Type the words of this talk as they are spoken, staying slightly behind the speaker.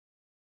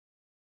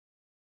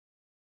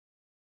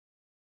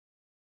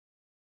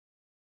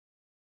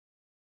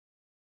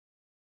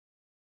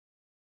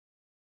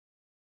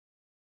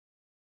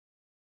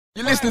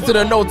You're listening to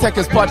the No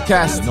Tekkers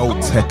podcast. No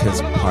Tekkers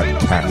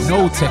podcast.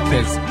 No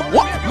Tekkers.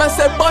 What? Man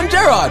said Bon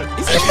Gerard.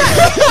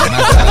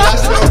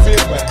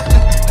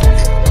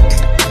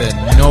 The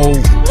No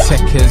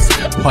Tekkers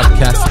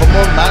podcast. Come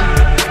on, man.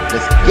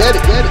 Let's get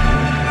it.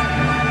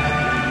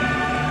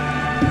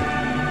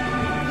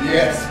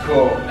 Yes,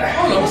 cool.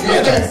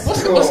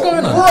 What's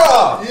going on?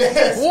 Bruh!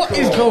 Yes, What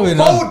is going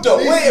on? Hold up,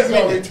 wait a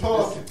minute.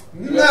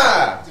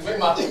 Nah.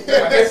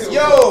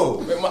 Yo.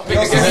 Hold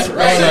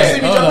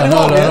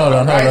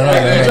on.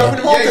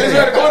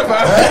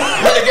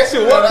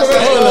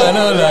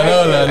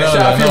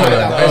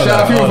 Shout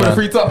out people for the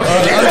free top. I was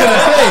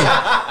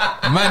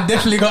gonna say, man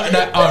definitely got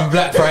that on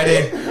Black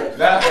Friday.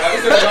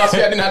 Last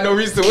year I didn't have no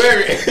reason to wear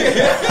it. You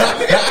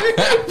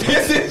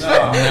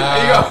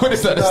gotta put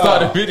this at the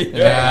start of the video.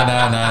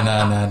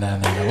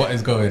 Nah. What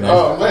is going on?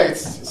 Oh, mate.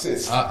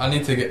 I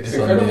need to get this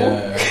on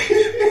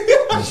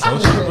the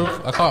social,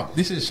 bro. I can't.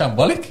 This is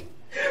shambolic.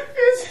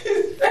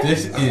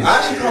 This is. I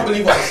actually can't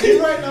believe what I see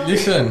right now.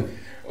 Listen.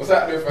 What's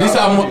happening,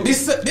 fam?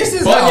 This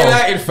is Bon how.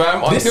 United,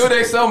 fam. Until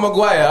they sell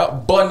Maguire,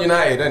 Bon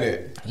United,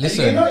 innit?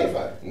 Listen.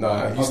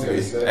 Nah, he used to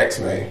be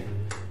ex-mate.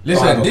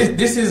 Listen,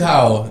 this is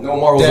how No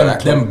morals in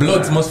that them club.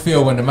 bloods must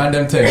feel when the man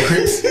them turn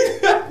Crips.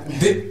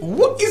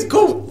 What is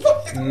going?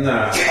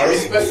 Nah. I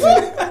respect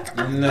it.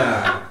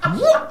 Nah.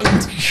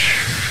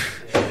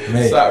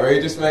 Mate, It's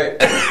outrageous, mate.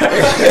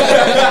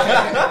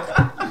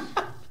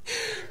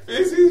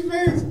 This is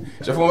face.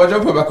 Should I put my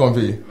jumper back on for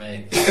you?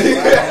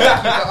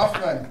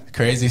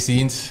 crazy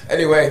scenes.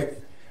 Anyway,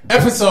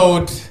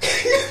 Episode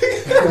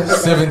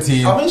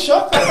 17. I'm in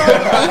shock.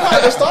 I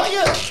can't start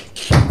yet.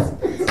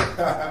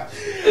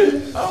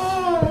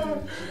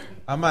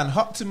 A man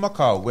hopped in my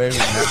car wearing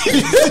that.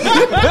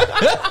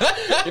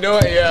 you know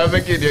what? Yeah, I'm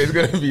thinking it's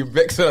gonna be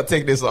vexed when I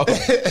take this off.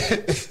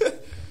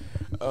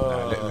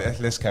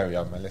 Let's carry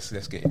on, man. Let's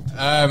get it.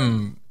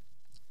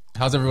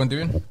 How's everyone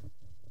doing?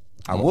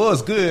 I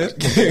was good.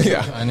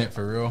 Yeah, And it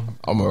for real.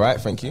 I'm alright,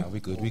 thank you. We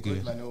good.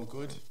 Man, all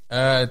good.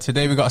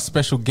 Today we got a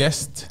special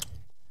guest.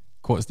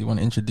 Courts, do you want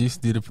to introduce?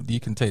 Do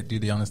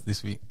the honors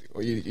this week.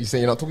 What, you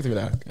saying you're not talking to me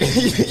now? Do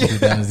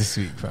the honors this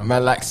week, fam.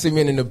 Man, like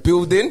Simeon in the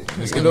building.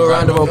 Let's give give a him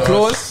round of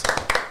applause.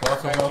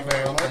 Welcome.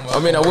 I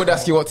mean, I would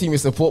ask you what team you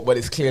support, but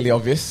it's clearly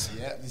obvious.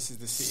 Yeah, this is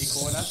the City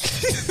corner.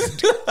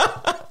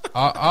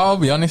 I'll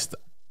be honest.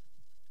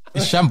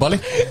 It's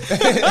shambolic.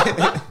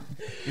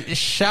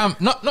 It's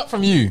not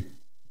from you.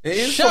 It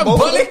is from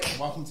both of Shambolic.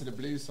 Welcome to the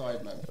blue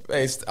side, man.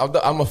 Hey,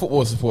 I'm a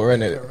football supporter,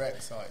 innit?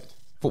 Correct side.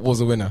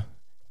 Football's a winner.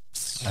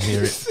 I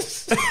hear it.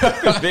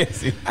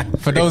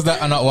 For those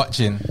that are not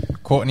watching,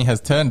 Courtney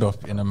has turned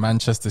up in a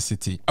Manchester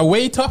City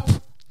away top.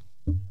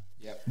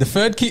 Yep. The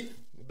third kit.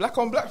 Black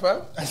on black,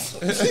 fam.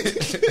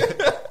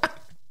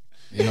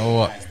 You know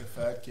what? It's the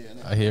third kit,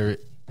 innit? I hear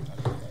it.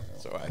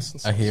 It's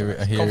alright. I hear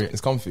it.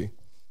 It's comfy.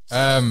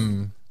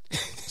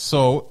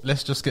 So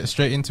let's just get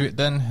straight into it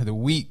then. The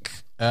week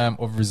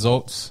of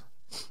results.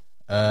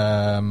 If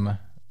I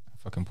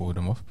can pull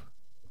them up.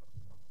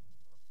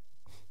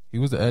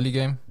 Who was the early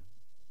game?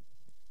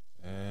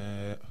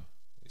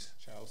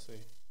 Chelsea,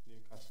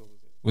 Newcastle,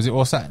 was it? Was it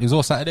all Saturday? It was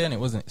all Saturday, and it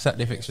wasn't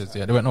Saturday fixtures.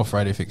 Yeah, there weren't no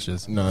Friday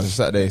fixtures. No, it's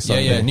Saturday,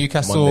 Sunday, Yeah.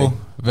 Newcastle Monday.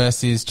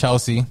 versus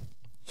Chelsea.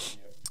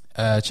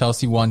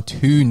 Chelsea won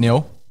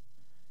 2-0.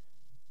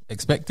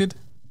 Expected?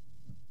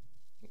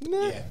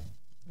 Yeah.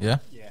 Yeah.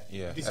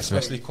 Yeah, This is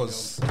especially very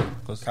because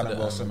Because Callum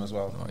Wilson as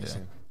well. Oh, yeah.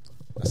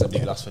 That's a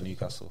big loss for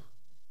Newcastle.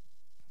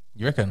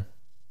 You reckon?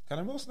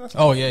 Callum Wilson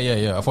Oh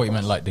yeah. I thought you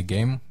meant like the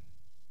game.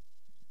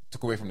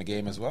 took away from the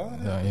game as well.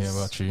 Yeah,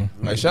 well, true.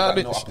 Hey, shout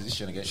No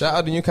opposition against.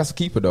 out the Newcastle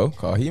keeper though,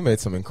 cause he made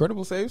some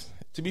incredible saves.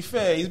 To be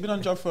fair, he's been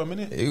on job for a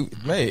minute.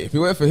 Mate, if it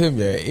weren't for him,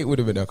 yeah, it would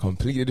have been a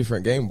completely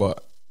different game.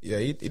 But yeah,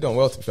 he done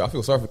well. To be fair, I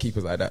feel sorry for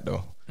keepers like that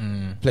though.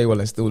 Play well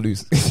and still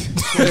lose.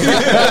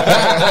 It's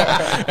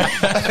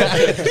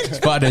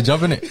part of their job,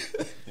 innit?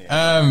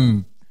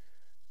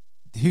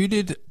 Who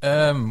did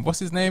what's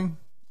his name?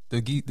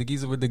 The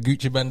geezer with the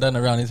Gucci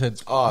bandana around his head.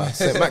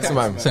 Saint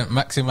Maximum. Saint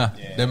Maxima.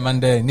 Them man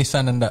there,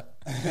 Nissan and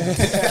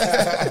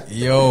that.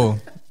 Yo,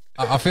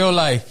 I feel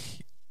like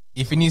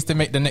if he needs to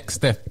make the next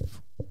step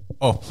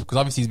up, because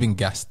obviously he's been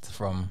gassed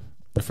from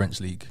the French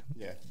league,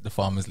 Yeah. the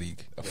Farmers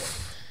League.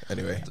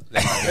 Anyway,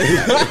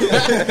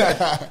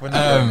 We're not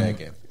going there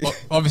again.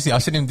 Obviously,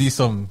 I've seen him do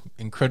some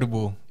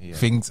incredible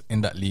things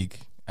in that league,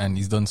 and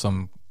he's done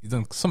some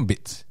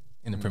bits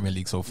in the Premier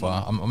League so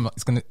far. I'm not,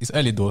 it's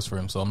early doors for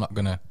him, so I'm not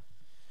gonna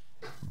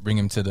bring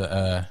him to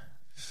the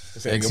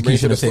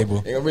execution table.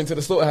 Ain't gonna bring to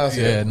the slaughterhouse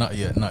Yeah,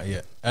 yet. not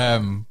yet.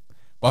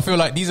 But I feel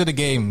like these are the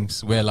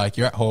games where like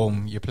you're at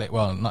home, you play.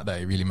 Well, not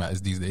that it really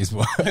matters these days,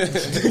 but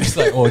it's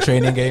like all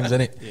training games,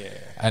 isn't it? Yeah.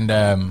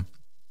 And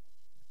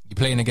you're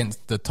playing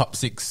against the top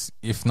 6,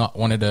 if not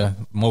one of the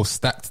most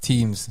stacked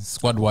teams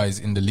squad wise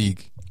in the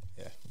league.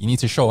 Yeah. You need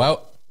to show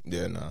out.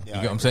 Yeah, nah. You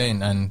get what I'm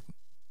saying? And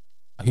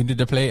who did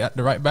the play at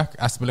the right back?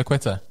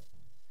 Aspilicueta.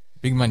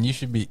 Big man, you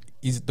should be.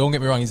 Don't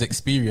get me wrong, he's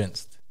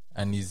experienced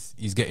and he's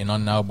getting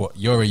on now. But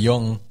you're a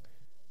young,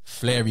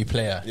 flary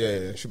player.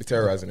 Yeah, should be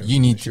terrorizing him. You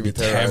need to Should be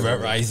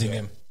terrorizing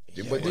him.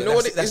 But you know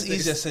what? That's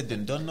easier said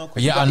than done. No,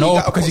 Yeah, I know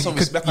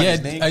because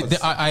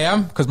I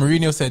am because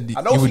Mourinho said he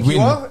would win.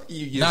 Nah.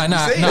 You're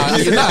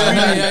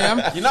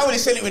not really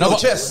saying it with no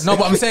chest. No,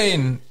 but I'm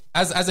saying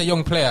as a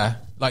young player,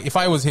 like if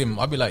I was him,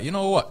 I'd be like, you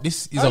know what?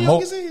 This is How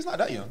young is he? He's not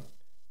that young.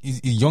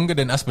 He's younger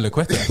than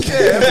Aspilicueta.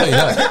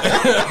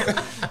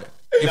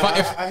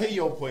 I hear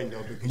your point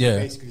though, because you're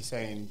basically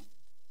saying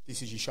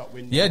this is your shot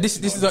window. Yeah, this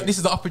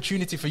is the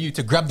opportunity for you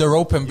to grab the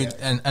rope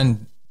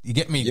and you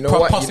get me. You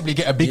know possibly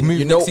get a big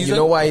move. Next season. You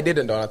know why he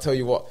didn't though? I'll tell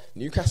you what.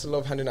 Newcastle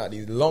love handing out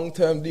these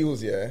long-term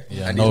deals, and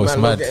these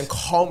man love getting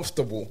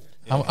comfortable.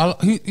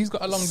 He's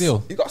got a long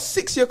deal. He's got a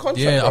 6-year contract.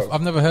 Yeah, bro.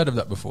 I've never heard of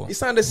that before. He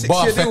signed a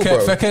 6-year deal, bro.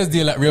 Fekir's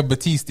deal at Real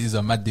Batiste is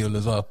a mad deal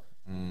as well.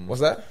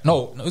 What's that?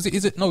 No, is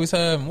it? No, it's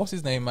what's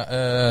his name?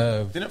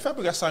 Didn't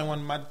Fabregas sign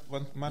one mad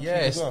deal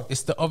as well?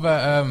 It's the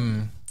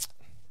other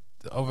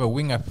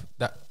winger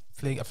that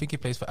play. I think he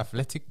plays for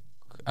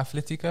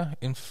Atletica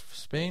in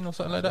Spain or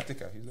something like that.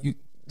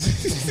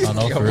 I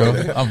know, for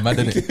real. I'm mad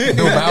at it.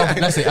 Bilbao.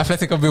 That's it.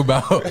 Atletico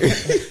Bilbao.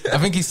 I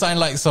think he signed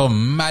like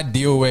some mad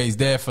deal where he's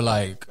there for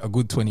like a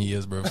good 20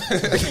 years, bro.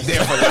 He's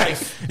there for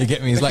life. You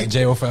get me? He's like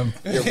jail, fam.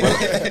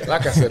 Yeah,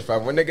 like I said,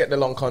 fam, when they get the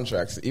long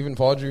contracts, even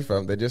Padre,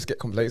 fam, they just get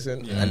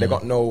complacent and they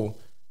got no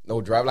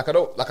drive. I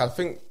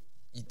think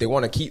they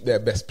want to keep their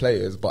best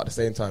players, but at the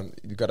same time,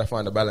 you got to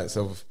find a balance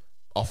of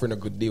offering a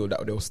good deal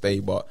that they'll stay,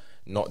 but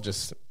not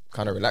just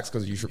kind of relax,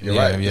 because you're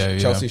right.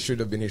 Chelsea should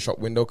have been his shop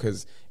window,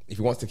 because if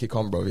he wants to kick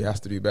on, bro, he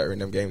has to do better in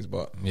them games.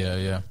 But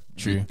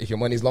true. If your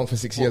money's long for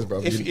 6 years,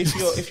 bro.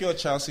 If you're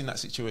Chelsea in that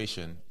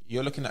situation,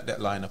 you're looking at that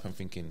lineup and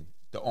thinking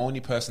the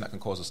only person that can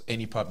cause us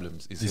any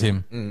problems is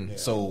him.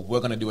 So we're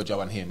gonna do a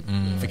job on him.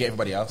 Forget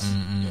everybody else.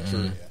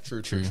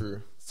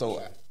 True.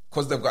 So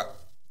because they've got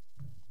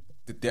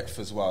the depth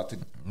as well to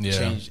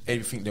change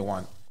everything they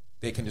want,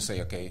 they can just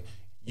say, okay,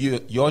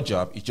 your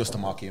job is just to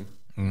mark him.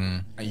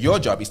 And your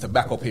job is to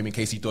back up him in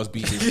case he does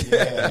beat him.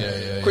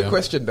 Quick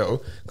question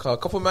though, a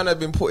couple of men have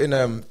been putting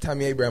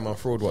Tammy Abraham on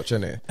fraud watch,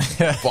 innit?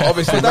 But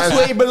obviously that's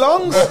where he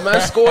belongs. Man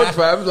scored,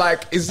 fam.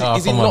 Like, is he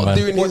not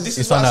doing his? This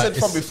is what I said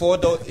from before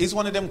though. He's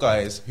one of them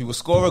guys who will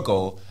score a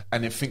goal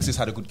and then thinks he's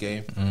had a good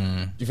game.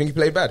 Do you think he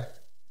played bad?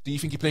 Do you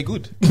think he played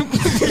good? That's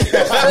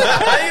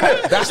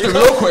the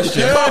real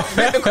question.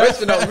 Flip the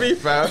question on me,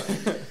 fam.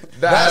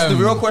 That's the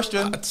real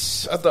question.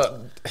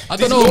 I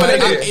don't know, man.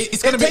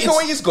 It's gonna take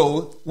away his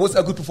goal. Was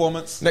a good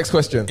performance. Next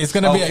question. It's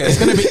gonna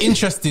be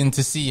interesting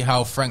to see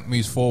how Frank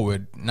moves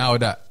forward now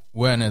that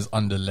Werner's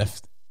on the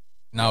left.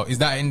 Now, is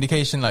that an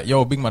indication like,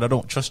 yo, big man, I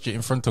don't trust you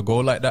in front of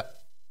goal like that?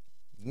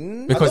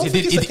 Because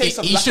he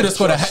should have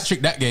scored a hat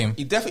trick that game.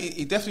 He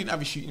definitely didn't have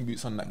his shooting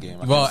boots on that game.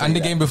 And the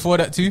game before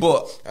that too.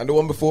 And the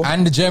one before.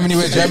 And the Germany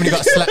where Germany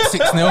got slapped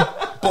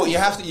 6-0. But you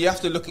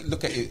have to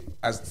look at it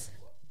as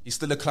he's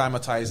still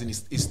acclimatizing.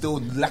 He's still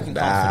lacking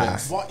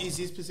confidence. What is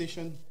his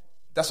position?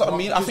 That's what I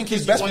mean. I think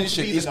his best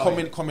position is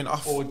coming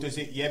off. Or does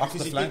it? Yeah,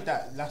 because he did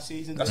that last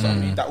season. That's what I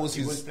mean. That was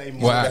he his. was playing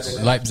more at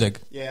Leipzig.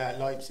 Yeah, at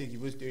Leipzig he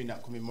was doing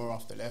that, coming more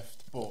off the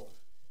left. But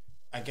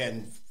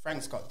again,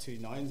 Frank's got 2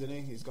 9s, hasn't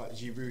he? He's got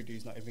Giroud,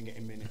 who's not even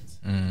getting minutes.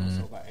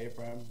 Also got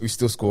Abraham, who's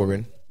still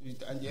scoring.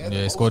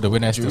 He scored the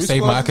winner. Still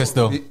save Marcus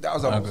though. That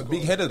was a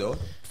big header though.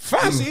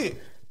 Fam,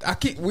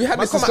 we had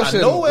this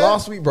discussion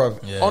last week, bro.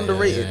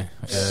 Underrated,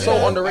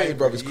 so underrated,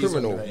 bro. It's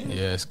criminal.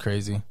 Yeah, it's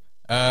crazy.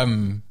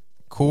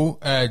 Cool.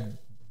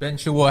 Ben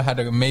Chilwell had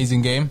an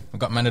amazing game. I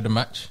got man of the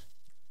match.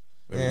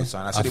 Very good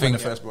sign. I said when I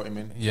first brought him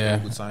in. Yeah.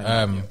 Very good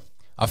sign.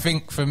 I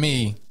think for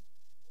me,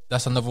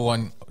 that's another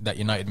one that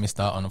United missed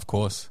out on, of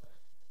course.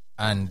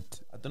 And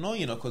I don't know,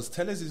 because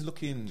Tekkers is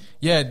looking.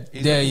 He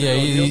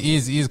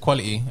is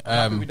quality.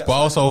 But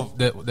also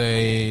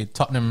the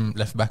Tottenham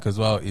left back as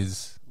well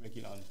is.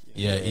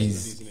 Yeah,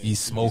 he's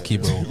smoky,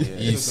 bro.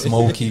 He's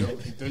smoky.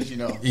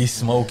 He's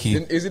smoky.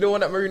 Is he the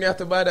one that Mourinho had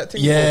to buy that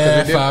thing?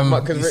 Yeah, fam.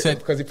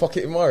 Because he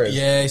pocketed Mahrez.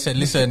 Yeah, he said,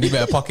 listen, you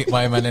better pocket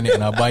my man, innit,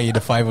 and I'll buy you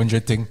the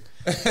 500 thing.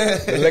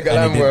 Leg of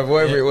lamb,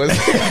 whatever it was.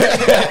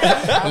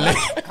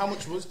 How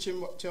much was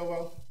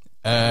Chilwell?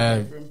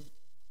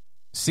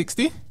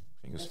 60? I think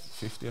it was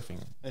 50, I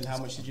think. And how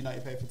much did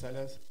United pay for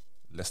Tekkers?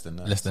 Less than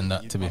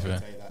that, to be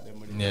fair.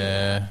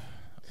 Yeah.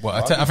 Well,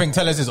 I think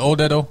Tekkers is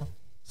older, though.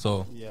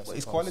 So but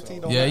his quality,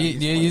 though. Yeah,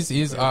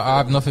 he's. I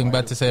have nothing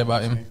bad to say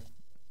about him.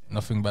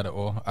 Nothing bad at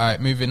all. All right,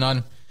 moving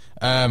on.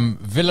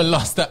 Villa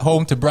lost at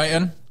home to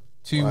Brighton,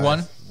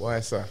 2-1. Why,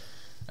 sir?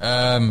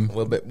 A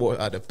little bit more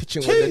at the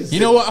pitching. You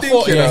know what I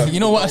thought? Yeah, you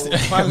know what? Hey,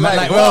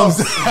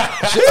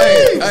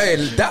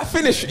 that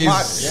finish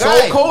is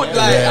so cold. Like,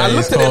 I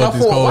looked at it and I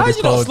thought, why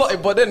you not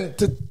slotted? But then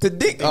to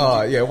Dick,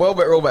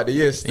 Welbeck roll back the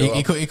years.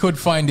 He could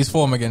find his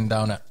form again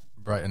down at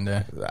Brighton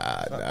there.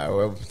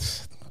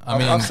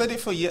 I've said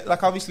it for years.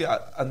 Like, obviously,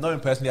 I know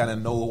him personally and I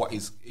know what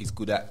he's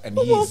good at. And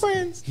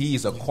he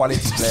is a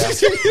quality player.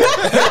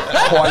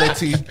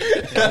 Quality.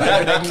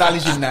 Like,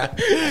 acknowledging that.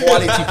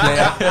 Quality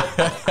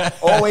player.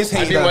 Always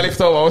hate him. I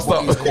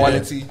was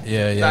quality.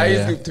 Yeah.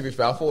 He's good, to be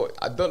fair. I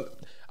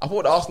I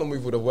thought the Arsenal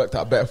move would have worked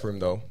out better for him,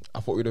 though.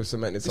 I thought we'd have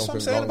cemented That's something.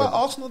 what I'm saying about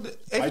Arsenal.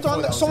 Every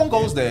time that someone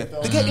goes there,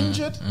 they get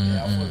injured.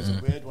 Yeah, I thought it was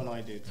a weird one I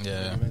did.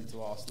 Yeah. When we went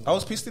to Arsenal. I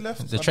was pissed he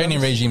left. The training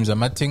regime's a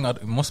mad thing.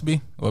 It must be.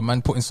 Or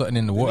man putting something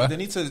in the water. They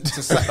need to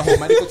sack the whole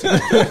medical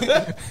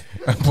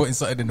team. Putting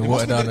something in the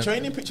water down The there.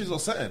 training pictures or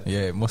something.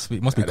 Yeah, it must be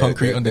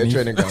concrete underneath.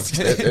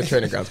 Their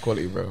training grounds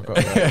quality, bro.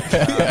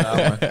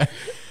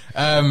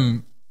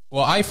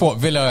 Well, I thought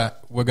Villa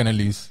were gonna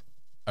lose.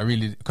 I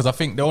really, because I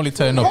think they only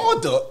turned up.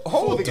 Hold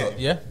up.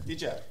 Yeah.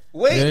 Did you?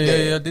 Wait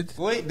there. Yeah, I did.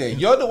 Wait there.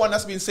 You're the one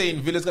that's been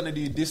saying Villa's gonna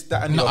do this,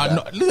 that, and the No, other. I'm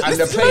not. And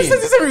they're I playing. said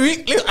this every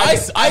week. Look, I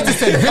just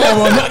said Villa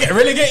will not get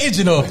relegated.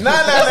 You know. No.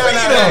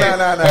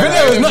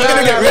 Villa was not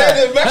gonna get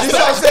relegated. That's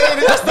what I'm saying.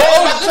 That's the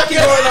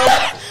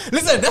only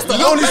Listen, that's the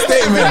only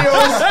statement.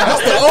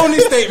 That's the only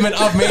statement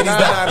I've made. Is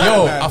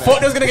that I thought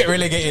they was gonna get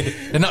relegated.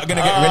 They're not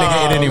gonna get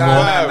relegated anymore.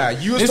 Nah.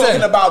 You was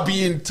talking about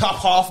being top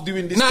half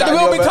doing this. Nah, they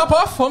will be top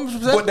half.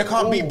 100%. But they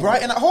can't beat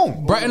Brighton at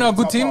home. Brighton are a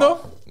good team though.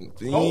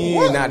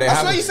 Nah, they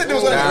That's why you said they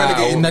was gonna get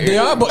relegated. Nah, they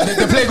are, but they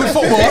play good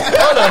football.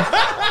 Hold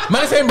on,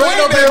 man, saying Brighton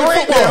don't play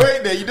good football.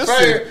 Wait there. You just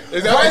said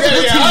Is that Brighton's a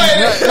good team.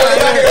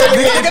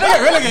 They're gonna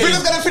get relegated.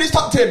 Villa's gonna finish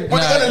top 10, but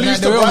they're gonna lose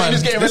to they will, Brighton man.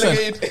 who's getting Listen,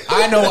 relegated.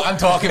 I know what I'm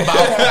talking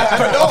about.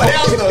 Nobody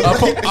else does.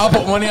 I'll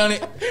put money on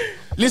it.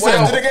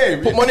 Listen, Into the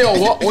game. Put money on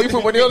what? What you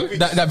put money on?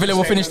 that Villa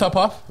will finish top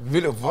half.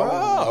 Villa.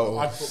 Wow.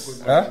 I put good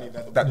money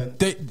that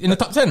They, in the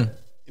top 10.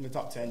 in the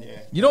top 10, yeah.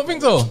 You don't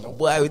think so?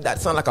 Boy, that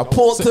sound like a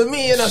port to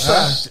me,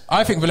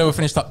 I think Villa will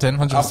finish top 10,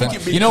 100%. I think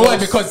it'd be You know why?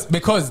 close.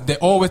 Because they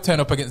always turn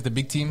up against the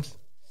big teams.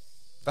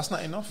 That's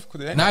not enough.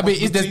 Nah, but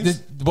you're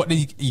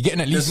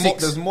getting at least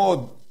six. There's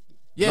more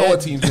lower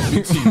teams than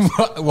big teams.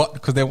 What?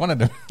 Because they're one of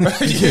them.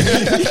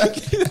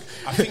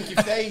 I think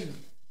if they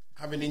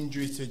have an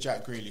injury to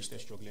Jack Grealish, they're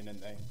struggling,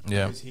 aren't they?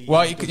 Yeah. Because he-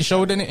 Well, it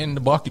showed in it in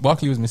the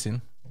Barkley was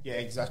missing. Yeah,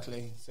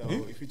 exactly. So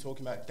if you're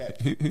talking about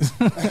depth,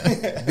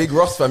 Big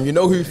Ross, fam. You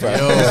know who, fam?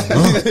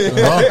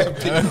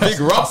 Big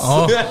Ross.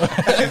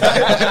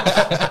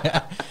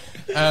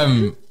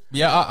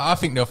 Yeah, I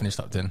think they'll finish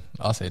top 10.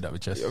 I'll say that with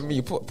chest. I mean,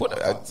 you put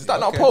is that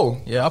not a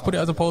poll? Yeah, I'll put it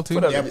as a poll too.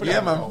 Put it-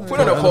 Yeah, man. Put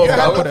it on a poll, You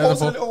had bro. the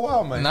polls a little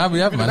while, man. Nah, we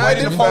have, man. I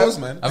did the polls,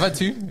 man. I've had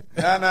two.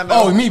 No.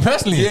 Oh, me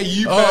personally? Yeah,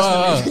 you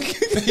personally.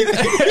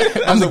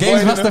 I'm the a games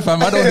boy, master,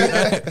 fam.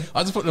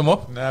 I just put them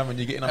up. Nah, man,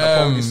 you're getting on the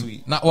poll this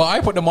week. Well, I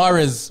put the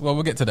Mahrez. Well,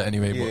 we'll get to that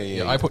anyway. But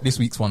Yeah. I put this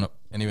week's one up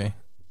anyway.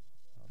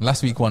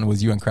 Last week one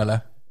was you and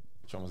Krella.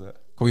 Which one was that?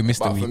 Cause we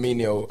missed But the week.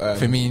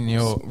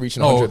 Firmino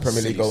reaching 100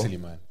 Premier League goal. Silly,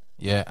 man.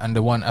 Yeah, and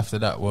the one after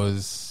that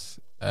was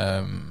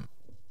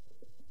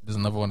there's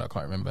another one that I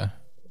can't remember,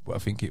 but I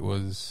think it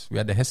was we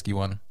had the Heskey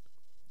one.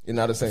 You're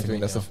not the same thing.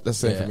 That's the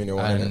same Firmino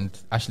one. And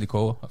Ashley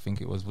Cole, I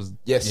think it was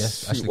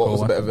Yes. Ashley What Cole was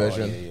a one. better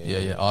version?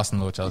 Yeah,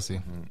 Arsenal or Chelsea.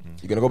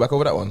 You gonna go back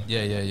over that one?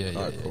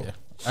 Yeah.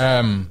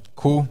 cool.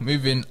 Cool.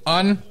 Moving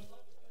on.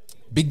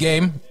 Big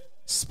game.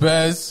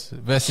 Spurs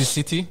versus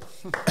City.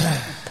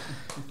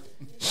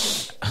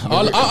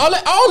 I'll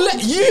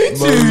let you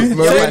two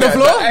take the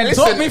floor. Hey,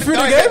 Talk me through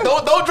the game.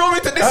 Don't draw me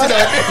to this.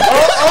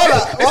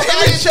 What's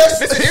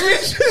that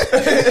image?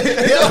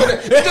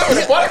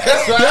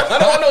 Podcast, man. I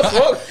don't want no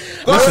smoke.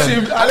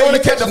 Listen, I don't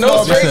want to catch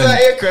no strays out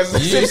here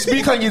because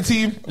Speak on your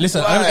team.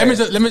 Listen,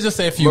 let me just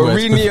say a few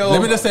words. Mourinho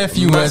Let me just say a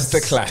few words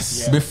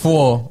masterclass.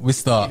 before we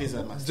start. it is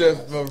a master.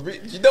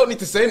 You don't need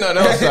to say nothing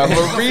else, man.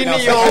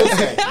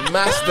 Mourinho's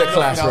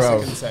masterclass, Nothing else I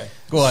bro. can say.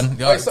 Go on.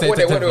 Wait, so wait,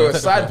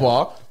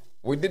 sidebar.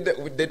 We did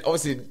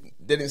obviously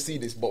didn't see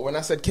this, but when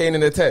I said Kane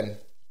in the 10,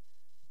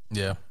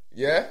 Yeah.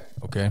 yeah,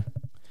 Okay.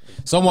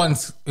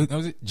 Was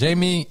it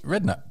Jamie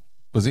Redknapp?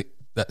 Was it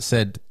that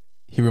said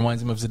he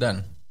reminds him of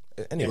Zidane?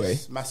 anyway.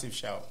 Yes, massive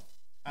shout.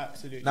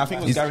 Absolutely. I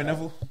think it was Gary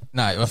Neville.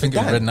 Nah, I think it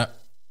was Zidane? Redknapp.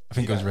 I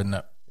think it was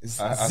Redknapp.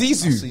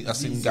 Zizou. I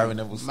seen Gary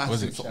Neville's.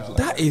 Massive something shout.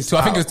 like That is. So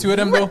I think it was two of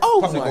them though. Oh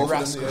Probably my both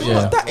of god, them,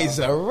 yeah. that is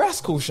a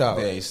rascal shout.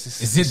 Yeah, it's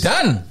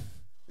Zidane.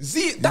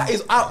 That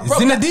is out. Bro,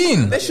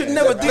 Zinedine. They should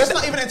never do Let's that.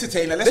 not even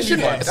entertain that. They Let's should.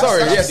 move on.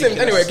 Sorry, That's yes.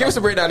 ridiculous. Anyway, give us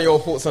a breakdown of your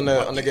thoughts on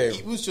the game.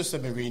 It was just a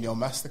Mourinho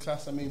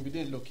masterclass. I mean, we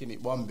didn't look in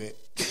it one bit.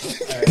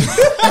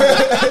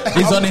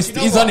 He's honest. You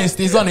know He's what? honest.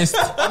 He's honest.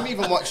 I'm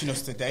even watching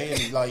us today,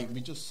 and like we're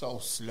just so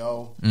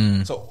slow.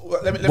 So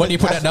let me What do you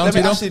put that down let to,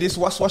 me though? ask you this: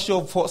 What's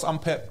your thoughts on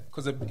Pep?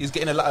 Because he's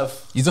getting a lot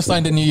of. He's just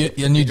signed a new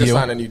Just deal.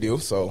 signed a new deal,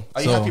 so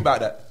Are you happy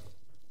about that?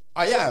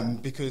 I am,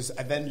 because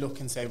I then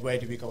look and say, where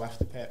do we go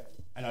after Pep?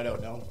 And I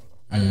don't know.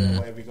 I don't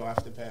know where we go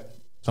after Pep.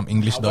 Some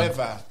English dog.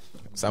 However,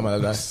 Sam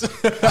Allardyce.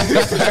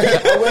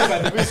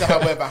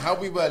 however, how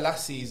we were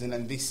last season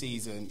and this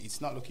season,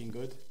 it's not looking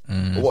good.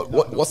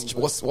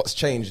 What's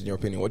changed in your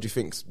opinion? What do you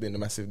think's been a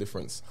massive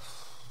difference?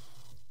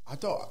 I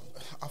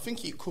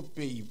think it could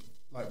be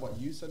like what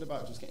you said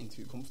about just getting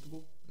too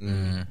comfortable.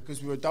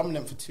 Because we were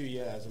dominant for 2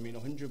 years. I mean,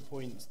 100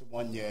 points the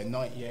 1 year,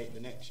 98 the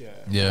next year.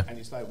 Yeah. And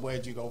it's like, where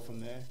do you go from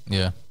there?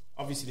 Yeah.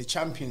 Obviously the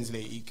Champions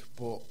League,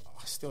 but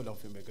I still don't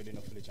think we're good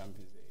enough for the Champions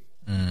League.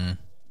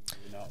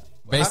 You know?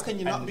 How can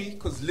you not be?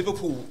 Because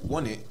Liverpool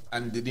won it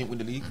and they didn't win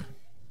the league.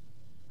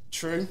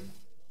 True.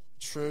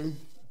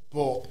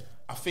 But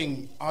I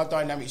think our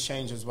dynamics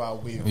changed as well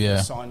with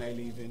Sane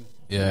leaving.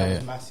 That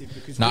was massive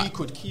because we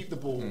could keep the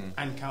ball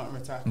and counter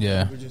attack.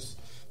 Yeah, we were just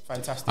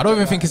fantastic. I don't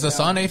even think it's a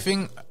Sane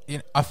thing.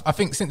 I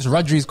think since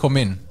Rodri's come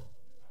in,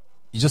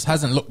 he just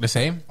hasn't looked the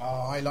same.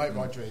 I like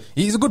Rodri.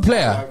 He's a good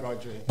player. I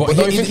like Rodri. But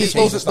don't you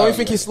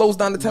think he slows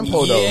down the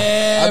tempo though?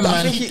 Yeah,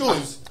 I think he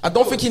does. I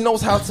don't think he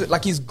knows how to.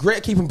 Like, he's great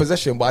at keeping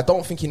possession, but I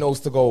don't think he knows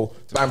to go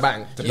bang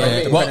bang.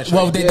 Yeah.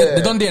 Well,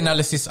 they done the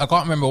analysis. I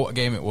can't remember what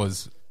game it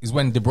was. It's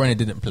when De Bruyne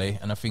didn't play,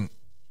 and I think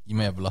you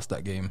may have lost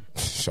that game.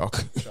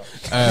 Shock.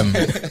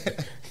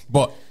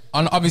 But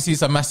obviously,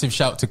 it's a massive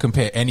shout to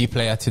compare any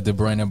player to De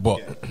Bruyne.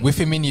 But with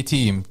him in your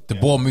team, the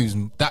ball moves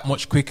that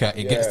much quicker.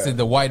 It gets to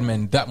the wide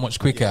men that much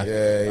quicker.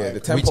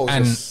 The tempo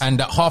and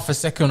that half a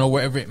second or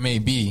whatever it may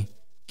be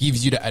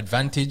gives you the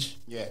advantage.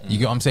 Yeah. You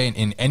get what I'm saying?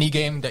 In any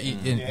game that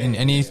in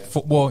any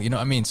football, you know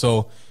what I mean?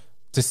 So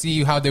to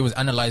see how they was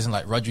analysing,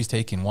 like Rodri's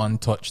taking 1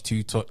 touch,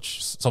 2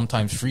 touch,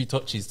 sometimes 3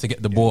 touches to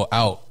get the ball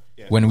out.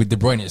 When with De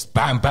Bruyne, it's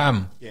bam,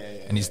 bam,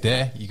 and he's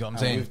there. You get what I'm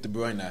saying? With De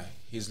Bruyne,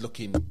 he's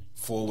looking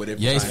forward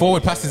every time. His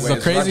forward passes are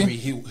crazy.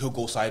 Rodri, he'll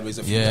go sideways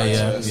a few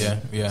times.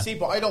 Yeah. See,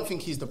 but I don't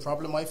think he's the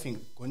problem. I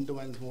think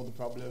Gundogan's more the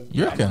problem.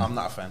 You reckon? I'm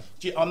not a fan.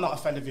 I'm not a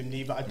fan of him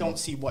neither. I don't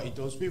see what he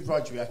does. With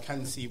Rodri, I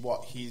can see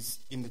what he's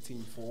in the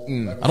team for.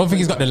 I don't think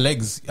he's got the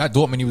legs. At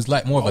Dortmund, he was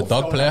like more of a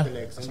dog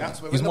player.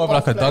 He's more of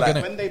like a dog,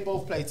 innit? When they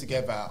both play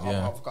together,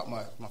 I've got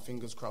my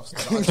fingers crossed.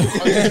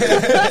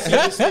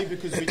 Seriously,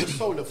 because we're just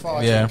so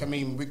lethargic. I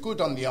mean, we're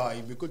good on the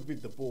eye, we're good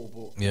with the ball,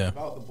 but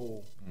without the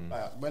ball,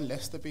 like when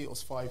Leicester beat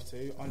us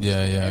 5-2,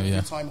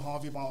 every time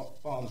Harvey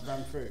Barnes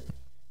ran through,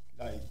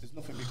 like, there's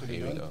nothing we could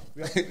have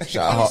done.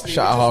 Shout out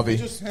Harvey.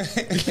 I'm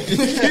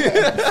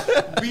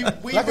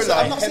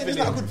not saying he's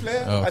not a good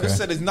player. I just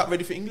said he's not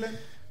ready for England.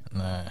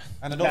 Nah.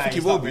 And I don't think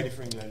he will be ready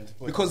for England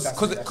because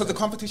the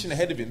competition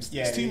ahead of him is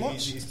too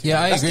much.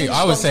 I agree.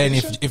 I was saying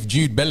if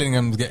Jude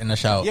Bellingham's getting a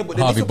shout,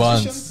 Harvey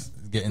Barnes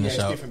getting a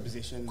shout.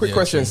 Quick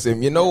question,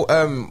 Sim. You know,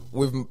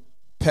 with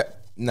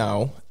Pep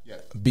now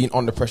being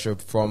under pressure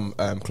from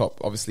Klopp,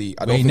 obviously,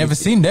 I don't. He's never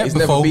seen that He's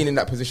before. never been in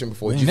that position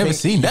before. He's never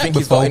seen that before. Do you think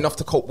he's got enough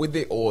to cope with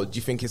it, or do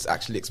you think it's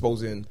actually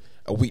exposing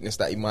a weakness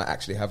that he might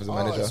actually have as a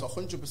manager? It's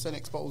 100%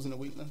 exposing a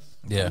weakness.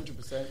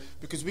 100%.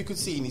 Because we could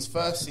see in his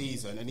first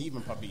season and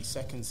even probably his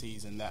second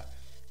season that,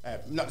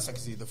 not the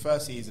second season, the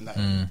first season that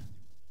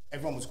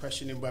everyone was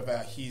questioning whether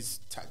his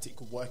tactic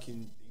could work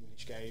in the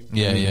English game.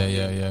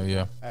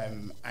 Yeah.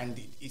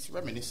 And it's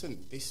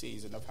reminiscent this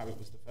season of how it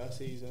was the first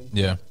season.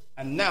 Yeah.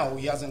 And now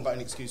he hasn't got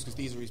an excuse because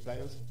these are his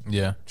players.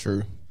 Yeah.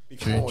 True.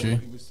 True. He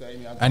was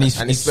saying, and he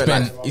spent like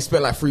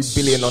 $3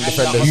 billion on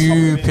defenders.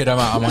 Stupid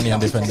amount of money on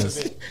defenders.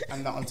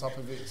 And that on top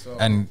of it. So.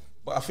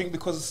 But I think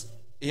because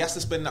he has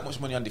to spend that much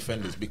money on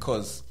defenders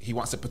because he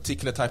wants a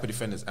particular type of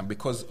defenders, and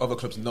because other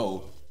clubs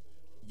know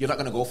you're not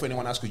going to go for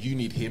anyone else because you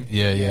need him.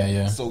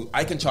 Yeah. So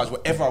I can charge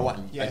whatever I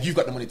want, and you've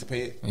got the money to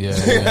pay it. You're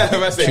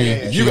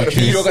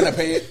going to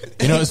pay it.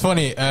 You know, it's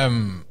funny.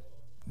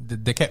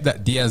 They kept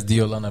that Diaz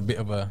deal on a bit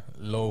of a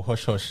low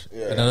hush hush,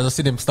 and then I just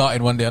see them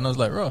starting one day, and I was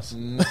like, Ross.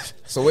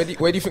 So where do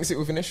you think City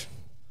will finish?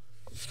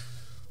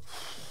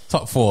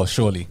 Top 4,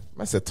 surely.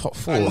 I said top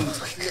 4.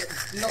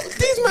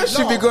 These men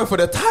should be going for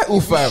the title,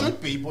 fam.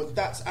 Should be, but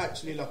that's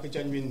actually like a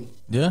genuine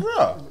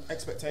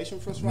expectation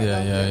for us right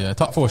now. Yeah.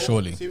 Top 4,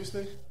 surely.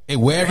 Seriously. Hey,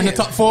 we're in the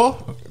top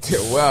 4.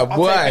 Wow,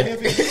 boy. Right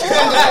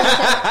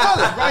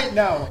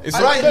now,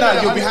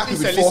 you'll be happy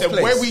with 4th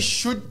place. Where we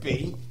should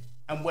be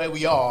and where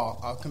we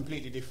are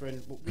completely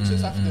different. But we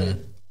just have to.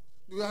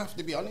 We have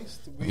to be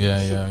honest. We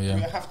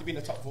have to be in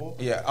the top 4.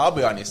 Yeah, I'll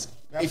be honest.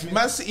 If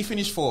Man City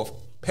finish 4th,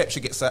 Pep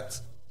should get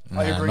sacked.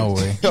 Nah, I agree. No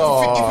way. If you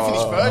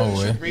finish third, you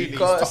should really.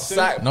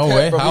 No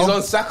way. Bro. He's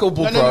unsackable,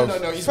 bro.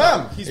 No. He's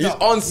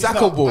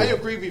unsackable. I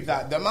agree with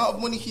that. The amount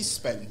of money he's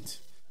spent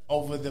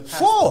over the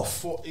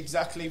past 4th.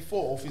 Exactly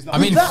 4th is not. I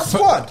mean, that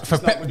squad for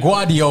Pep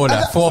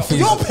Guardiola, 4th is.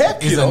 You're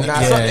Pep, you know.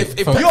 If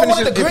you're one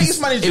of the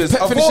greatest managers. If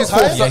Pep finishes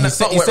 4th, he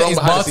set his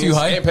bar too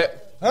high. Ain't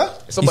Pep. Huh?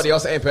 Somebody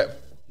else ain't Pep.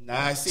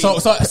 Nah, see. So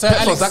Sir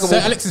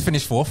Alex has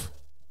finished 4th.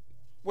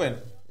 When?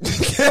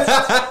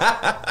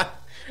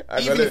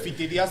 Even if he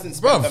did, he hasn't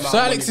spent Sir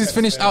Alex is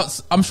finished out.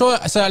 I'm sure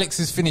Sir Alex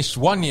is finished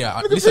 1 year.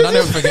 Listen, I'll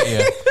never forget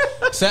here.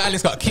 Sir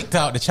Alex got kicked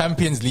out the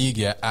Champions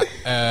League.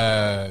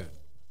 I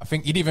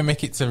think he didn't even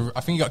make it to.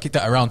 I think he got kicked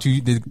out around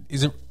 2.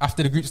 Is it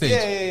after the group stage?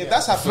 Yeah.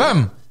 That's happened.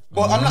 Fam,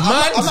 but I'm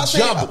not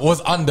saying job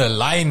was on the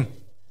line.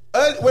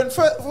 When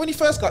he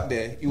first got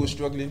there, he was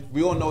struggling.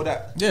 We all know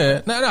that.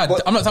 Yeah, no.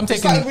 I'm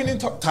taking. Started winning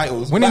top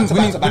titles. Winning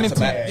winning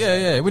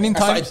times.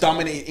 Started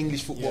dominating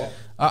English football.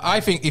 I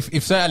think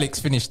if Sir Alex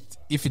finished,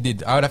 if he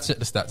did, I would have to check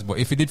the stats. But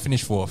if he did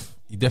finish 4th,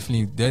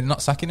 they're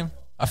not sacking him.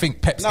 I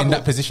think Pep's in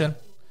that position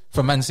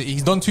for Man City.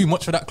 He's done too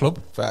much for that club.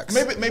 Facts.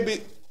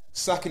 Maybe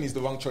sacking is the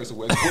wrong choice of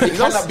words. He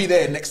cannot be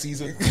there next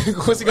season.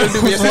 What's he going to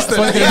do with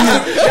assistant? He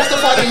has to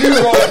find a new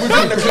role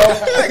within the club.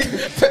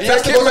 He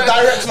has to go to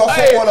director of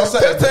football or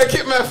something. Take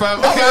it, man, fam.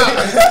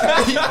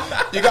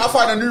 You gotta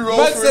find a new role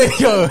Man for say, him.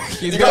 yo,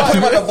 You gotta put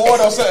him on the board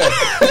or something.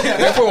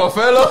 They put one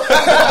fella.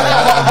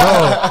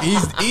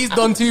 bro, he's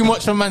done too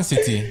much for Man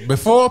City.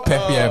 Before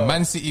Pep,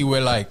 Man City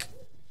were like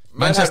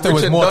Manchester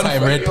was more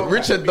time red.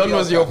 Richard Dunn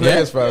was your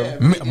players,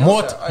 fam.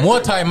 More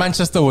time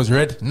Manchester was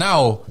red.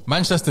 Now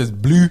Manchester's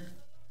blue.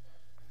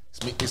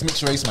 It's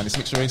mixed race, man. It's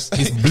mixed race.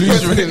 It's blue.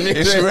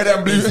 It's red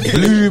and blue. It's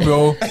blue,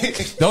 bro.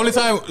 The only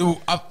time,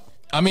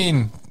 I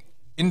mean,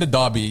 in the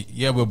derby,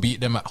 we'll beat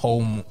them at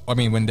home. I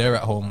mean, when they're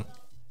at home.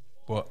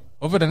 But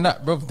other than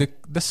that, bro,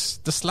 they're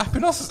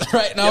slapping us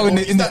right now in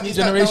the new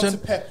generation.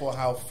 Is that down to Pep or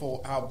how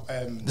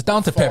it's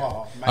down to Pep.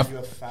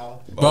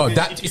 Well,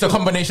 it's a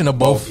combination of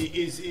both.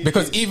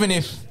 Because even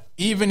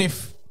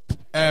if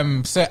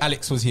Sir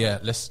Alex was here,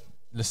 let's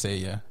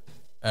say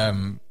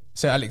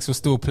Sir Alex was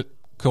still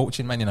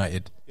coaching Man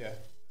United. Yeah.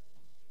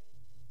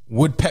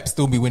 Would Pep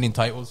still be winning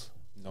titles?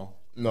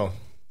 No.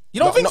 You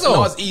don't think so?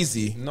 Not as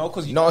easy. No,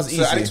 because not as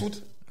easy. Alex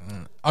would.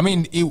 I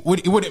mean, it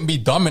wouldn't be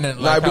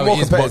dominant. Like it'd be more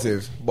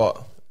competitive,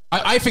 but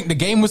I think the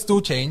game would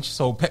still change.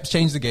 So Pep's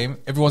changed the game.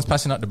 Everyone's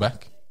passing out the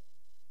back.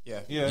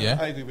 Yeah,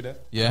 I agree with that.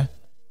 Yeah,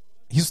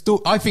 he's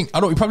still. I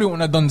probably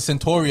wouldn't have done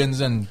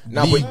Centurions and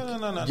no. Do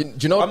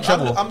you know?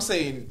 I'm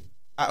saying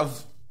out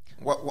of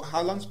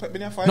how long's Pep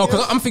been here? 5 years? No,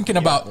 because I'm thinking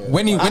about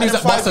when he was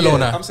at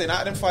Barcelona. I'm saying out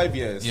of them 5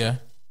 years. Yeah.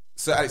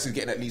 Sir Alex is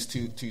getting at least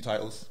two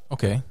titles.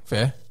 Okay,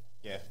 fair.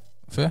 Yeah.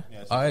 Fair.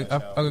 I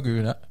agree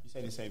with that. You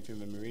say the same thing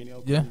with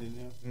Mourinho. Yeah.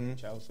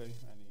 Chelsea.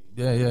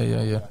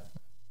 Yeah.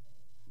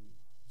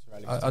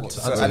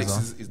 Sir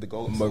Alex is the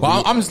goal.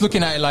 But I'm just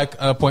looking at it like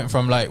a point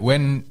from like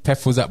when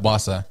Pep was at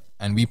Barca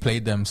and we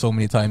played them so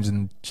many times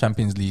in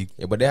Champions League.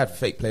 Yeah, but they had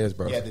fake players,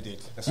 bro. Yeah, they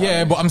did.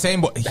 But I'm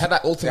saying, they had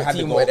that ultimate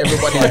team where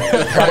everybody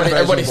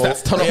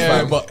stats ton of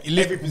fam. But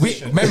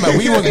remember,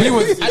 we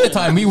was at the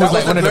time we was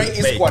like one of the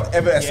greatest squad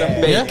ever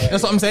assembled. Yeah,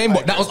 that's what I'm saying.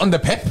 But that was under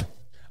Pep.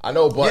 I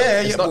know, but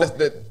it's not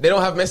they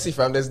don't have Messi,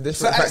 fam. There's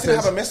different factors.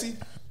 Didn't have a Messi.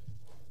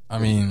 I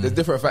mean, there's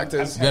different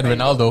factors. We had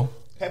Ronaldo.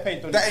 Pep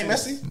ain't done that ain't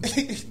Messi.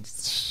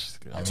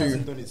 True.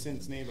 Done it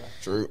since neither.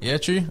 True. Yeah,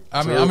 true.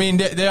 I mean,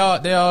 they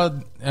are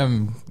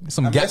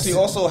some and gaps. Messi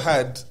also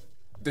had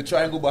the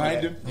triangle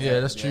behind him. Yeah,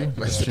 that's true.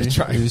 That's true.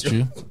 It's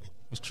true.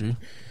 It's true.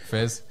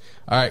 Fairs.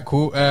 All right,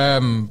 cool.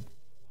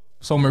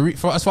 So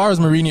as far as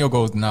Mourinho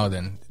goes now,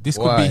 then this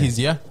could be his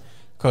year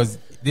because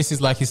this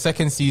is like his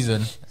second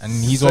season, and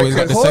he's always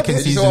got the second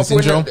season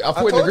syndrome. I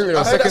put in agreement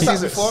on second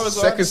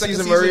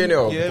season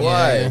Mourinho. Yeah,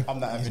 why? I'm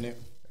not having it.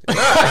 To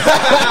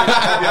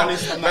be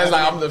honest,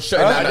 I'm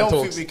shutting down I that don't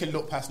talks. think we can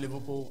look past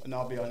Liverpool, and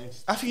I'll be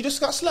honest. After you just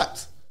got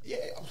slapped. Yeah.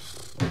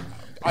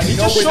 He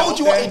just showed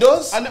you what he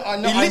does. He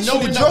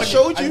literally just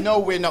showed you. I know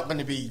we're not going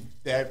to be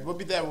there. We'll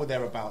be there or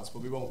thereabouts,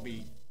 but we won't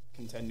be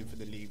contending for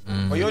the league.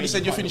 Well, you already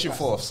said you're finishing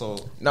fourth, so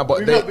no, but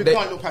we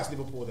can't look past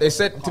Liverpool. They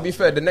said, to be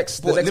fair, the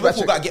next Liverpool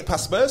batch got to get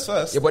past Spurs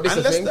first. Yeah, but this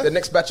is the thing. The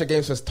next batch of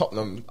games was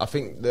Tottenham. I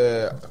think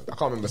I can't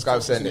remember. Sky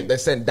was saying they're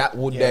saying that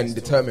would then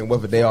determine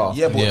whether they are.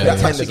 Yeah, but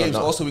that batch of games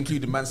also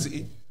included Man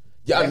City.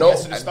 Yeah, I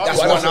know. That's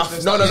one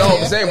off. No.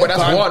 I'm saying, but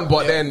that's one.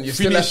 But then you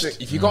still have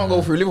to. If you can't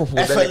go through Liverpool,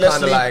 then it's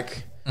kind of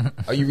like.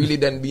 Are you really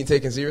then being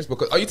taken serious?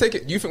 Because do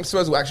you think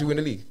Spurs will actually win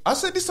the league? I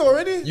said this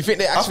already. You think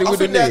they actually will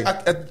win the league?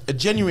 A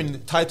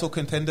genuine title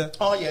contender.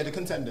 Oh yeah, the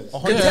contenders.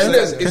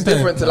 Contenders is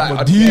different to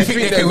like. Do you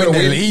think they can win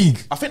the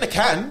league? I think they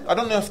can. I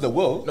don't know if they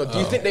will. No, do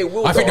you think they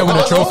will? I think they'll win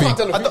a trophy.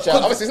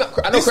 Obviously, it's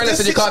not. I know Crenna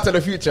said you can't tell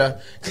the future.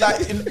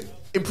 Like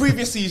in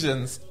previous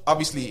seasons,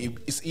 obviously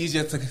it's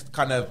easier to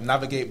kind of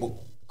navigate, but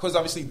because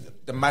obviously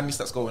the madness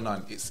that's going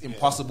on, it's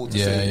impossible to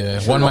say.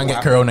 Yeah. One man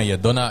get corona, you're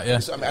done out.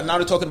 Yeah. And now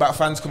they're talking about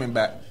fans coming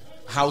back.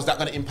 How's that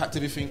going to impact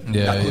everything?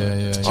 Yeah. I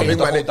think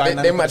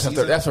they might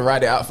have to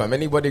ride it out, fam.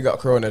 Anybody got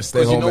corona,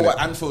 stay home. You know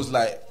what Anfield's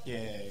like.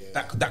 Yeah.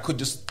 That could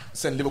just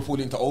send Liverpool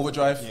into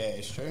overdrive. Yeah,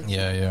 it's true.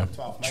 Yeah.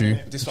 True. True.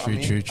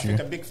 I think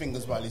a big thing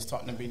as well is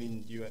Tottenham being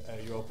in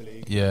Europa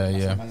League.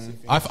 Yeah.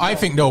 I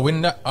think they'll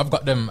win that. I've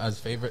got them as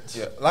favourites.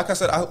 Yeah, like I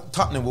said,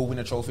 Tottenham will win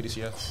a trophy this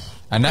year,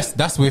 and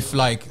that's with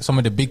like some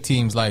of the big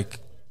teams like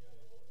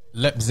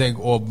Leipzig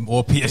or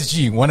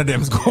PSG. One of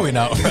them's going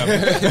out. You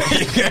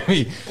get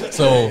me?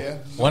 So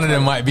one of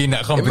them might be in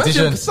that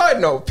competition. Imagine,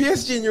 side note,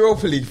 PSG in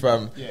Europa League,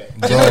 fam. Yeah.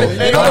 Bro,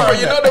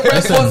 you know the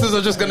best sponsors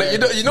are just gonna.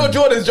 You know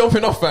Jordan's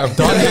jumping off, fam.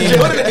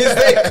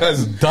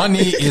 Donny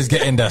is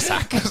getting the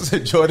sack.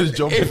 Jordan's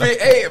jumping. If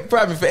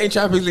it ain't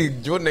Champions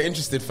League, Jordan ain't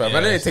interested, fam. I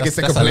didn't take a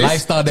second place.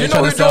 Lifestyle. Do you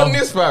know who Jordan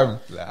is, fam?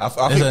 I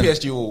think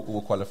PSG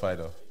will qualify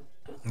though.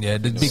 Yeah,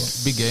 the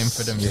big game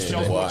for them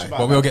yesterday.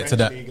 But we'll get to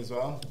that. As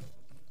well.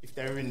 If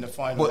they were in the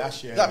final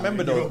last year, I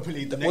remember though.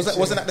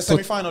 Wasn't that the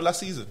semi-final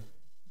last season?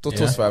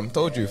 Totos, fam.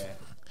 Told you.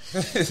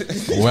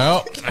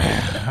 Well,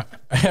 all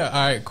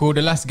right, cool.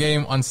 The last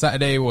game on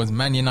Saturday was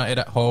Man United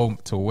at home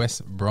to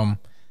West Brom.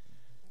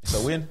 It's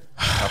a win.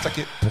 I'll take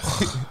it.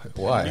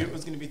 Why? I knew it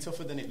was going to be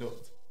tougher than it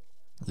looked.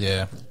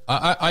 Yeah,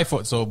 I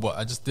thought so, but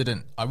I just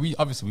didn't. We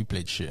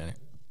played shit in it.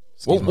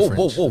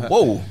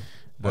 Whoa.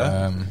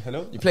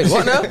 Hello? You played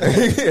what now?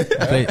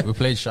 we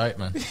played shite,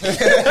 man.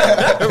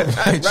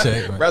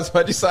 Raz,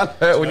 why do you sound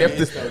hurt when you have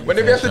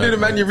to do the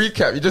Man U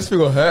recap? You just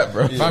feel hurt,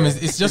 bro. Fam,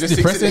 it's just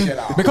depressing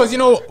because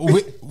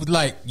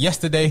like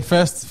yesterday,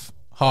 first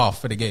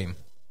half of the game,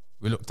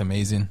 we looked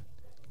amazing.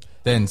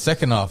 Then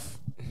second half,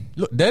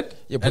 look dead.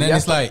 Yeah, and then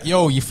it's like,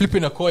 yo, you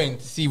flipping a coin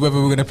to see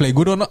whether we're gonna play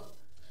good or not.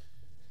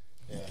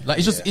 Like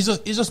it's just.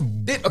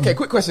 Okay,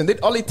 quick question: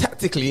 did Ollie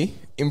tactically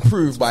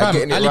improve by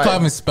getting it Ali right?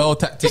 can't even spell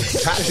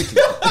tactics.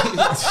 Tactically.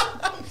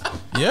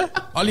 Yeah,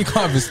 Ollie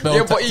can't even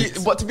spell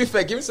tactics. But to be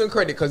fair, give him some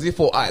credit because he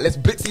thought, alright, let's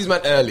blitz these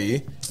man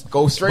early,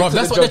 go straight to the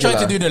that's what they tried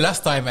to do the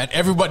last time, and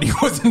everybody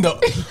was in the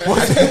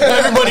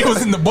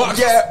box.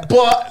 Yeah,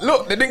 but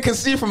look, they didn't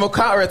concede from a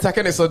counter attack,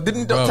 innit? So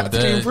didn't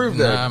tactically improve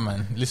there? Nah,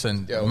 man.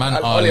 Listen,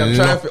 Ollie,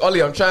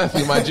 I'm trying for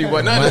you, my G.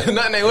 But nothing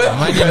ain't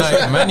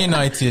working. Man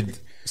United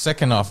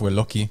second half were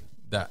lucky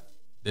that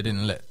they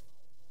didn't let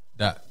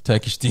that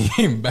Turkish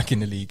team back in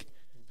the league.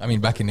 I mean,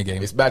 back in the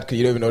game. It's bad because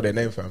you don't even know their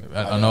name, fam.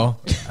 I know,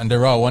 and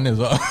there are one as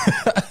well.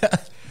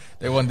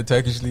 They won the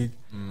Turkish league,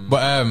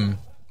 but I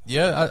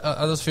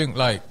just think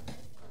like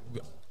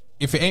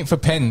if it ain't for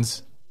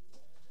Pens,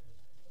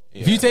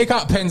 if you take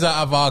out Pens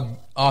out of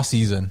our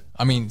season,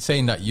 I mean,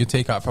 saying that you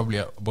take out probably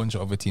a bunch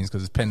of other teams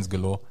because it's Pens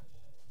galore,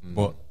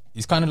 but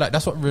it's kind of like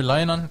that's what we're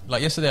relying on.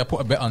 Like yesterday, I put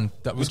a bet on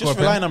that. We're just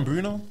relying on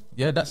Bruno.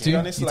 Yeah, that's too.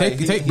 Honest, You like,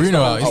 take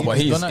Bruno out.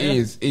 He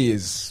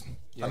is.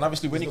 Yeah. And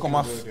obviously, when he come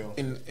off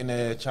in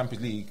a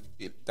Champions League,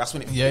 that's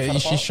when it. Yeah,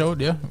 he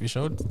showed. Yeah, we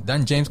showed.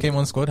 Dan James came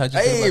on, scored. How'd you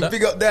feel about that?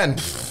 Big up Dan.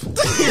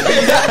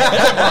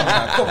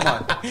 Come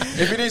on.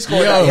 If he didn't score,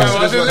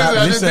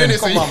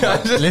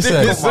 listen.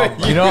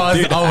 You know,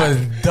 I was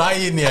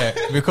dying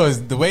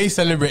because the way he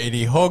celebrated,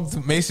 he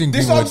hugged Mason Greenwood.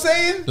 This what I'm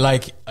saying?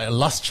 Like a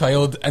lost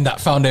child, and that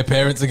found their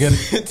parents again.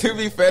 To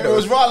be fair, it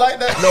was raw like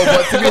that. No,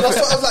 but to be fair,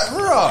 I was like,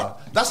 raw.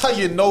 That's how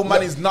you know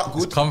man is not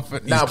good. His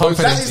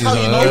confidence is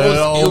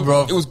low,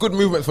 bro. It was good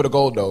movement for the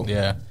goal, though.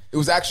 Yeah. It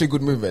was actually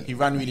good movement. He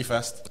ran really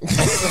fast.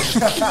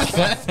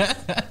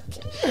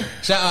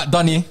 Shout out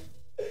Donny.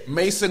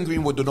 Mason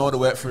Greenwood done all the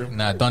work for him.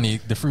 Nah, Donny,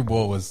 the free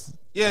ball was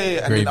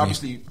and gravy. then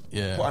obviously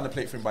put on the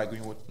plate for him by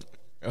Greenwood.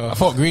 I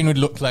thought Greenwood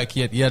looked like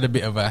he had a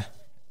bit of a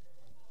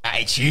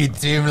attitude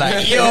to him,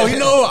 like, yo,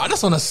 I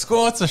just want to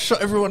score to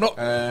shut everyone up.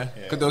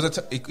 Because there was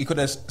he could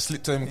have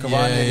slipped to him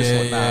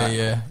Cavani.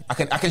 Yeah. I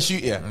can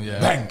shoot here. Yeah.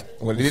 Bang.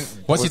 Well, he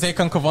didn't. What's your take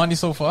on Cavani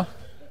so far?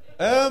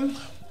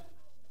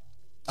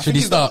 Should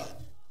he start?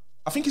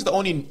 I think he's the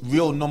only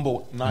real number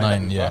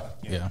 9. Yeah.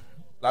 Like,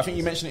 I think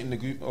you mentioned it in the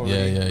group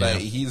already. Yeah.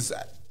 He's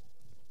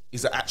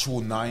an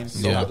actual 9.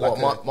 So Yeah.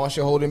 What,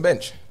 Martial holding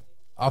bench?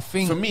 I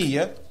think for me,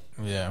 yeah.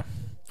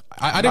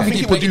 I didn't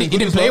think he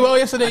didn't play well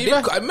yesterday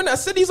either. I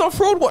said he's on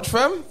fraud watch,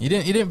 fam. He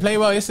didn't play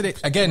well yesterday.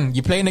 Again,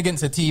 you're playing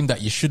against a team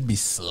that you should be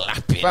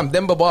slapping. Fam,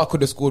 Demba Ba could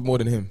have scored more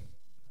than him.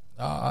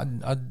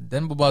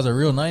 Demba Ba's a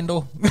real 9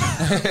 though.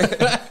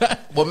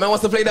 But man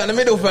wants to play down the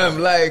middle,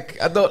 fam.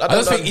 Like I don't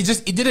think he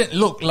didn't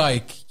look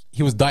like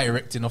he was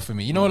direct enough for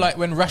me. You know, like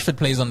when Rashford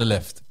plays on the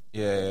left.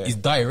 Yeah. He's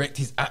direct.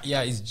 He's you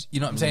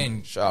know what I'm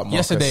saying? Shout out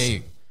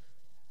yesterday,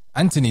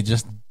 Anthony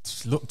just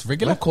looked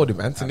regular. I called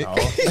him Anthony.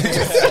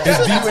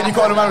 It's deep when you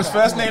call him out his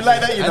first name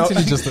like that, you know.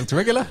 Anthony just looked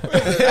regular.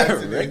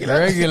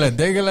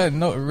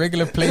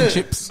 regular plain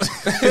chips.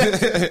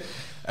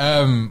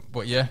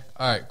 But yeah,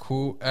 all right,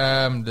 cool.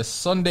 The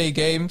Sunday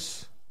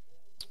games,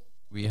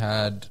 we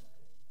had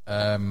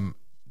the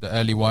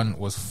early one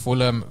was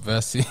Fulham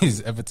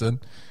versus Everton.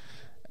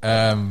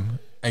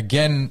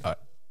 Again,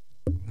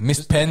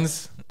 missed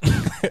pens.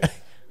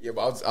 Yeah,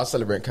 but I'll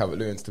celebrate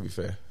Calvert-Lewin's, to be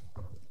fair.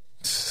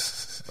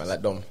 I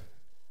like Dom.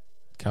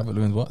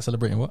 Calvert-Lewin's what?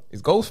 Celebrating what?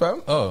 His goals,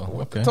 fam.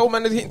 Oh, okay. Told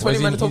man that he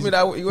 20 man told me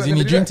that he wasn't in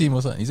your dream team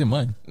or something. He's in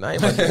mine. Nah, he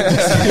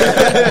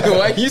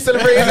why are you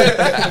celebrating it?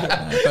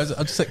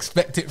 I just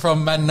expect it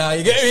from man now.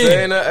 You get me?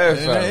 Saying that,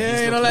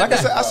 fam. You know, like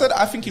that. I said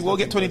I think he will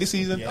get 20 this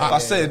season. I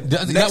said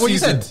Is that what you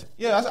said?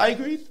 Yeah, I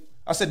agreed.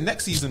 I said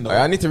next season though.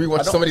 I need to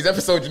rewatch some of these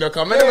episodes, you know,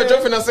 because man,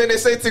 jumping and saying they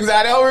say things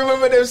I don't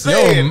remember them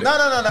saying. No.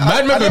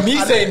 Man, remember me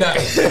saying that.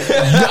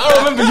 I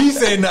remember you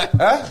saying that.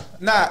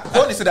 Nah,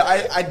 Courtney said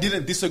that I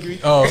didn't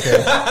disagree. Oh,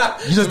 okay.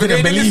 You just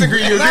didn't believe.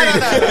 Disagree, you agreed.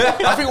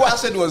 No. I think what I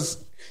said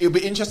was it'll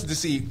be interesting to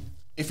see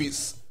if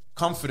it's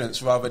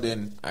confidence rather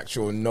than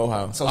actual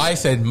know-how. So I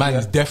said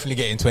man's definitely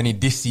getting 20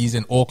 this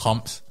season, all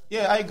comps.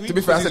 Yeah, I agree. To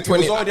be fair, I said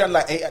 20. It was already on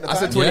like 8 at the time.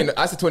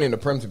 I said 20 in the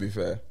Prem, to be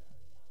fair.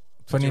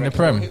 20 in the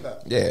Prem?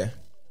 Yeah.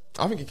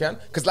 I think he can,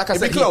 because like I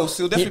said, he'll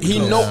definitely be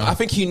close. I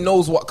think he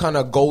knows what kind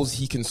of goals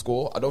he can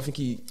score. I don't think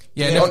he.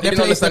 They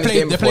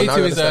play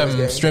to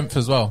his strength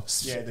as well.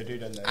 Yeah, they do.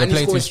 Don't they? And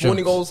he's scoring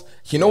spawning goals.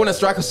 You know when a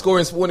striker's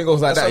scoring spawning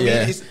goals like that,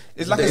 yeah.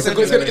 It's like it's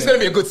going to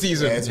be a good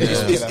season.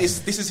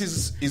 This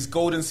is his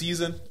golden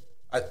season.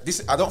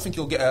 I don't think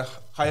he'll get a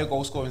higher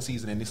goal scoring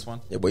season in this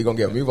one. Yeah, but you're gonna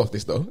get a move off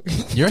this though.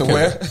 You reckon? To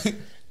where?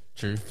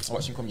 True.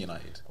 Watching come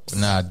United.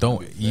 Nah,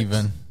 don't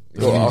even.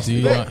 Do not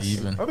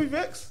even. I'll be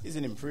vexed. He's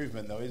an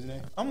improvement though, isn't he?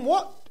 I'm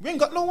what? We ain't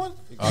got no one.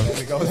 There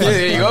you go.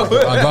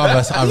 I'd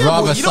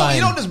rather sign.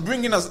 You don't just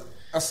bring in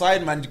a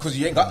side man because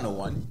you ain't got no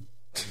one.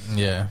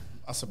 Yeah.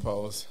 I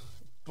suppose.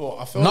 But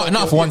I feel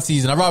Not for one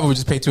season. I'd rather we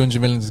just pay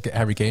 200 million to get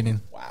Harry Kane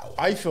in. Wow.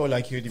 I feel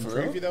like he'd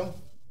improve you though.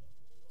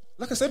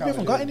 Like I said, we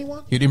haven't got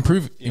anyone. He'd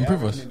improve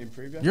us.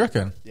 Improve, You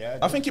reckon? Yeah.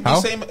 I think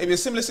it'd be a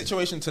similar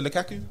situation to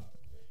Lukaku.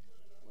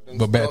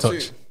 But better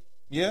touch.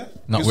 Yeah.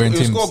 Not wearing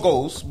He'll Timbs. score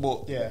goals,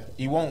 but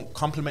he won't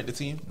complement the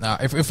team. Nah,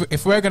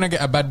 if we're gonna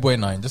get a bad boy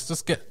 9,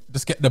 just get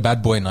the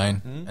bad boy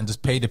 9 and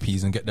just pay the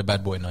P's and get the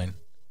bad boy 9.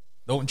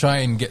 Don't try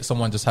and get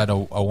someone just had a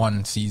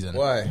one season.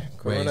 Why?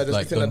 Corona just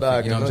like, in the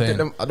dark.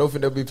 I don't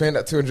think they'll be paying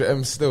that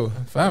 200M still.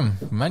 Fam,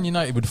 Man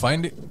United would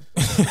find it.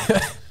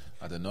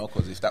 I don't know,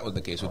 because if that was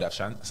the case, we'd have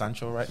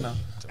Sancho right now.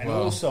 And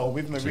also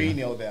with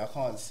Mourinho there, I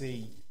can't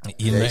see.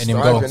 He's letting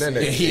him go.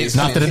 He is.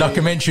 After the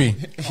documentary,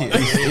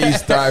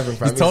 he's diving.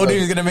 he told him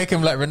he's gonna make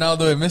him like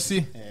Ronaldo and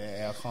Messi.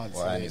 Yeah, I can't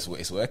see.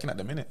 It's working at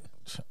the minute.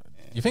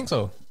 You think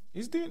so?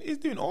 He's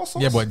doing all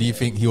sorts. Yeah, but do you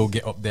think he'll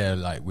get up there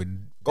like with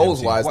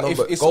goals wise?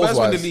 If Spurs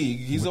win the league,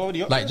 he's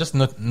already up like there. just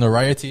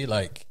notoriety.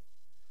 Like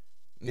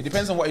it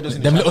depends on what he does.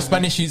 In them the little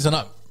Champions Spanish shoots are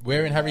not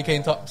wearing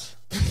Hurricane tops.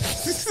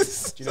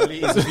 Do you know what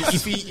it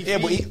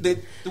is? But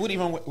they wouldn't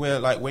even wear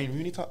like Wayne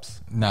Rooney tops.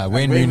 Nah,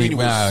 Wayne Rooney.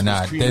 was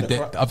Nah. creaming the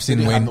crowd. I've seen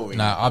They didn't Wayne. have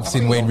no Nah, I've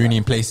seen Wayne Rooney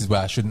in places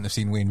where I shouldn't have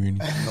seen Wayne Rooney.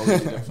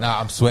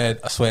 Nah, I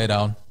swear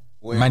down.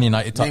 Man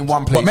United tops. Name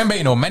one place. But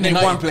remember, Man Name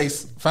United. one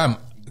place. Fam.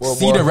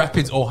 Cedar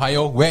Rapids,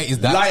 Ohio. Where is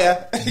that?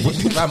 Liar.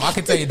 Fam, I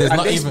can tell you, there's And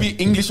not they even. speak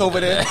English over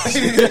there.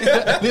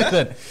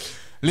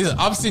 Listen.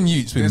 I've seen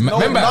youths with. There's no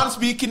Remember,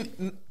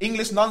 non-speaking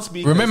English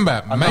non-speakers.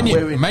 Remember, are Man not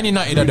wearing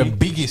United are the Rooney.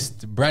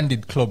 biggest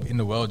branded club in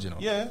the world. You know.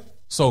 Yeah.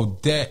 So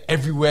they're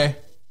everywhere.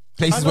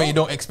 Places I where know. you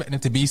don't expect them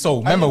to be. So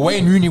remember,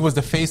 Wayne Rooney was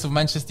the face of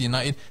Manchester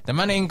United. The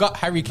man ain't got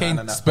Harry Kane,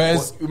 Nah.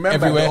 Spurs, But remember,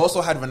 everywhere. they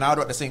also had Ronaldo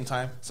at the same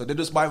time, so they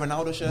just buy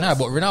Ronaldo shirts. Nah,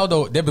 but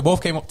Ronaldo, they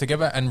both came up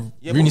together, and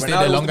Yeah, Rooney but stayed Ronaldo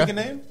there was longer. the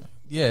bigger name.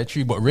 Yeah,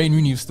 true. But Wayne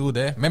Rooney was still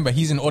there. Remember,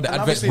 he's in all the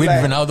And adverts obviously, with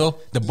like, Ronaldo.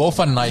 They're both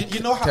on Nike.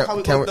 You know how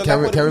it Can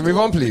goes, we move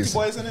on, please?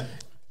 Boys, innit?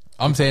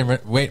 I'm saying,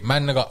 wait,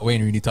 man, I got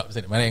Wayne Rooney tops.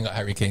 Man, I ain't got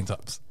Harry Kane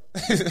tops.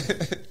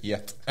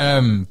 Yet.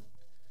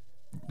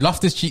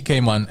 Loftus-Cheek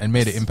came on and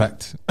made an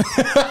impact.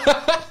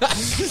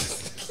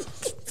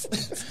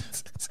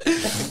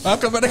 How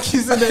come I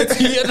kissing their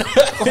teeth?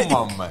 Come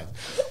on, man.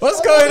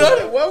 What's going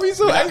on? Why were you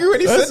so angry when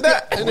he said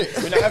that?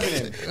 We're not having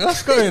him.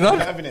 What's going We're on?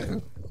 not having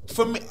him.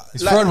 For me,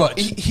 It's fraud watch.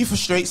 he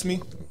frustrates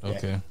me.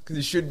 Okay. Because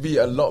he should be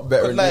a lot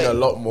better and Like- doing a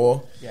lot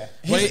more. Yeah.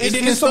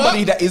 He's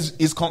somebody that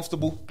is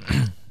comfortable.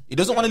 He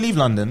doesn't want to leave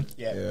London.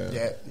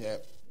 Yeah.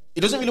 He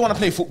doesn't really want to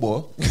play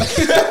football.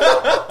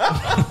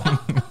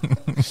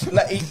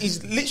 Like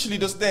he's literally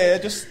just there,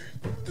 just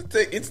To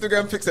take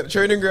Instagram pics at the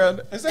training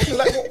ground. exactly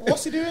like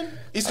what's he doing?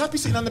 He's happy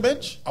sitting on the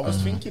bench. I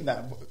was thinking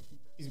that.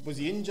 Was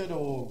he injured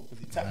or was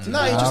he tapped? No,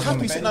 he's just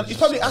happy sitting on. He's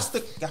probably asked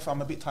the gaffer,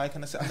 "I'm a bit tired.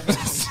 Can I sit on the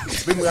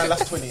bench? Bring me around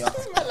last 20 years."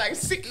 Like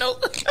sick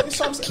note. That's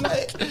what I'm saying.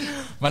 Like,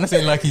 Man, I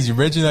saying like he's your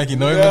Reggie, like you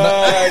know him. and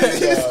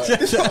that.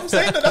 that's what I'm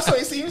saying. That's what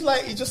it seems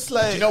like. He just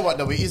like. You know what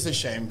though? It is a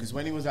shame because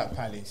when he was at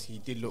Palace, he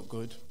did look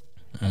good.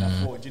 And I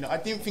thought, I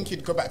didn't think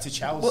he'd go back to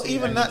Chelsea. Well,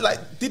 even and that,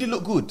 like, did he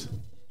look good?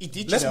 he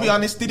did. Let's be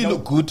honest. Did he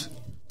look good?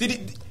 Did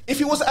it? If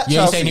he was at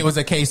You're Chelsea, saying it was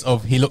a case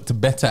of he looked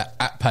better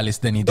at Palace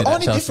than he did the at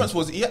only Chelsea. difference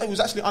was he was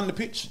actually on the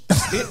pitch.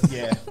 That's it.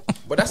 Yeah,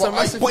 But that's a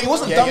massive. But he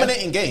wasn't Yeah,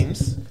 dominating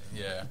games.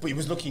 Yeah. but he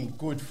was looking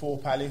good for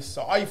Palace.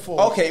 So I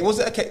thought, Okay, was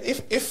it okay?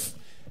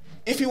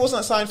 If he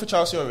wasn't signed for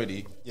Chelsea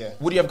already, Yeah.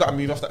 would he have got a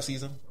move off that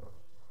season?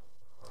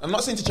 I'm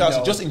not saying to Chelsea,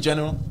 No. just in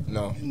general.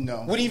 No.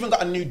 no, Would he even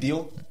got a new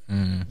deal?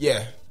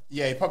 Yeah.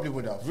 yeah, he probably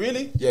would have.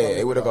 Really? Yeah,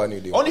 he would have got a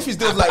new deal. Only if his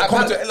deal's like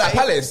come to At like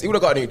Palace, he would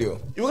have got a new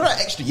deal. he would have got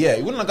extra. Yeah,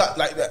 he wouldn't have got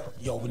like that.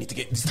 Yo, we need to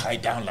get this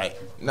tied down. Like,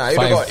 Nah, he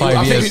would have got. Five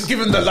I years. think he's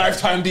given the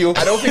lifetime deal.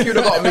 I don't think he would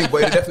have got a move,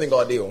 but he definitely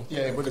got a deal.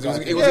 Yeah, he would have Because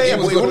got. it was Yeah, he but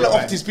was he good wouldn't have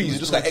with upped his piece. He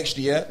just got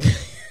extra. Yeah,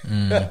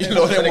 it. you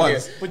know them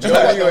ones. But You you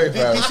know know what, what,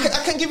 fam?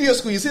 I can give you a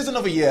squeeze. Here's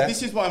another year.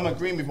 This is why I'm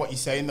agreeing with what you're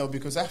saying though,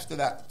 because after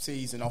that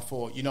season, I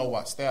thought, you know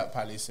what, stay at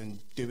Palace and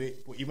do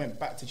it. But he went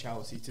back to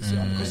Chelsea to sit on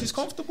the Because bench. he's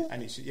comfortable.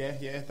 And it's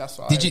that's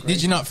what.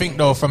 Did you not think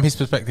though, from his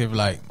perspective,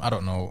 like I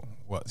don't know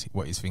what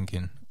he's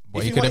thinking, but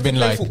If he he could have wanted been to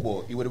play like,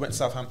 football, he would have went to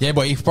Southampton. yeah,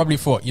 but he probably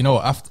thought, you know,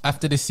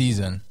 after this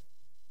season,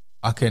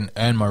 I can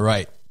earn my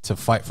right to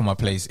fight for my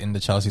place in the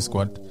Chelsea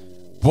squad.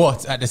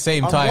 But at the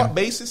same On time, what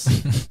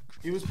basis?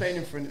 He was playing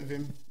in front of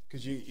him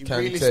because you Kante.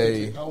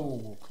 realistically.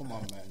 Oh, come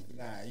on, man!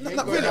 Nah, you ain't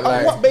Not going really. out On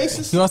like- what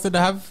basis? who else did they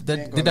have?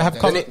 Did they have?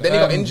 Then he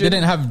got injured.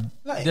 Did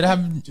they have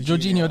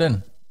Jorginho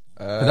then?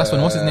 'Cause that's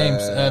when what's his name?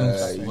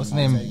 What's his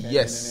name?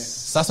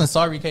 Yes. That's when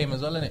Sarri came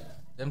as well, innit?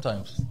 Them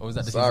times, or was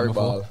that the season Sorry,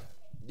 before? ball.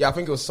 Yeah, I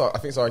think it was. I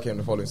think Sorry came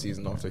the following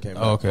season after he came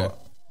back. Oh, okay. But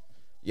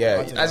yeah,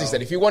 don't as you know.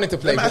 said, if he wanted to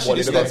play Let me football,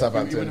 ask he'd you have gone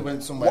this, You would have Southampton.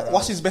 went somewhere.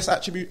 What's his best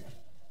attribute?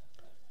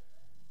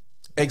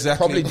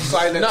 Exactly. Probably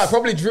silence. Nah,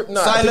 probably drip.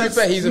 Nah, to be Silence.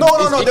 fair, he's a, No, he's-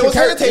 he there can was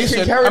carry- he can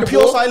hesitation carry and the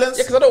pure ball. silence.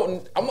 Yeah, because I'm not.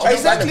 A big fan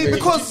Exactly, of him.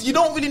 because you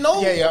don't really know.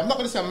 Yeah. I'm not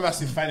going to say I'm a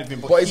massive fan of him,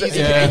 but But he's he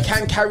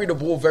can carry the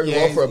ball very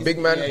well for a big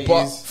man.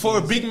 But For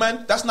a big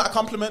man, that's not a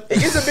compliment.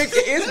 it is a big.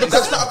 It is because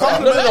That's not a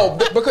compliment. No,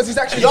 because he's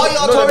actually. Yaya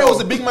no, Toure was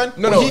a big man.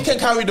 No, but he can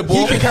carry the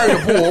ball. He can carry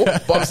the ball.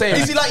 But I'm saying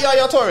Is he like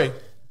Yaya Toure?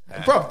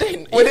 Bro, he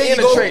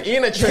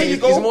ain't a train.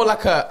 He's more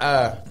like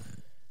a.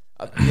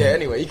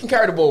 Anyway, you can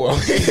carry the ball well.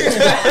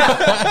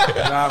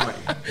 Nah, man.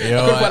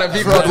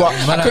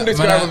 I couldn't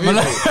describe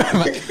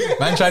a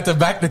man tried to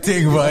back the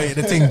thing, but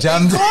the thing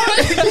jammed. No.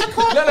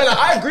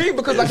 I agree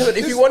because, like I said,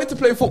 if he wanted to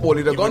play football,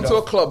 he'd have gone to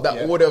a club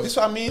that would have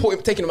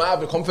taken him out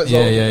of the comfort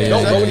zone. He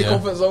don't go in the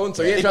comfort zone,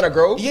 so he ain't trying to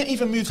grow. He ain't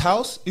even moved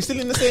house. He's still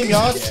in the same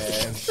yard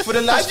for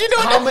the last.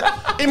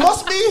 It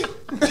must be.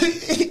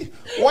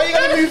 Why are you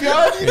gonna move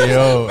yard?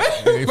 Yo,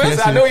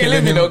 I know you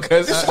live,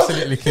 because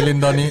absolutely killing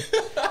Donny.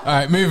 All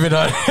right, moving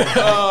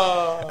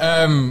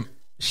on.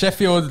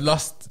 Sheffield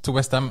lost to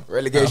West Ham.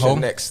 Relegation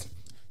next.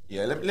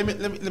 Yeah, let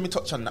me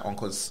touch on that one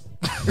because.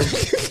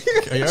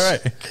 Are you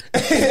alright?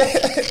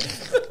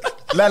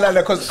 No,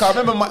 because I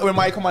remember when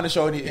Mike come on the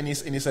show and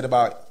he said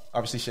about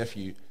obviously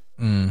Sheffield,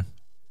 and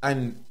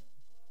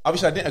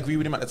obviously I didn't agree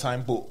with him at the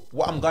time, but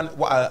what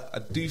I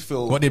do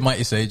feel. What did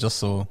Mikey say? Just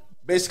so.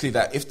 Basically,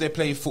 that if they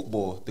play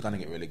football, they're gonna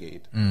get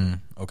relegated.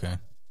 Okay.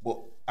 But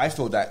I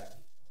feel that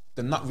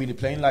they're not really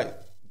playing like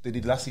they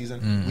did last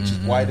season, which is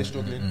why they're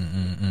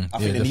struggling. I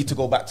think they need to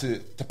go back to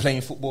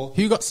playing football.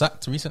 Who got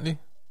sacked recently?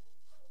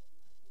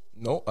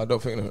 No, I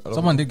don't think.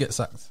 Someone did get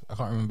sacked. I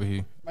can't remember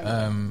who.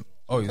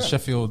 It's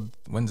Sheffield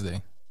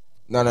Wednesday.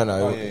 No.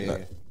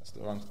 Yeah. That's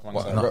the wrong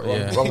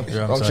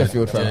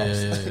Sheffield fan.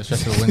 Yeah,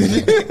 Sheffield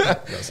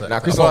Wednesday. Now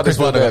Chris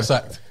Wilder got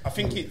sacked. I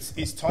think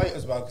it's tight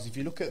as well because if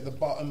you look at the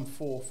bottom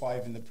 4 or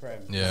 5 in the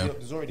Prem,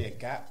 there's already a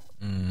gap,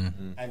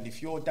 and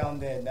if you're down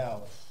there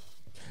now.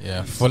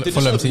 Yeah,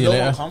 Fulham see you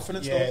later.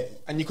 Confidence, though.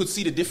 And you could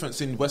see the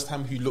difference in West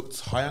Ham, who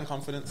looked high on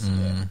confidence.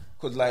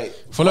 Because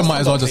Fulham might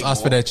as well just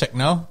ask for their check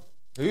now.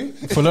 Who?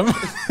 Fulham.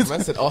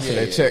 Man said ask for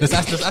their check. Just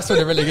ask for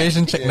the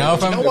relegation check now,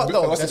 fam. You know what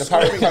though?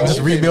 Just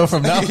rebuild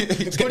from now.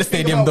 Get the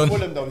stadium done.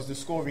 Fulham though is the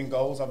scoring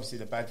goals. Obviously,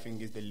 the bad thing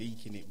is they're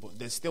leaking it, but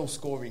they're still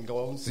scoring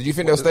goals. Do you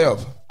think they'll stay up?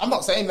 I'm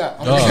not saying that.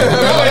 Don't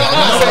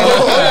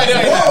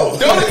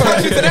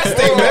touch you to that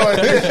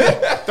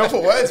statement. Don't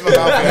put words in my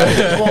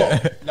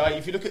mouth. But like,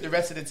 if you look at the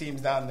rest of the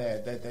teams down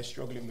there, they're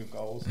struggling with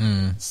goals.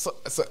 So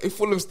if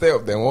Fulham stay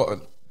up, then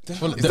what? Is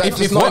that If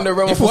just not in the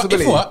realm of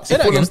possibility?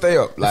 If Fulham stay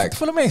up, like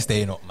Fulham ain't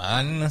staying up,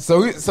 man.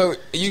 So are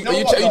you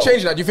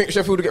changing that? Do you think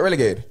Sheffield will get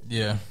relegated?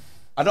 Yeah,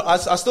 I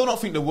still don't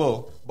think they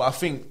will, but I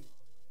think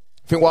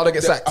Wilder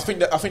gets sacked. I think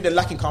they're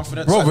lacking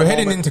confidence. Bro, we're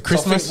heading into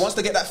Christmas. So once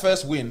they get that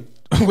first win,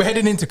 we're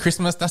heading into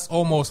Christmas. That's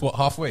almost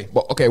halfway.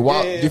 But okay, do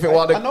you think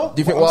Wilder? Do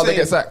you think Wilder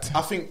gets sacked?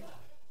 I think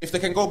if they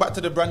can go back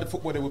to the brand of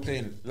football they were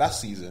playing last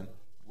season,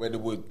 where they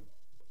would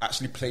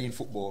actually playing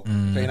football,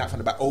 playing out from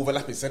the back,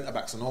 overlapping centre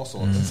backs and all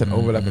sorts.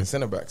 Overlapping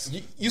centre backs.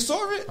 You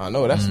saw it. I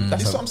know that's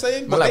what I'm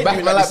saying. Man like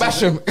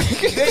Basham. They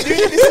do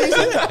it this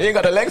season. He ain't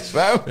got the legs,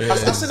 fam. I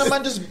seen a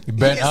man just he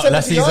burnt out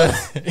last season.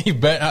 He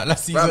burnt out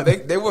last season.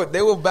 Fam, they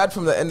were bad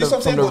from the end of the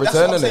return. That's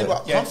what I'm saying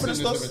about confidence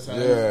does.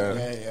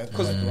 Yeah.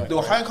 Because they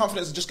were high in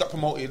confidence and just got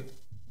promoted.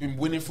 Been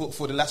winning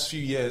for the last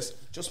few years.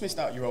 Just missed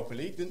out Europa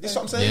League, didn't they? That's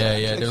what I'm saying.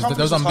 Yeah. There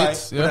was some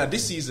bits. Yeah.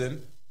 This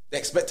season, the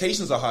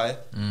expectations are high.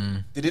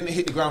 They didn't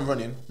hit the ground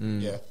running.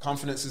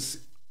 Confidence has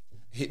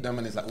hit them,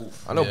 and it's like,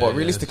 oof. I know, but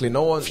realistically,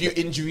 no one. A few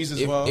injuries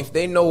as well. If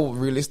they know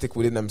realistic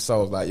within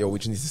themselves, like, yo, we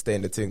just need to stay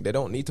in the thing, they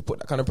don't need to put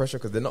that kind of pressure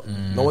because they're not.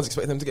 No one's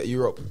expecting them to get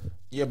Europe.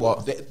 Yeah,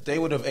 but they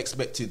would have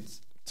expected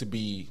to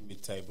be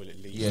mid-table at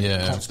least.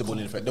 Yeah. Comfortable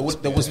in fact. There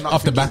was not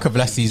off the back of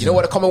last season. You know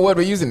what the common word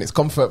we're using? It's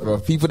comfort, bro.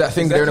 People that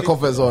think they're in a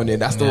comfort zone,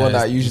 that's the one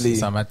that usually.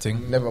 It's a mad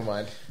thing. Never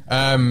mind.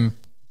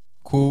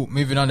 Cool.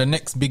 Moving on, the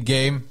next big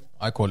game.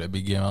 I call it a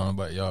big game. I don't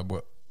know about y'all,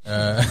 but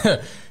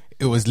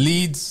it was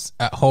Leeds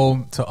at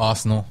home to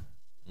Arsenal.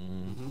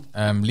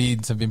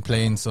 Leeds have been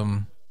playing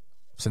some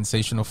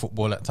sensational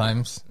football at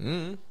times.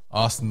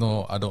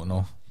 Arsenal, I don't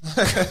know.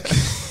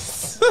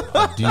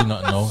 I do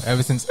not know.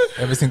 Ever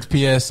since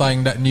Pierre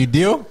signed that new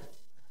deal,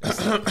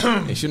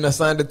 he shouldn't have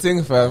signed the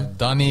thing, fam.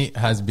 Donny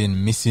has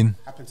been missing.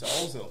 Happened to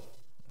Ozil.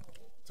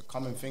 It's a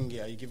common thing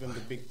here. You give him the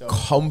big dog.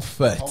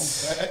 Comfort.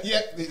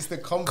 Yeah, it's the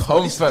comfort.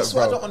 That's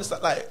why I don't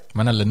understand. Like,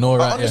 Man,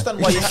 Lenora. I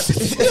understand why you had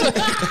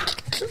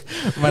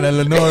to. Man,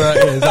 Lenora.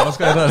 Is that what's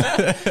going on?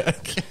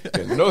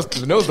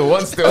 Lenore's the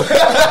one still.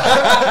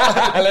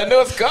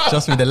 Lenore's gone.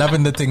 Just with the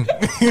lavender thing.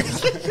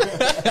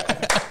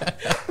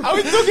 How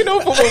we talking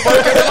over football?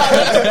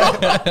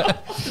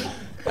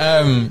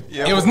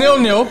 It was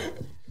 0-0.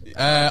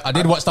 I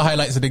did watch the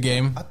highlights of the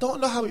game. I don't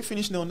know how it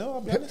finished 0-0.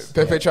 I'll be honest.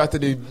 Pepe tried to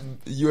do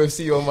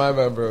UFC on my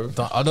man, bro.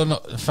 I don't know,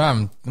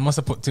 fam. They must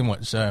have put too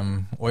much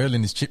oil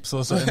in his chips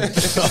or something. I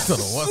don't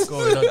know what's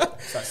going on.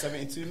 It's like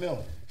 72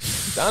 mil.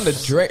 Down the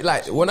drain.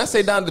 Like, when I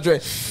say down the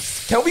drain,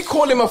 can we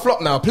call him a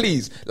flop now,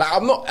 please? Like,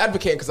 I'm not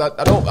advocating because I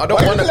don't want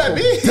to.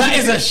 That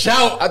is a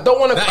shout. I don't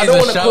want to. I don't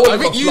want to call him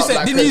a flop. You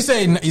said, didn't you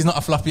say he's not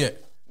a flop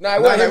yet? Nah,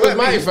 it was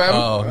Mighty, fam.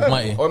 Oh,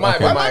 Mighty. Or it might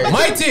be Mighty.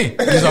 Mighty!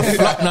 He's a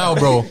flop now,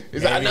 bro.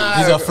 He's like, nah.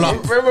 He's a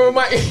flop. Remember when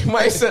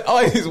Mighty said,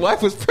 oh, his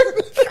wife was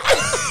pregnant?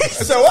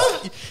 So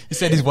what? He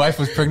said his wife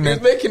was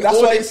pregnant. He's making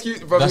all the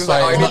excuses, bro. He was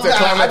like, oh, he needs to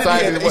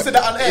climatize. He said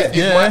that on air.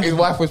 Yeah. His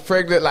wife was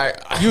pregnant, like,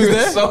 you was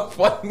there? so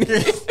funny.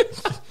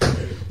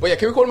 But yeah,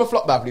 can we call him a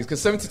flop now, please?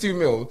 Because 72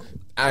 mil,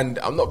 And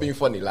I'm not being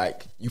funny.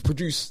 Like, you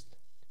produce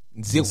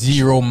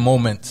zero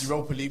moments.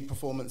 Europa League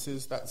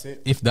performances, that's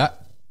it. If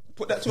that.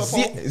 Put that to a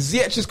poll.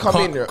 Ziyech has come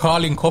in.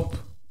 Carling Cup.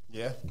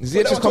 Yeah.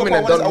 Ziyech has come in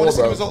and done I want more, to see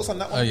the bro. results on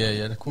that one. Oh,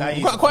 yeah. Cool. Nah,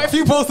 We've got quite a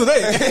few polls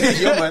today.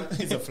 Yeah, man.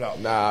 He's a flop.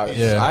 Nah,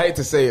 Yeah. I hate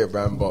to say it,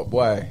 man, but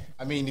boy.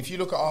 I mean, if you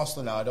look at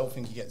Arsenal now, I don't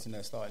think he gets in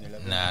their starting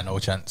 11. Nah, no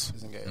chance.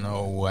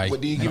 No way.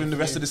 But do you give him the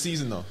rest of the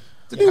season though?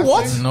 To do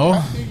what? No.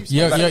 That's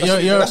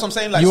what I'm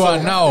saying. Like, You so-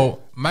 are now,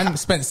 man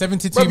spent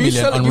 72 Bruv,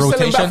 million on you sell him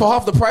rotation. back for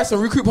half the price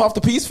and recoup half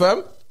the piece,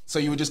 fam. So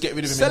you would just get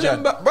rid of him Sell in Jan?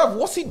 him back, bruv.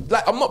 What's he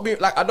like? I'm not being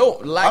like, I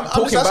don't like I'm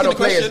talking just bad asking on the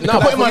players. question. No,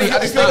 Put him on-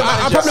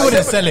 I probably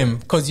wouldn't sell him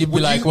because you'd be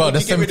Would like, you- well, would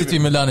that's you get rid of 72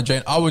 him? million a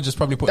drain. I would just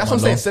probably put That's him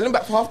what on I'm loan saying. Sell him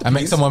back for half the and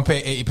make piece. someone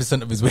pay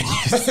 80% of his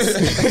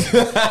wages.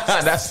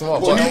 That's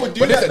smart. Well, But, who would do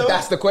but that, listen, though?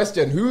 that's the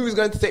question. Who is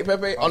going to take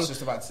Pepe I on? was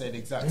just about to say the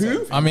exact same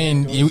thing. I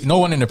mean, no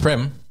one in the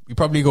Prem. You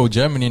probably go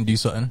Germany and do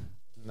something.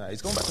 Nah,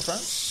 he's going back to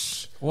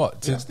France.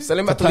 What? Sell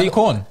him back to plant League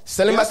corn.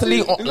 Sell him back to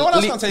League No one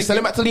else can take Sell him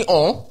him. back to League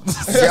On.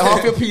 Get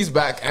half your piece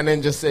back, and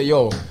then just say,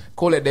 "Yo,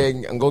 call it there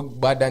and go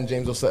buy Dan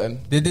James or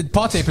something." Did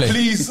Partey play?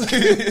 Please.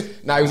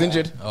 Nah, he was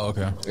injured. Oh,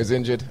 okay. He was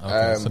injured.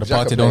 Okay, so the Xhaka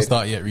party don't played.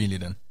 start yet, really,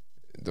 then.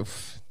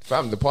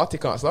 Fam, the party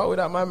can't start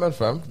without my man,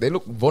 fam. They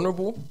look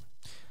vulnerable.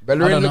 I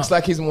Bellerin don't looks know.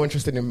 like he's more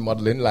interested in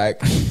modelling. Like,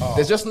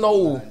 there's just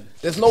no.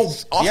 There's no. He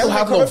Arsenal hasn't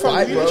have no recovered from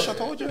vibe, Grealish, I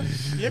bro. told you.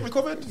 He ain't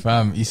recovered.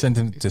 Fam, he sent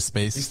him to He's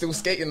space. still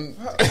skating.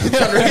 Trying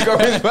to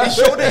recover his back.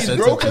 shoulder is Sent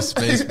him broken. to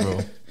space, bro.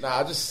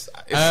 Nah, it's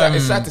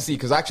sad to see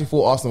because I actually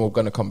thought Arsenal were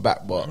going to come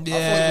back, but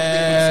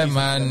Yeah,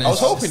 man. I was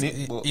hoping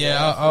it, but-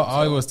 Yeah,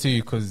 I was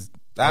too because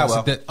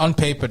well. on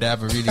paper they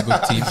have a really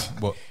good team,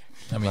 but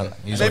I mean,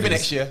 he's Maybe what he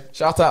next is. year.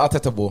 shout out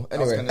Arteta ball.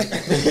 Anyway,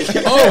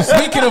 Oh,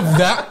 speaking of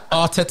that,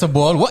 Arteta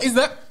ball. What is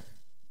that?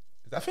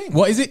 That thing.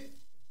 What is it?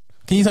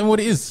 Can you tell me what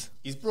it is?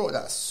 He's brought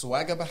that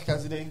swagger back,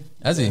 hasn't he?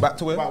 Has he? Back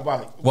to where?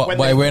 What?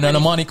 By wearing an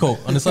Armani coat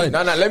on the side?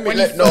 no, let me When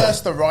he no.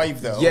 first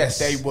arrived, though, Yes.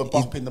 they were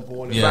bopping the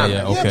ball. Yeah, around.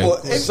 yeah, okay.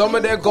 but Some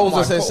of their goals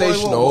are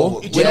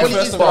sensational. Do you know Yeah, when he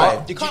first but-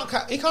 arrived? You can't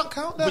count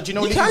that. But you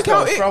know You what can't he's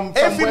count got it. from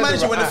Every where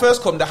manager they when they were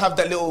first come, they have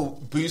that little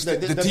boost. The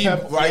team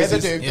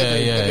rises. Yeah,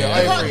 Yeah.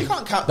 I You agree.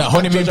 can't count That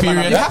honeymoon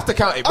period. You have to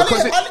count it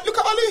because Ali, look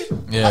at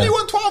Ali. Yeah. Ali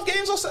won 12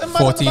 games or something.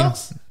 Man, 14. on the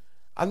bounce.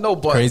 I know,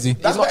 but Crazy.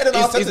 he's That's not- better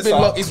than he's Arteta's been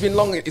start. long. He's been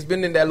long. He's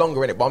been in there longer,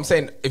 innit? But I'm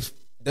saying if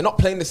they're not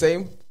playing the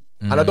same,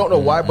 and I don't know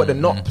why, but they're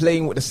not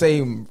playing with the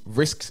same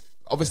risks.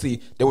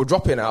 Obviously, they were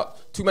dropping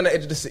out 2 men at the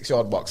edge of the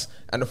 6-yard box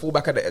and the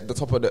fullback at the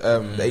top of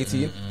the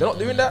 18. They're not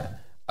doing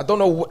that. I don't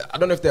know. I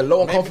don't know if they're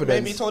low on confidence.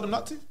 Maybe he told them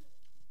not to.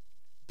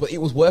 But it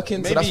was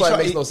working, so that's why it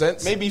makes no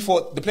sense. Maybe he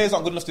thought the players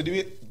aren't good enough to do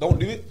it. Don't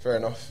do it. Fair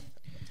enough.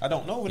 I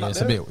don't know. We're Yeah, not it's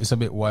there. a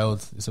bit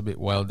wild. It's a bit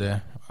wild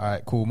there. All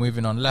right, cool.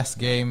 Moving on. Last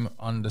game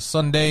on the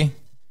Sunday.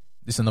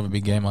 This is another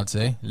big game, I'd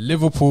say.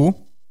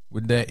 Liverpool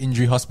with their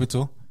injury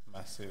hospital.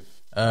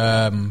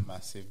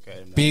 Massive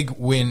game. Big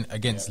win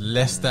against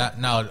Leicester.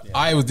 Now,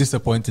 I was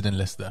disappointed in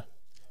Leicester.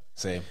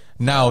 Same.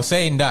 Now,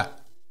 saying that,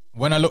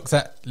 when I looked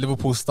at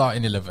Liverpool's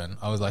starting 11,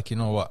 I was like, you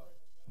know what?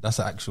 That's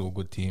an actual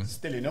good team.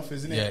 Still enough,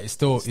 isn't it? Yeah, it's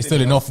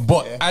still enough.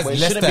 But as But it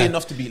Leicester, shouldn't be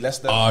enough to beat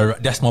Leicester.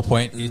 that's my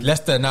point.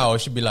 Leicester now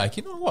should be like,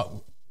 you know what?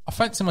 I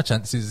fancy my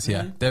chances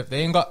here. They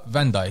ain't got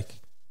Van Dijk.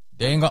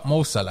 They ain't got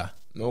Mo Salah.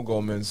 No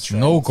Gomez.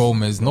 No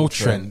Gomez. No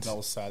Trent.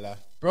 No Salah.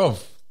 Bro,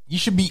 you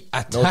should be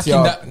attacking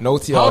Thiago- that. no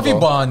Thiago. Harvey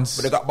Barnes.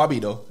 But they got Bobby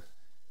though.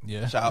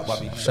 Yeah. Shout out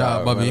Bobby. Shout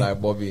out Bobby. Like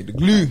Bobby, the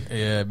glue.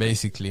 Yeah,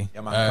 basically.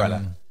 Yeah, man,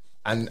 Prada.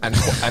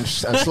 And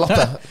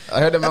Slaughter. I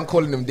heard the man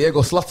calling him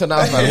Diego Slaughter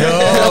now, fam.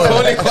 Yo,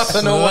 Calling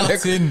Slaughter no one.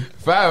 Slotting.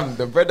 Fam,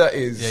 the brother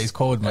is. Yeah, he's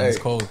cold, man. Hey. He's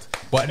cold.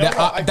 But You know that,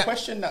 what? I that-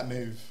 questioned that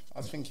move. I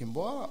was thinking,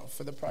 what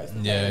for the price?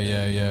 of Yeah, that?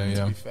 yeah.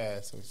 To be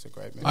fair, so it's a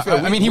great move.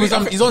 I mean,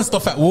 he's on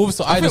stuff at Wolves,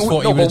 so I just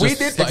thought he but would we just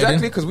did slot it exactly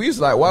in. because we was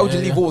like, why would you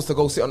Yeah, leave yeah. Wolves to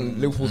go sit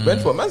on Liverpool's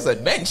bench? But man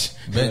said bench.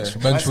 Bench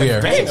I said,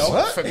 where? bench,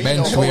 for me,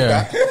 Bench don't hold where?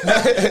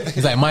 that.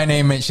 He's like, my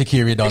name ain't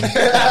Shaqiri Don.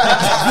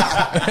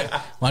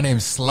 My name's My name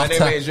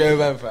Slaughter. ain't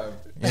German, fam.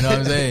 You know what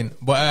I'm saying?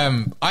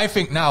 But I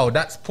think now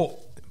that's put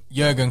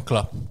Jurgen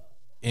Klopp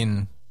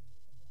in,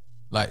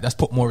 like, that's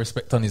put more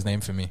respect on his name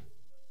for me.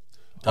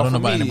 I don't know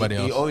about anybody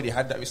He else. already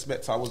had that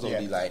respect. So I was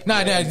only like, Nah,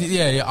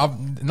 yeah.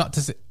 I'm not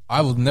to say.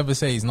 I will never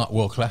say he's not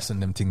world class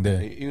in them thing there.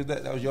 He was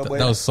that was your boy.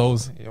 That was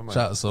Souls. Yeah, man.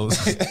 Shout out Souls.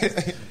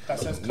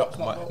 Not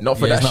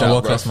for Yeah, that he's not a shout,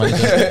 world bro. class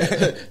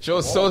manager.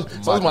 Sure,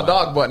 so's my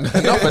dog, but not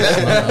for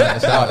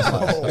that. Shout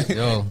out.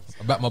 Yo,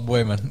 I back my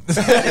boy, man.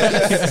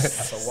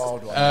 That's a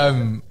wild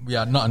one.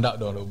 Yeah, not on that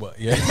though, but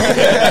yeah.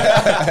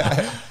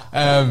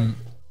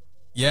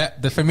 Yeah,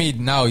 for me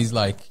now he's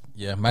like,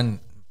 yeah, man.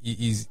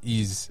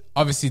 He's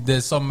obviously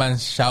there's some man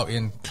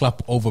shouting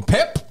Klopp over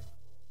Pep.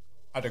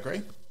 I'd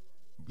agree.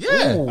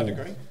 Yeah, I'd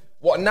agree.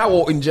 What now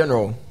or in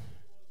general?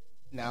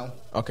 Now,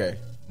 Okay,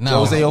 now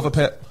Jose over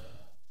Pep.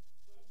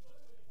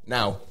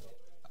 now.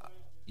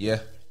 Yeah,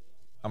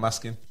 I'm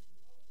asking.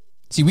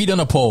 see we done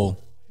a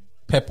poll,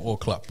 Pep or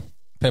Klopp.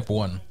 Pep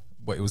won,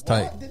 but it was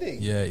tight. did he?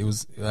 Yeah, it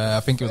was. I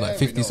think it was like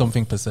Fair 50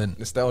 something percent.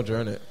 Nostalgia,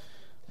 innit?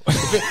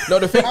 No,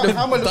 the thing. How am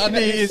I looking at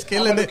Danny this? is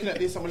killing How am I it. looking at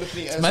this? Am I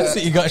looking at it as Man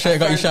City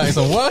got you shouting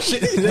some wild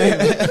shit.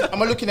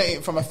 Am I looking at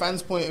it from a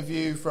fan's point of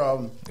view?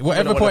 From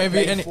Whatever point of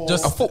view,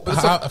 just a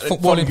footballing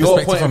From your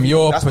perspective, point of from view,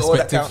 your that's all that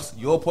perspective. counts.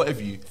 Your point of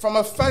view. from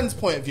a fan's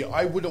point of view,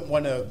 I wouldn't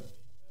want to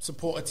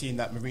support a team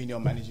that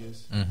Mourinho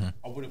manages.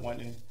 I wouldn't want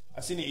to.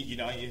 I've seen it at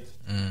United,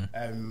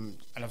 and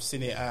I've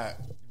seen it at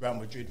Real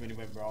Madrid when it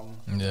went wrong.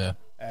 Yeah,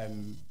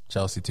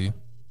 Chelsea too.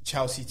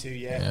 Chelsea too,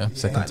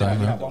 second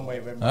time, yeah. One way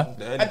it went Huh?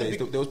 wrong. They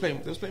was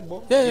playing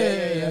ball.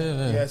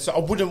 Yeah. So I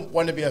wouldn't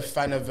want to be a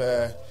fan of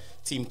a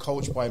team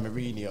coached by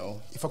Mourinho.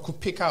 If I could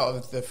pick out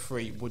of the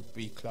three, it would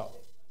be Klopp.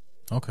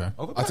 Okay.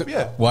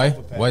 Yeah. Why?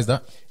 Why is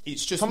that?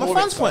 It's just From a more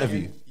fan's point of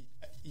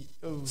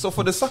exciting. So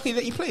for the soccer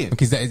that you playing,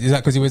 Is that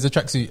because he wears a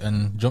tracksuit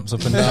and jumps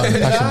up and down?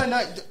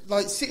 passionate? No,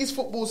 like City's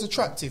football's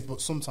attractive,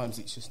 but sometimes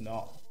it's just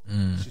not.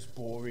 It's just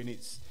boring.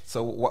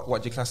 so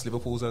what do you class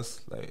Liverpool's as?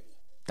 Like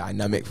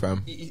Dynamic,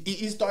 fam.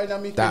 It is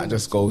dynamic. That and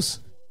just goes.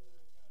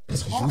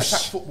 It's hard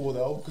attack football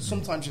though, because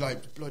sometimes you're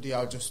like, bloody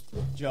hell, just do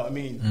you know what I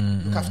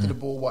mean? Look after the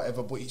ball,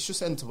 whatever. But it's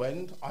just end to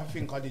end. I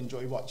think I'd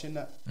enjoy watching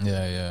that.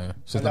 Yeah.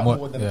 So And that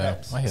more than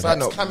Pep's. I hear Side that.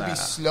 note, Can be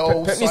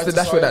slow. Pep needs side to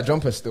dash side. with that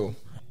jumper still.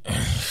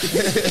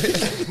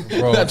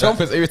 Bro, That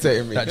jumper's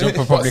irritating me. that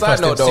jumper probably But cost side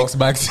him note, though, 6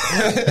 bags.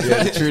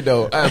 Yeah, true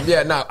though. I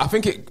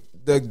think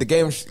the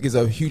game is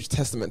a huge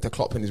testament to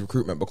Klopp and his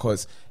recruitment,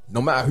 because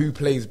no matter who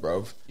plays,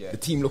 bro, the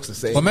team looks the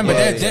same. But remember,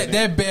 Yeah.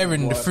 they're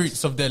bearing the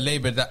fruits of their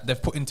labour that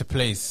they've put into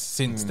place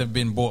since they've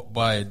been bought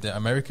by the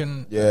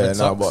American. Red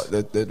Sox.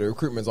 but the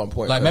recruitment's on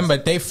point. Like, first.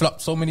 remember, they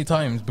flopped so many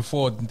times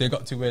before they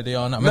got to where they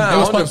are now. I mean, Nah, they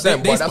were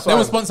 100%, but that's they why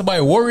were sponsored by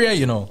a Warrior,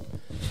 you know.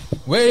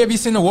 Where have you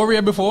seen a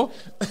Warrior before?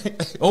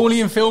 Only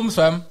in films,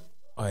 fam.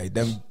 Alright,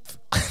 them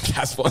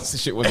that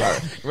sponsorship was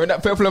like, remember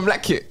that purple and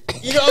black kit?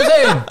 You know what I'm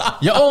saying?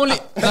 You're only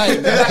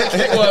like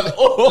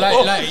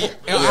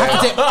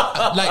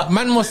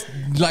man must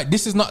like,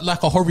 this is not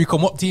like a hurry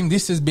come up team.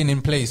 This has been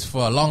in place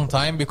for a long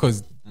time,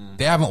 because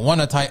they haven't won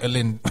a title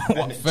in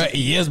 30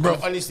 years, bro.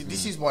 Honestly,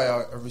 this is why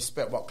I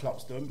respect what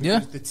Klopp's done. Because Yeah.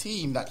 the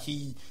team that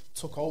he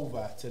took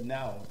over to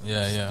now.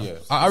 Yeah.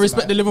 I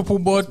respect the Liverpool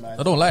board.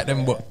 I don't like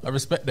them, but I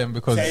respect them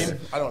because Same.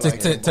 I don't like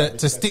them, but I to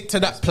respect stick to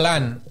that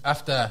plan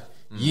after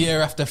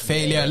year after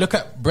failure. Look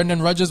at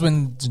Brendan Rodgers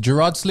when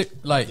Gerrard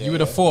slipped. Like, you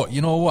would have thought,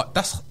 you know what?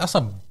 That's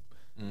a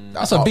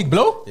big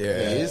blow. Yeah,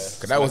 it is.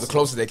 Because that was the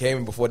closest they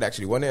came before they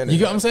actually won it. You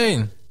get what I'm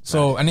saying?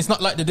 So, and it's not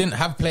like they didn't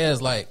have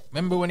players like,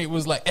 remember when it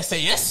was like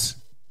SAS?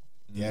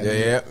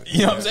 Yeah.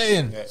 You know what I'm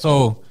saying? Yeah.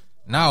 So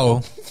now,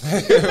 What's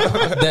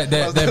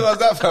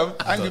that, fam?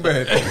 Angry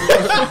Bird.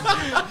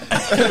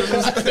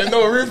 There's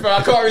no roof,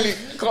 man. I can't really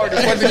punch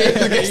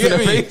against the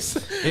face.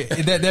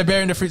 They're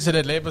bearing the fruits of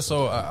their labour.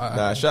 So,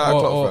 shout out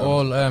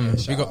Klopp, fam.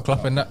 big up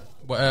Klopp and that.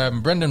 But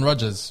Brendan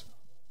Rodgers,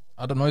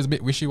 I don't know, he's a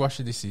bit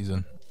wishy-washy this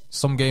season.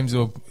 Some games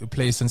he'll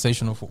play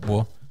sensational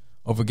football.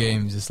 Other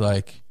games, it's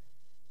like,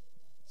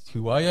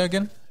 who are you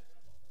again?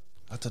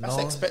 I don't That's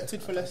know.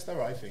 expected for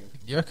Leicester, I think.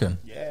 You reckon?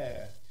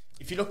 Yeah.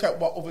 If you look at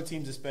what other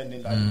teams are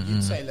spending, like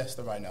you'd say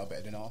Leicester right now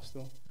better than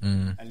Arsenal.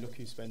 And look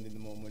who's spending the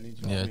more money.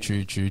 Do you know what I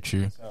mean?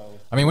 True. So,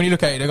 I mean, when you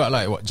look at it, they got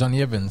like, what,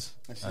 Johnny Evans?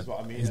 this is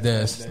what I mean. Is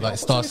there like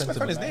star Respect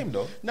centre? on his name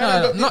though.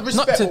 Nah, not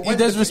to- but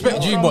there's respect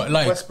West due, Brom- but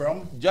like- West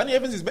Brom. Johnny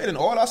Evans is better than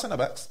all our centre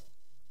backs.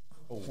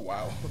 Oh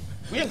wow.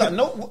 We ain't got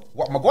no.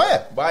 What,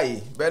 Maguire?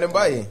 Bailly, better than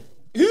Bailly.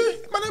 Who?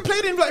 Man, I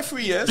played in like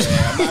 3 years.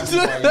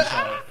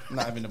 I'm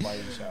not having a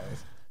buy-in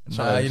showers.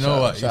 Nah, you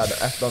know what? Shout out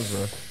to F Dons,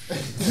 bro.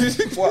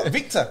 What?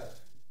 Victor?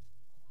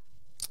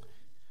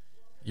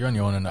 You're on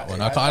your own on that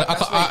one. I that's what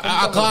can't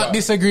I'm talking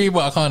disagree, but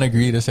I can't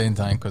agree at the same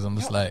time, because I'm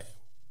just like,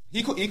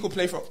 He could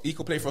play for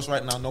us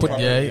right now. No problem.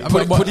 yeah.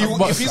 But But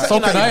if he's so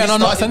at can I, United, and I'm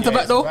not a he's centre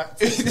back though.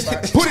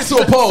 Put it to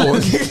a poll.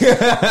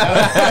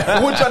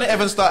 Would Johnny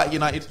Evans start at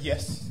United?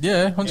 Yes.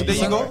 Yeah, 100%. There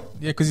you go.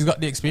 Yeah, because he's got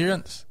the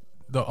experience.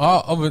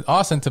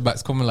 Our centre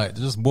backs coming like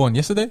they're just born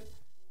yesterday.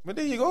 But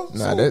there you go.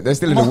 Nah, So, they're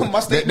still in the womb.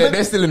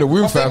 They're still in the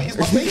womb, My fam.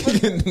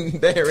 statement.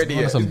 They're already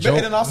here. Some better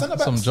joke, than our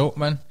centre-backs. some joke,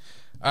 man.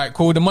 All right,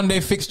 cool. The Monday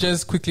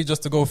fixtures quickly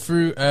just to go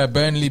through.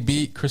 Burnley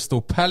beat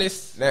Crystal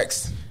Palace.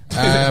 Next.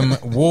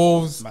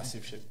 Wolves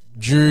Massive shit.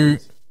 drew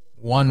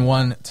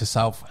 1-1 to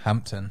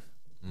Southampton.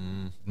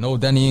 No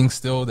Danny Ings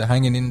still. They're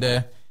hanging in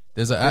there.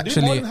 There's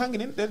actually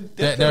hanging in.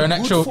 they're an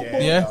actual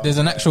There's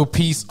an actual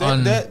piece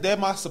on They're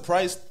my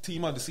surprise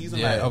team of the season.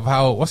 Like, of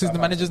how what's the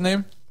manager's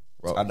name?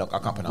 I can't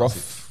pronounce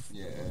it.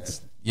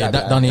 Yeah,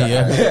 that Danny.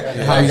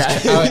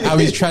 Yeah, how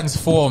he's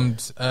transformed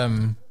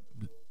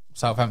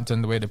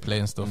Southampton, the way they play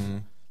and stuff.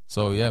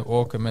 So yeah,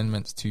 all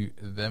commendments to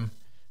them.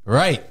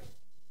 Right,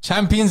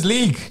 Champions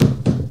League.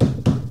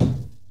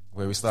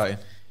 Where we starting?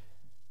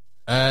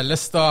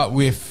 Let's start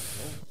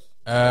with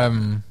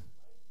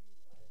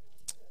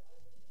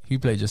who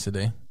played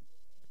yesterday?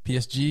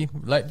 PSG,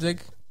 Leipzig.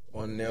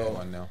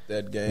 1-0.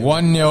 Dead game.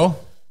 1-0.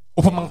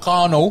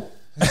 Upamecano.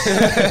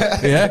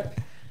 Yeah.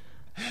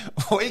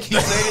 What you keep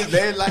saying his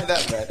name like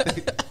that, man?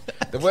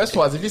 The worst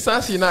part is if you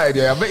sign to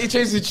United, I bet he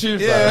changed his tune,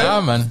 Yeah,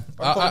 man.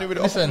 I'm coming with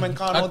Listen,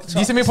 Upamecano.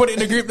 you see me put it in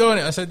the group though,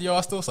 innit? I said, yo,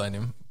 I still sign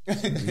him.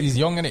 He's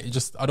young,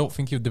 innit? I don't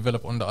think he'll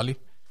develop under Ali.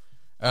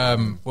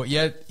 But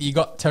yeah, he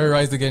got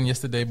terrorized again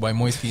yesterday by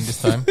Moiskin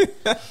this time.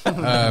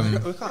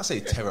 We can't say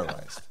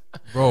terrorized.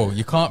 Bro,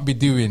 you can't be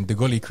doing the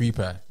gully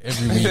creeper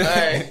every week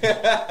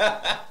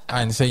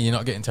and say you're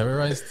not getting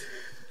terrorized.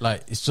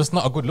 Like, it's just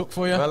not a good look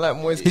for you.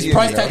 His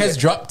price tag has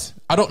dropped.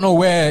 I don't know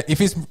where, if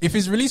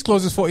his release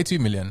clause is 42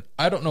 million,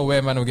 I don't know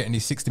where man will getting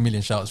these 60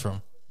 million shouts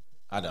from.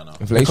 I don't know.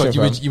 Inflation,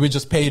 because you would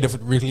just pay the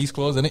release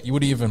clause, innit? You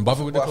wouldn't even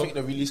bother with I think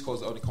the release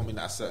clause only come in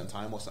at a certain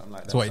time or something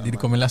like that. So what, did it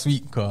come in last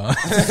week? The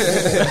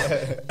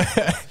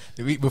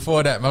week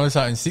before that, man was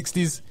out in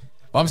 60s.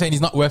 But I'm saying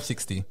he's not worth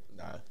 60.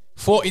 Nah.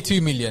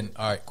 42 million.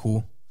 All right,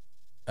 cool.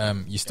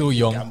 You're still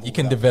young. You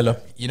can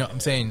develop. You know what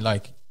I'm saying?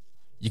 Like,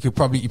 you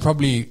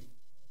probably,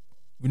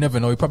 we never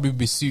know. He'd probably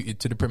be suited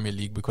to the Premier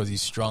League because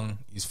he's strong,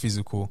 he's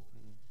physical.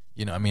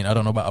 You know what I mean? I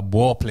don't know about a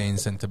ball playing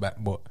centre back,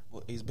 but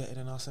he's better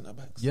than our centre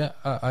backs. Yeah,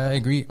 I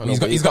agree.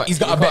 He's got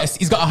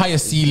a higher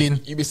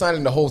ceiling. You'd be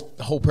signing the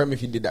whole Premier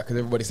if you did that because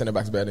everybody's centre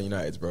backs better than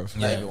United's, bro.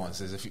 Yeah, everyone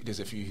says there's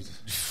a few.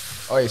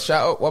 Oh, yeah,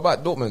 shout out. What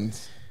about Dortmund?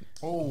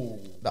 Oh,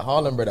 the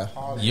Haaland brother.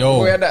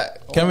 Yo, we had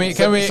that. Can we?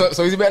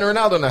 So he's better than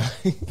Ronaldo now.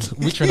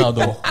 Which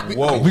Ronaldo?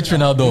 Whoa, which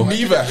Ronaldo?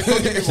 Neither.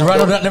 The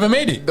Ronaldo that never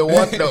made it. The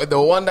one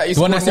that he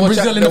scored that's in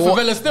Brazil in the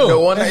favela still. The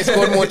one that he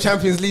scored more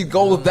Champions League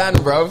goals than,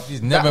 bro.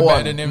 He's never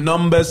better than him.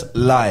 Numbers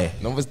lie.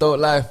 Numbers don't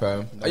lie,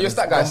 fam. Are you a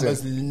stat guy?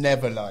 Numbers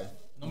never lie.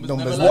 Numbers what?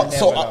 never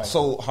lie.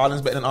 So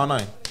Haaland's better than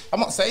R9. I'm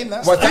not saying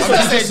that. But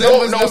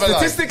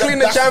statistically in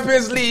the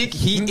Champions League,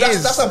 he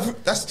is.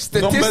 That's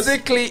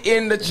statistically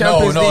in the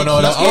Champions League.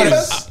 No.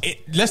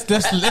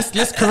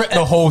 Let's correct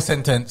the whole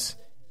sentence.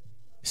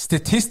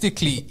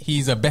 Statistically,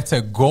 he's a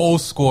better goal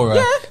scorer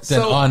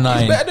than R9.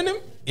 He's better than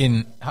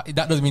him.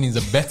 That doesn't mean he's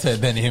a better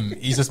than him.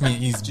 He just means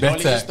he's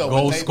better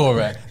goal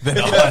scorer than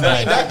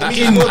R9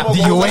 in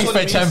the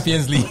UEFA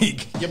Champions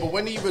League. Yeah, but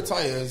when he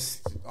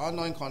retires,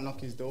 R9 can't knock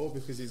his door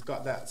because he's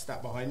got that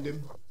stat behind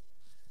him.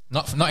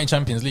 Not in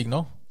Champions League,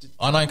 no.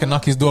 R9 can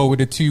knock his door with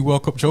the 2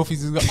 World Cup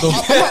trophies he's got.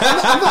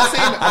 I'm not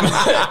saying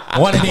that.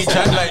 One in each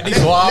hand like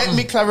this. Let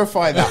me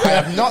clarify that. I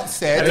have not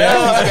said he's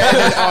better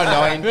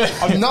than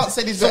R9. I've not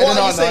said he's better than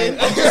R9.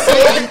 I'm just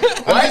saying.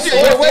 Why you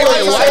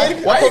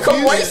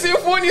saying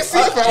for when you see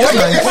it,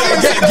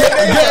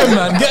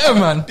 Get him,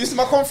 man. This is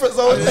my comfort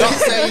zone. I'm not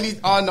saying he's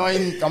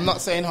R9. I'm not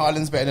saying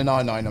Haaland's better than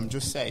R9. I'm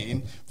just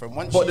saying from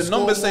once. But the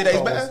numbers say that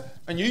he's better.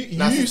 And you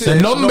the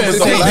numbers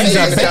say he's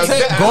a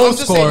better goal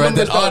scorer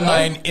than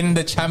R9 in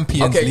the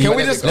Champions League. Can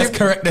we just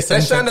correct the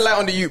sentence? Let's shine the light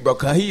on the youth, bro,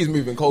 because he is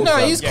moving cold. No,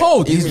 he's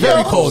cold. He's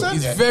very cold.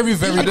 He's very,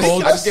 very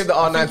cold. I just give the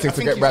R9 thing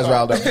to get Braz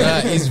riled up.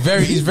 He's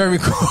very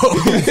cold.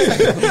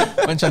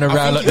 I'm trying to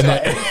rile up the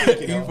net.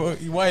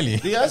 He's wily.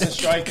 He has a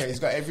striker. He's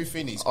got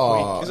everything. He's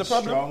quick. He's a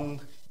problem.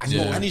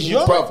 And he's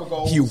young.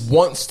 Bro, he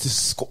wants to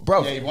score.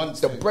 Bro, he wants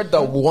the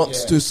brother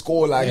wants to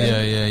score. Like,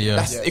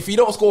 if he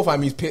don't score for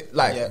him, he's pit.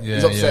 Like,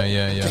 he's upset.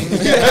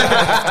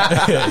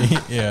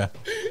 Yeah.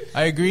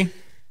 I agree.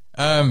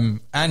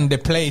 And they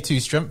play to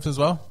strength as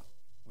well.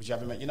 Would you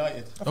have him at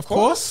United? Of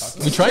course.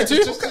 We tried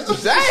to.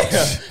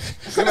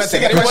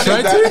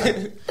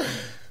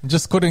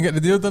 Just couldn't get the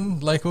deal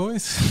done, like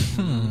always.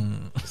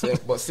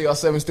 But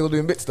CR7 still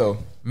doing bits though,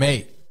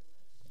 mate.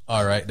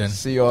 All right then.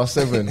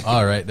 CR7.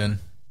 All right then.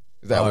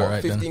 Is that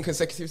what? 15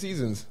 consecutive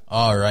seasons.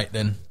 All right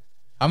then.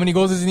 How many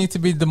goals does he need to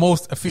be the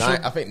most official?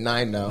 I think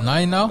 9 now.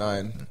 9 now?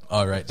 9.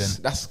 All right then.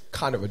 That's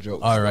kind of a joke.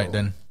 All right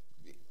then.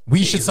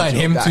 We should sign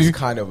him too. That's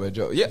kind of a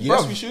joke. Yeah,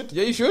 yes, we should.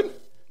 Yeah, you should.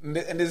 And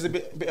there's a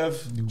bit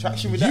of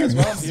traction with that as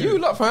well. You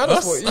lot, fam.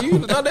 That's what you.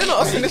 No, they're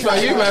not us in this,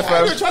 man. You, man,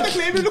 fam. You're trying to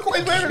claim me. Look what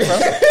he's wearing,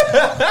 fam.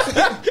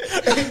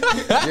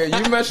 Yeah,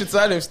 you man should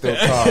sign him still,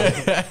 Carl.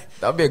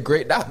 That'd be a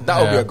great. That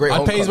would be a great.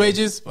 I'd pay his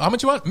wages. How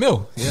much you want?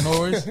 Mil. Yeah, no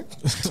worries.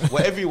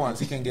 Whatever he wants,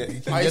 he can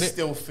get. I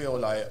still feel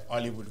like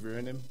Ali would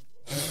ruin him.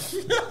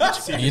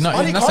 That's a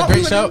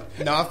great shout.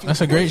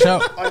 That's a great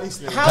shout.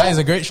 That is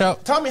a great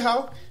shout. Tell me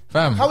how.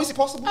 Fam. How is it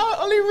possible?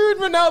 Oli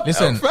ruined Ronaldo.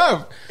 Listen,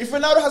 fam. If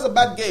Ronaldo has a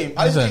bad game,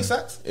 Ali's getting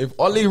sacked. If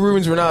Oli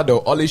ruins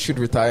Ronaldo, Oli should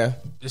retire.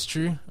 It's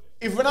true.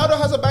 If Ronaldo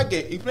has a bad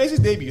game, he plays his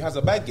debut, has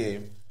a bad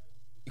game,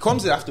 he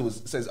comes in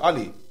afterwards, says,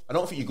 Ali, I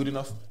don't think you're good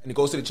enough. And he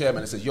goes to the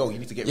chairman and says, yo, you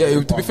need to get rid of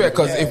him. To be fair,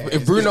 because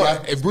if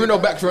Bruno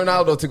backed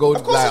Ronaldo to go,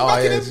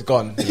 like, it's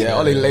gone. Yeah,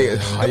 Oli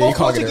later. You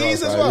can't get it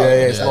as well.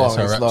 Yeah, it's long.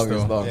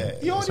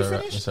 You already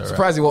finished?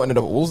 Surprised he won't end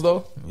up at Wolves,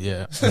 though.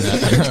 Yeah.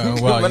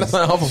 Well, that's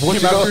not half of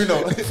Portugal.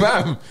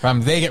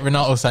 Fam, they get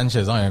Renato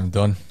Sanchez, I am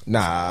done.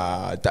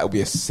 Nah, that would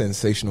be a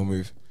sensational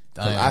move.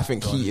 I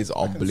think he is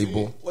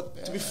unbelievable.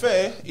 To be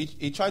fair,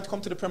 he tried to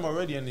come to the Prem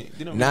already and it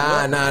didn't.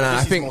 Nah.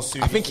 I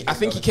think he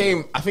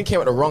came at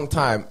the wrong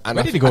time. And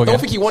Where did he go again? I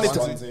don't think he wanted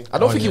to. I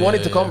don't think he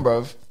wanted to come,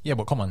 bruv. Yeah,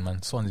 but come on,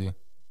 man, Swansea.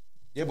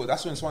 Yeah, but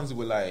that's when Swansea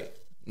were like.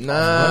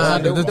 Nah,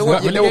 they were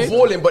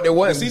balling, but they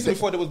weren't. The season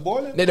before they was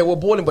balling. They were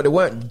balling, but they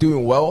weren't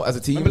doing well as a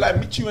team. Remember, like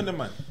Michu and the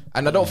man.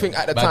 And I don't think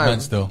at the Bad time, man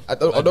still. I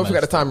don't Bad think man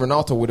at the time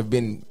Ronaldo would have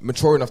been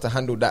mature enough to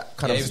handle that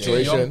kind of he was too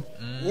situation.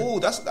 Oh,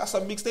 that's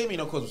a big statement,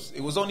 because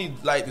it was only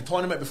like the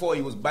tournament before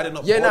he was batting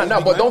up. Yeah,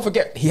 but don't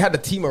forget, he had the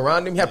team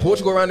around him. He had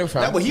Portugal around him,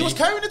 fam. Yeah, but he was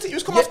carrying the team. He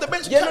was coming off the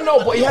bench.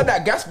 But he had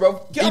that gas,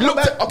 bro. He looked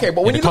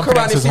but when you the look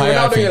around, you confidence see was higher,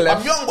 I Ronaldo on your think. left.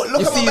 I'm young, but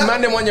look you at my see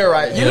back. Mandem on your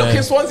right. You look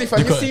in Swansea,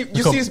 fam. Because-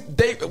 You see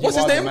Dave. What's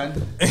his name? Man.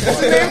 What's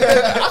his name?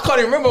 I can't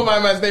even remember my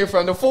man's name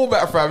from the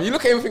fullback, fam. You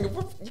look at him thinking,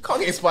 you can't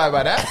get inspired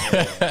by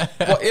that.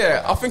 But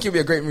yeah, I think it'd be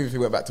a great move if he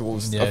went back to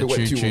Wolves. Yeah, if he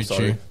went to Wolves,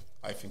 sorry.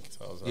 I think it's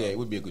well. Yeah, it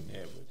would be a good. Yeah,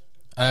 it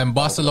would.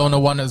 Barcelona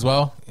won as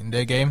well in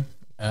their game.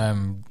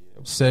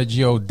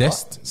 Sergio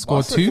Dest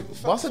scored 2.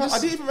 I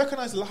didn't even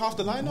recognize half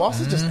the lineup.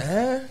 Barca just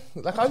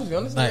like I'll just be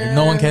honest. Like,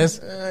 no one cares.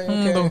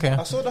 Okay. Don't care.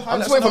 I saw the I'm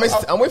highlights. just waiting for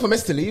Messi. I'm waiting for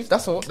Messi to leave.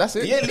 That's all. That's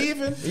it. He ain't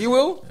leaving. He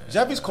will.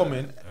 Javi's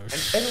coming,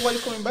 and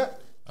everybody's coming back.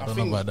 I don't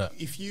know about that.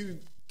 If you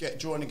get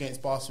drawn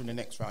against Barca in the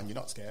next round, you're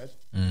not scared.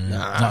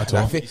 Not at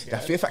all.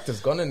 That fear factor's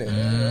gone in it.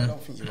 I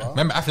don't think you are.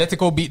 Remember,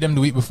 Atletico beat them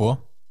the week before.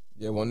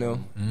 Yeah,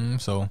 1-0.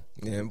 So,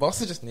 Yeah,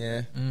 Barca just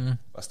I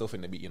still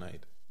think they beat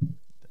United.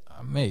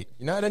 mate,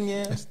 United.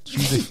 Yeah.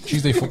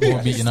 Tuesday football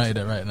will beat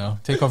United right now.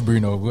 Take off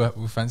Bruno.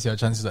 We fancy our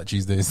chances at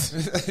Tuesdays. I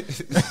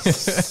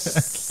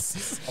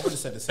would have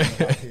said the same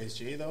about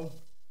PSG though.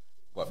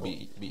 What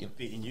beating?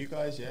 Beating you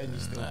guys, yeah, and you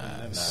still beating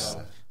them.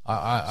 So.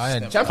 I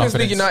had Champions confidence.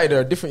 League United are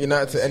a different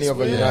United to any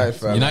other United,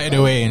 fam. United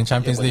away in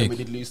Champions But then we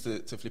League. did lose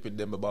to flipping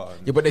Demba Ba.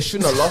 Yeah, but they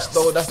shouldn't have lost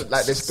though. That's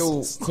like they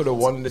still could have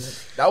won.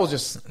 That was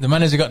just The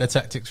manager got the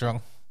tactics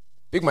wrong.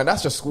 big man.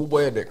 That's just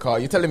schoolboy at that car.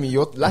 You're telling me you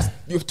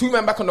have 2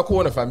 men back on the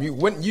corner, fam.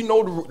 When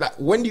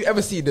do you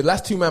ever see the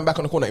last 2 men back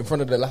on the corner in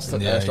front of the last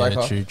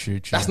striker? True.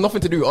 That's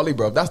nothing to do with Ollie,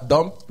 bro. That's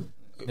dumb.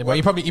 Yeah, but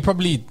he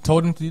probably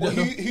told him to do that.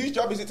 though. Whose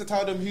job is it to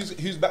tell them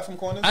who's back from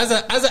corners? As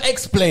I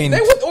explained, They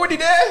were already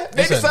there.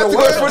 They Listen, decided to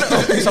go in front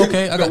of it's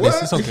okay. I got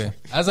this. It's okay.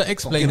 As I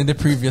explained in the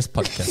previous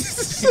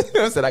podcast,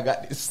 I said I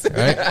got this.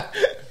 right?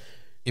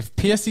 If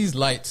PSC's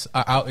lights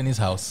are out in his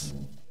house,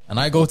 and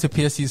I go to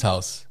PSC's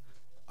house,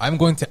 I'm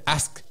going to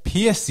ask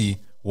PSC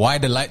why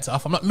the lights are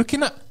off. I'm not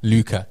looking at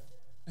Luca.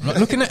 I'm not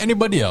looking at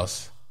anybody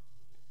else.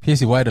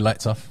 PSC, why are the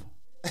lights off?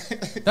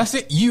 That's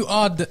it. You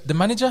are the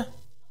manager.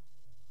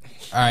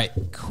 All right,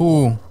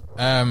 cool.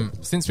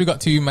 Since we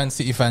got 2 Man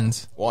City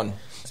fans, One.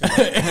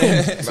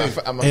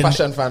 I'm a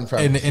fashion fan, fam.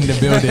 in the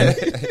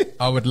building,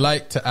 I would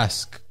like to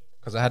ask,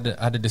 because I had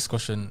a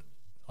discussion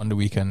on the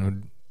weekend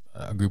with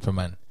a group of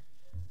men.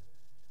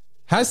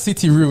 Has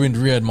City ruined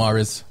Riyad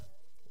Mahrez?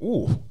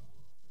 Ooh.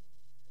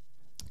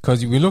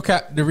 Because we look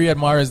at the Riyad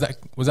Mahrez that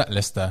was at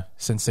Leicester,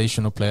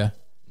 sensational player.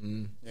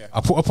 Yeah.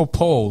 I put up a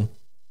poll,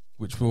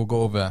 which we'll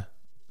go over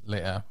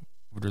later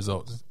with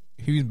results.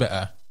 Who's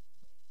better,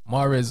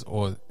 Mahrez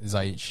or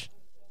Ziyech?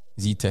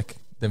 Zitek,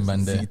 them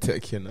man there.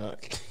 Z-Tech, you know.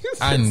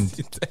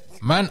 And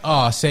man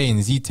are saying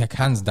Zitek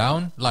hands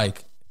down.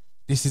 Like,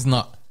 this is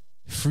not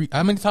free.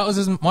 How many titles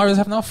does Mahrez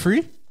have now?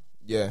 3?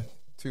 Yeah.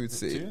 2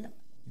 City.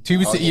 2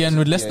 with City and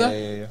with Leicester.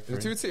 Yeah. Is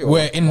it 2 City?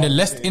 Where in the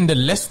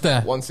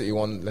Leicester. 1 City,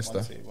 1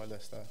 Leicester. One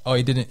Leicester. Oh,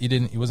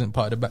 he wasn't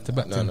part of the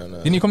back-to-back No, team. no.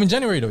 Didn't he come in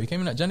January though? He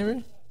came in at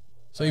January,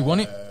 so he won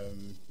it.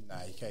 Nah,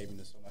 he came in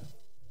the summer.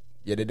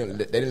 Yeah, they didn't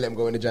let him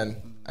go in the Jan,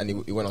 and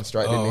he went on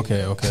strike. Oh, didn't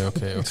he?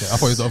 okay. I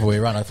thought it was the other way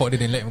around. I thought they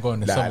didn't let him go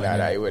in the summer.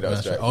 Nah, he went on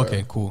strike, bro.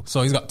 Okay, cool.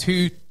 So he's got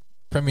 2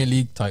 Premier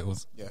League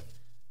titles. Yeah.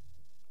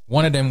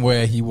 One of them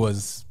where he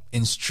was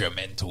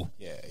instrumental.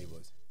 Yeah, he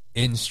was.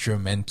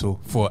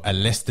 Instrumental for a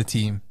Leicester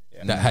team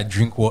that had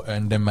drink water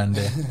and them man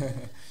there.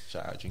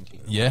 Shout out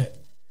drinking. Yeah.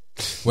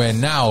 Where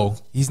now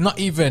he's not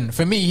even,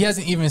 for me, he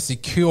hasn't even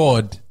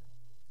secured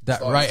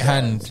that right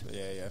hand,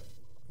 Yeah.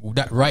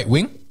 that right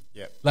wing.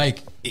 Yeah. Like,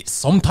 it's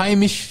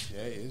sometime-ish.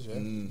 Yeah, he is, yeah.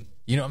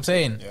 You know what I'm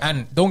saying? Yeah.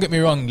 And don't get me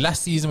wrong,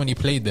 last season when he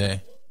played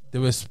there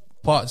was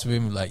parts of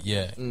him like,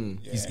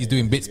 he's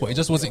doing bits, but it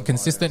just wasn't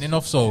consistent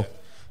enough. So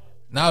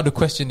now the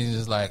question is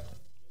just like,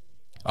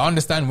 I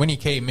understand when he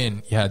came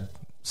in, he had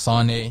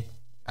Sane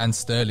and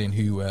Sterling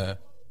who were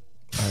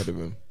I heard of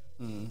him.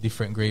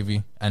 different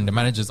gravy, and the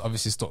manager's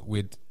obviously stuck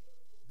with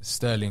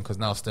Sterling because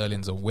now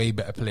Sterling's a way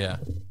better player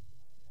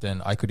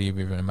than I could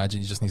even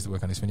imagine. He just needs to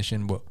work on his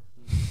finishing. But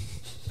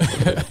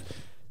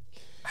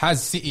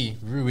has City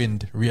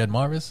ruined Riyad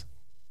Mahrez?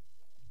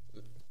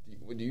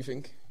 What do you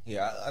think?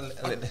 Yeah,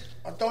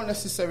 I don't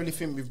necessarily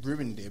think we've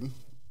ruined him.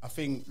 I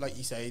think, like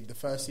you say, the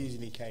first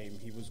season he came,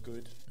 he was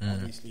good.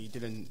 Obviously, he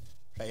didn't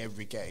play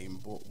every game,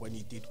 but when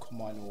he did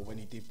come on or when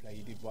he did play,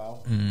 he did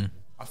well.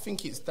 I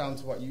think it's down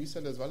to what you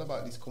said as well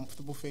about this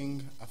comfortable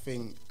thing. I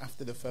think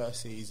after the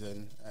first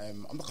season, I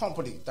can't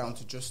put it down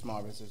to just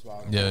Mahrez as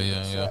well.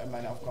 Certain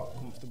men have got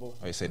comfortable.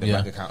 I say the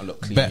bank account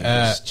look clean.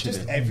 Just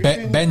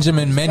chilling.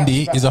 Benjamin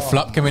Mendy is a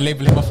flop. Can we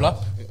label him a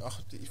flop?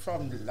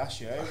 From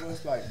last year, it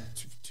was like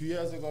 2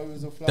 years ago, he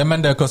was a flop. Them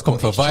man there cause come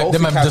for vibes.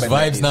 Them man just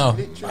vibes now.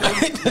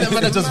 Them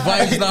man just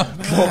vibes now.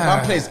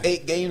 Man plays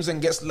 8 games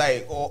and gets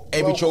like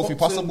every World trophy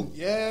Cups possible.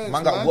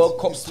 man got World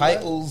Cups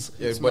titles.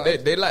 Yeah,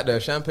 but they like the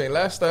champagne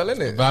lifestyle,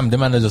 innit? Fam, them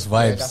man are just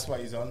vibes. Yeah, that's what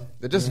he's on.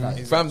 They're just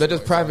they're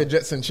just private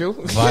jets and chill.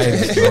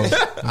 Vibes, bro.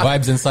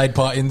 Vibes inside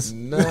partings.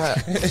 Nah.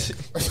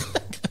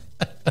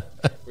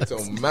 With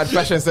some mad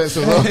fashion sense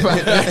as well. You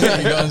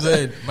know what I'm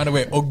saying? Man,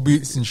 wear Ugg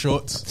boots and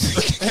shorts.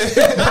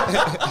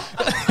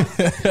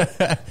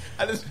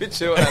 I just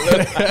picture what I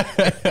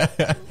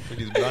look With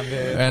his blonde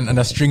hair. and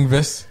a string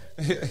vest.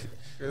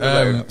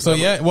 So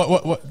yeah,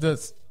 what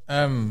does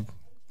No,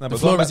 the but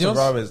floor going back is yours?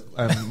 to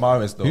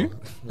Mahrez though.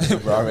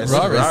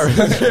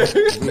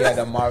 Mahrez. We had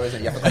a Mahrez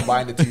and you have to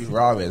combine the two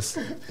Mahrez.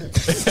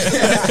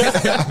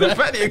 The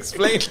fact he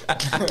explained.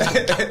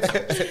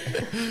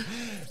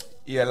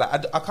 Yeah,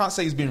 like I can't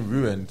say he's been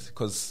ruined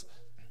because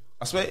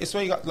I swear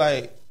he got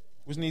like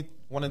wasn't he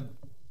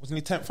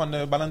 10th on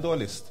the Ballon d'Or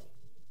list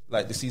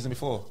like the season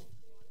before?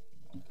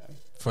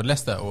 For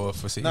Leicester or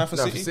for City? No, for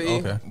City.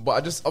 Okay. But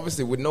I just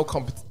obviously with no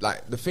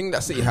like the thing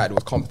that City had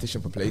was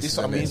competition for places. This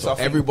what I mean, so so I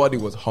think- everybody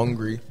was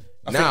hungry.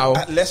 I Now,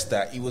 think at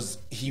Leicester he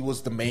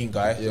was the main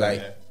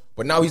guy.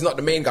 but now he's not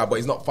the main guy, but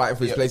he's not fighting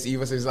for his place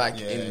either. So it's like,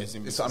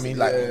 So I mean,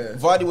 like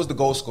Vardy was the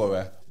goal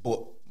scorer,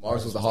 but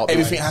Mahrez was the heart.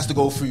 everything has to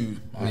go through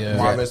Yeah.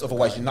 Mahrez.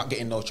 Otherwise, you're not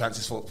getting no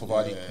chances for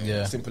Vardy.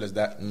 Yeah. Simple as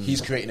that. He's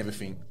creating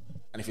everything,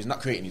 and if he's not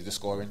creating, he's just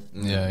scoring.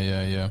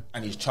 Yeah.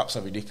 And his chops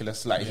are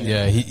ridiculous. Like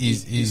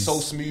He's so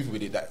smooth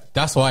with it that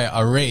That's why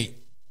I rate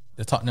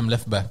the Tottenham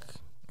left back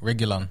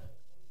Reguilon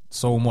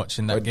so much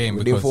in that game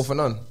We didn't fall because for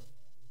none.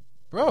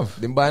 bro,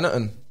 Didn't buy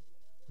nothing.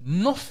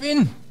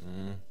 nothing.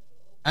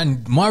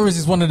 And Mahrez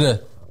is one of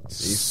the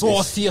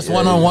sauciest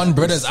one-on-one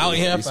brothers out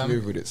here, He's fam.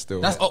 smooth with it still.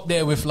 That's up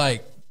there with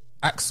like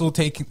Axel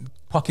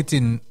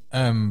pocketing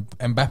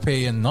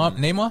Mbappe and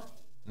Neymar.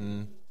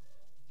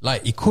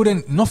 Like he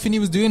couldn't. Nothing he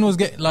was doing was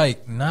get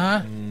like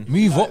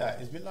move Like up. that.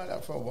 It's been like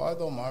that for a while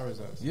though, Mahrez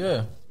has.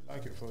 Yeah.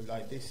 Like it for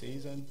like this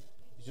season.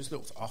 He just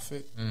looks off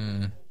it.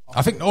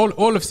 I think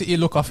all of City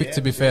look off it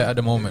to be fair at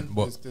the moment,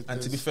 but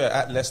and to be fair,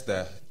 at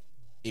Leicester,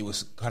 it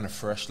was kind of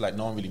fresh. Like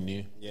no one really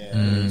knew.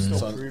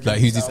 like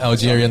who's this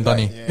Algerian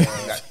Donny?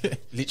 Like,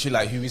 literally,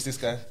 like who is this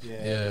guy?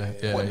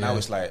 But now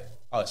it's like,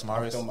 oh, it's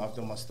Mahrez. I've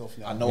done my stuff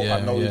now. I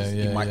know.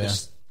 He might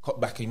just cut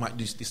back. He might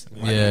do this.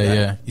 He might do Yeah, that.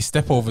 yeah. His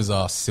step overs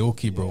are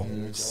silky, bro.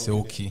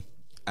 Silky.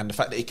 And the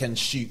fact that he can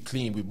shoot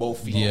clean with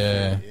both feet,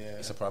 Yeah.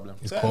 it's a problem.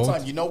 Certain cold.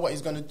 time, you know what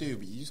he's gonna do,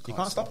 but you just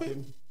can't, stop it.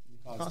 him.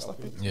 You can't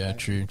stop him. Yeah,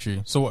 true.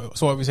 So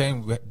what we're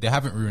saying, they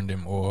haven't ruined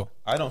him, or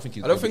I don't think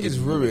he's. I don't think he's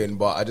ruined,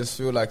 but I just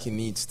feel like he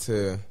needs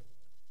to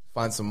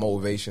find some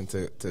motivation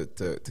to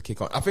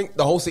kick on. I think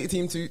the whole City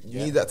team too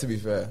need that, to be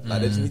fair.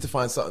 Like they just need to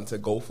find something to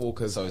go for,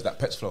 because So is that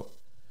Pet's flow?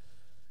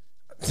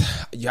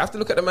 you have to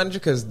look at the manager,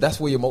 because that's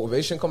where your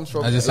motivation comes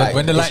from. I just said,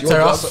 when the it's lights your are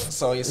job. off,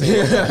 So you're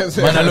saying,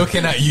 man are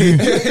looking at you.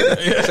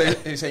 so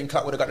you're saying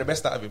Klopp would have got the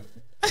best out of him?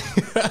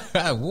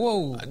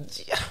 Whoa.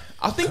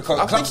 I think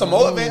Klopp's a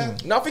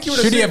motivator. No, I think he would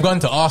Should he have gone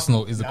to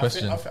Arsenal is the I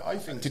question.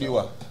 think To so. do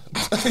what?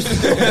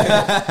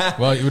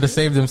 Well, he would have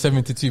saved them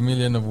 72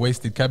 million of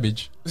wasted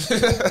cabbage.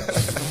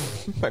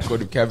 I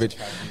called him cabbage.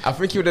 I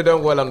think he would have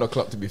done well on the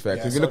clock, to be fair.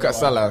 Because if you look at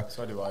Salah,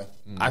 So do I.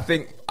 I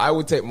think I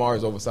would take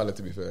Mahrez over Salah,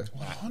 to be fair.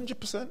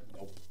 100%.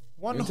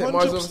 You would take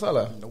Mahrez over 100%.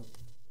 Salah? Nope.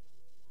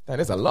 Damn,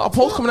 there's a lot of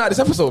polls coming out this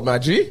episode,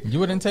 man. G. You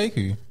wouldn't take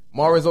who?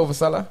 Mahrez over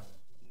Salah.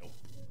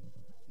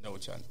 No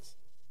chance.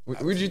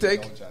 Would you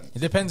take? No chance. It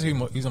depends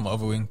who's on my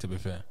other wing, to be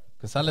fair.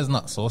 Because Salah's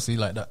not saucy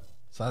like that.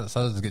 Salah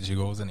just gets you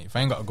goals, isn't it? If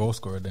I ain't got a goal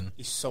scorer, then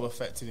He's so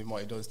effective in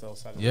what he does, though.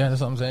 Salah. yeah,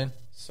 that's what I'm saying.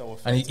 So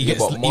And effective. he gets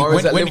but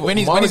Mahrez at when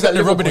he's Mahrez at at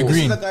the rubber the Liverpool. This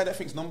green. is the guy that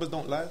thinks numbers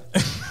don't lie.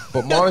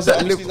 But Mahrez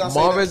at He's gonna say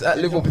Liverpool, that.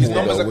 Liverpool His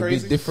numbers though, are would be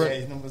crazy. Yeah, different.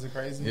 his numbers are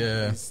crazy.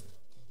 Yeah.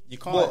 You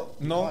can't. What?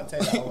 You No. can't take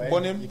that away.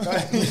 Bun him. You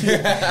can't, you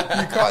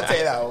can't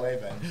take that away,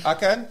 man. I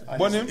can.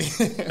 Bun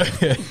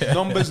him.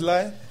 Numbers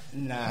lie.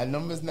 Nah,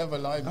 numbers never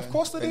lie, man. Of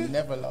course they do.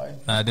 never lie.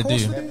 Nah, they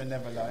course do. they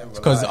Never lie.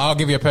 Because I'll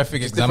give you a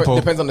perfect example.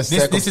 depends on the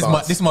this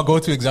is my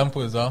go-to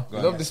example as well. I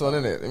love this one,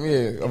 innit? I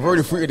mean, I've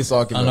already fruited this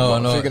argument. I know, but I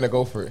I'm know. still gonna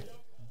go for it.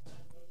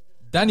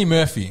 Danny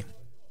Murphy.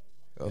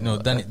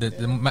 Danny,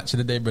 the match of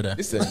the day, brother.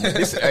 This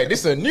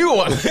is a new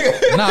one.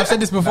 No, I've said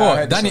this before. I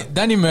heard this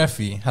Danny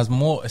Murphy has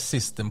more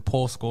assists than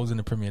Paul Scholes in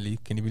the Premier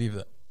League. Can you believe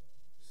that?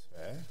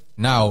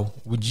 Now,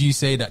 would you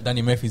say that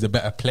Danny Murphy is a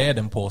better player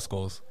than Paul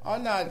Scholes? Oh,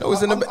 no, No,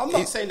 it's in the- I'm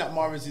not saying that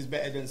Mahrez is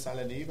better than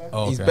Salah either.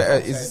 Oh, He's okay. better.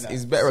 I'm saying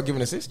He's that. better at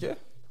giving assists, yeah.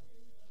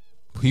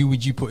 Who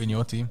would you put in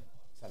your team?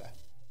 Salah.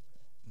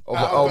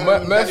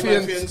 Murphy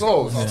and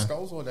Scholes. Yeah.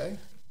 Scholes all day.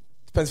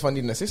 Depends if I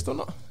need an assist or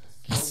not.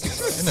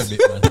 In a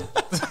bit, man.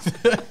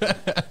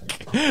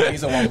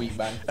 He's a 1 week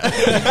ban.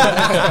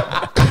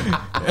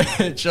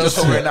 Just Just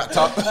so we're in that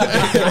top.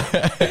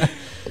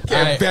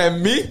 Alright.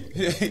 Damn me.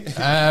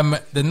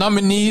 The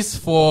nominees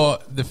for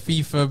the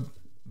FIFA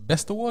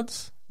Best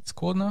Awards. It's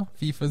called now.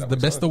 FIFA's the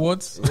Best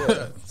Awards.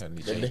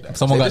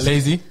 Someone got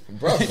lazy.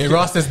 Bro. Hey,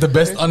 Ross is the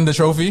best on the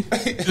trophy.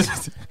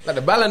 Like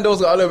the Ballon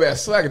d'Ors got a little bit of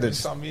swag.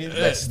 I mean,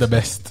 That's the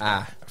best.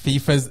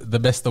 FIFA's The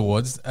Best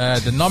Awards.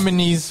 The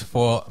nominees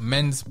for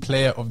Men's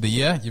Player of the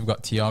Year, you've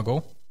got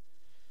Thiago,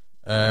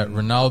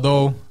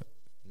 Ronaldo,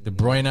 De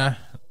Bruyne,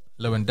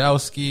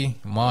 Lewandowski,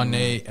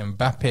 Mane,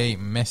 Mbappe,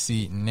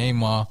 Messi,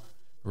 Neymar,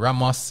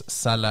 Ramos,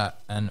 Salah,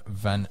 and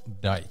Van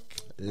Dijk.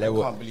 I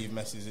can't believe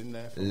Messi's in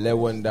there.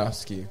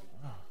 Lewandowski.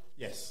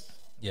 Yes.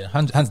 Yeah,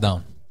 hands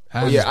down.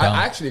 Hands Yeah, down.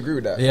 I actually agree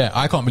with that. Yeah,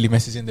 I can't believe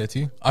Messi's in there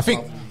too. I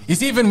think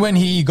it's even when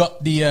he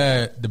got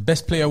the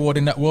best player award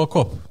in that World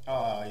Cup.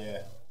 Oh,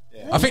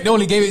 yeah. I think they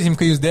only gave it to him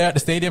because he was there at the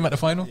stadium at the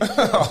final.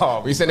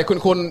 You said they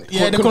couldn't call They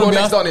couldn't call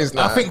next on his.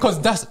 I think because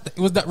it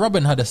was that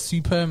Robin had a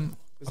super.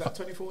 Was that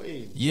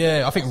 2014?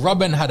 Yeah, I think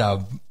Robin had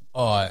a.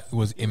 Oh, it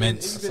was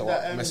immense. Even So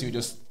that, Messi would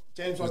just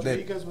James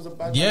Rodriguez was a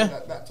bad Yeah. man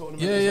at that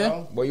tournament Yeah, as yeah.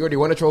 well. But you already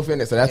won a trophy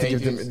in it, so they have to Yeah, give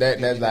he them. did.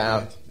 There's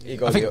that. Here you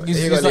go, I think Leo. he's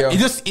Here you go,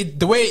 like, Leo.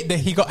 the way that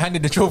he got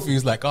handed the trophy, he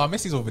was like, "Oh,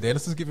 Messi's over there.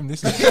 Let's just give him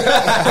this."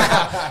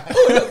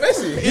 Oh, look,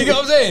 Messi. You know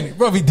what I'm saying,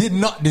 bro? He did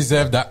not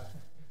deserve that.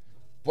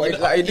 But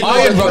like, he didn't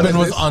Iron know Robin what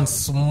was it is. on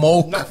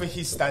smoke. Not for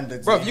his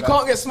standards. Bro, you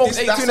can't get smoked 8-2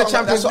 in the Champions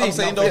That's what I'm League.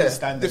 saying, Yeah. though. Yeah. The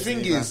Standards, thing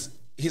man. is,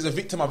 he's a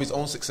victim of his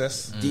own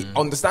success.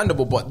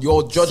 Understandable, but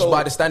you're judged So-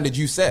 by the standard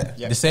you set.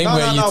 Yeah. The same No,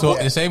 way no, you no, talk.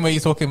 but- The same way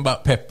you're talking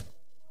about Pep.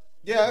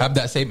 Yeah, Have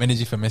that same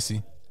energy for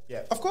Messi.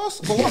 Yeah. of course.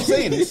 But what I'm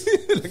saying is,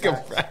 Look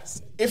at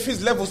Franz. if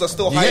his levels are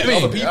still You higher get than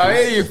me? other people's, I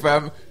hear you,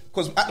 fam.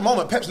 because at the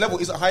moment Pep's level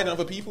isn't higher than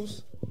other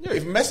people's. Yeah.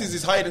 If Messi's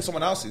is higher than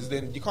someone else's,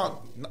 then you can't.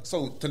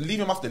 So to leave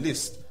him off the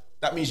list,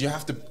 that means you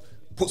have to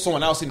put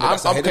someone else in there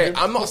that's ahead of him.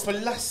 I'm But not. for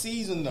last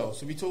season though,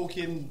 so we're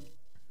talking.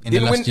 In the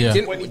last year,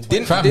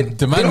 Fam,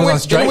 the man was on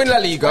strike. Didn't win La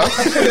Liga.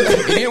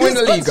 He didn't win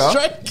La Liga.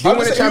 strike. Didn't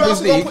win the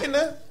Champions League. Put in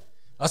there?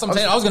 That's what I'm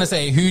saying. I was gonna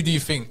say, who do you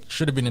think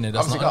should have been in it?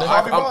 That's not Obviously,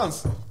 under. Harvey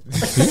Barnes.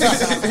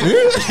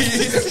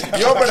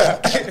 Your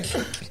brother.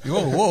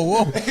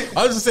 Whoa!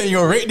 I was just saying,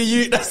 you're rating the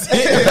youth. That's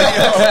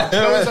it.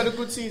 No, he's had a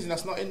good season.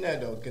 That's not in there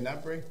though.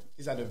 Gnabry,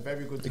 he's had a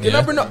very good.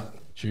 Gnabry not.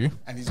 True.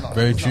 and he's not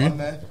Very he's true. Not on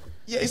there.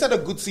 Yeah, he's had a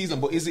good season,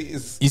 but is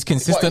He's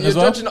consistent You're as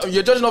well.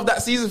 You're judging off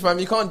that season, fam.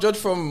 You can't judge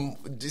from.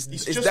 It's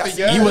It's just that. a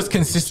year. He was It's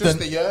consistent.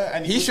 just a year,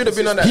 and He was should have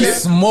been on that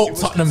consistent. He list. smoked He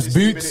was Tottenham's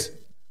consistent boots. with it.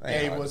 Yeah,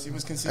 he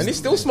was consistent. And he's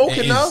still with it.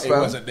 smoking It now, is. it fam.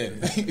 wasn't then.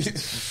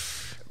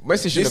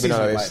 Messi should have been on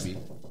that list. be.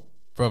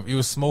 Bro, he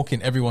was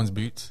smoking everyone's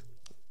boots.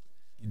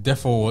 He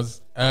definitely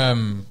was.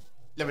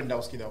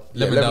 Lewandowski though.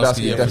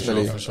 Lewandowski, yeah,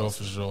 definitely. for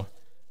sure.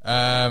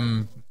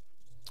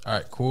 All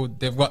right, cool.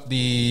 They've got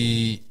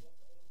the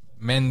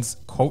men's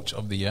coach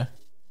of the year,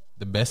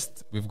 the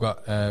best. We've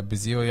got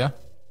Bazillia,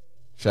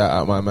 Shout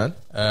out, my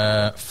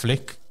man.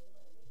 Flick,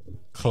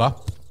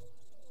 Klopp,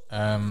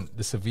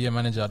 the Sevilla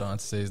manager. I don't know how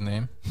to say his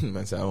name.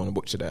 Man said I don't want to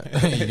butcher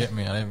that. You get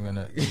me? I'm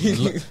gonna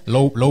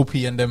low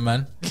P and them,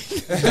 man.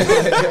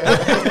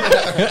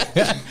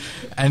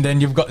 And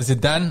then you've got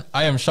Zidane.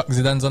 I am shocked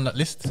Zidane's on that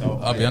list.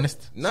 I'll be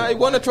honest. Nah, he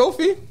won a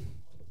trophy.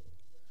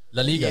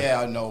 La Liga.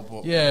 Yeah, I know,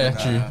 but Yeah,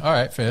 true. All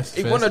right, first.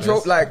 He won a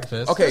trophy. Like,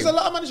 okay, There's a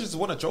lot of managers who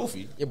won a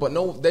trophy. yeah, but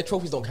no, their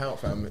trophies don't count,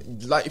 fam.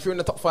 Like, if you're in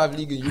the top 5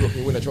 league in Europe,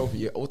 you win a trophy,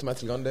 you're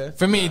automatically on there.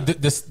 For me,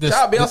 the Shout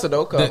out Bielsa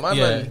though, cause my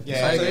man,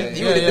 Yeah,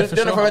 he yeah, would have for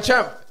done it sure. for a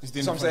champ. he's So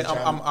doing I'm it saying for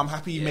the champ. I'm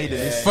happy he made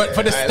it.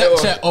 For the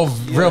stature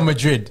of Real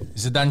Madrid,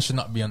 Zidane should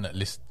not be on that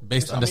list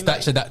based on the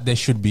stature that they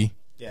should be.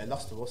 Yeah,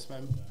 lost to us,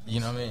 man.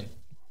 You know what I mean?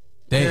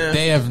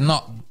 They have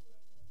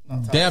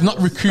not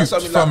recouped That's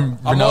what I mean,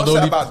 from I'm more upset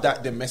Ronaldo. about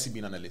that than Messi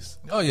being on the list.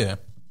 Oh yeah,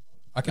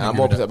 I can Nah, I'm agree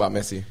more with upset that. about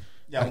Messi.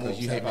 Yeah, I'm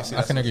You hate Messi.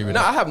 I can agree with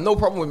No, that. I have no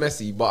problem with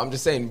Messi, but I'm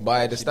just saying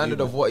by the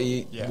standard of what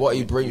he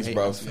brings, hate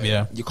bro. Messi.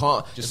 Yeah. You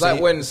can't. Just It's say,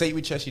 like when. say it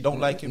with chest, you don't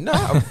like him. Nah,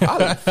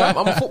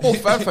 I'm a football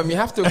fan, fam. You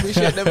have to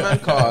appreciate them, man.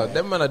 Cause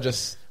them man are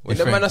just when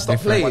them man are stop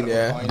Different. playing,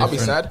 yeah, I'll be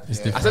sad. It's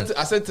I different.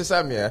 I said to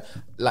Sam, yeah,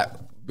 like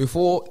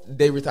before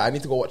they retire, I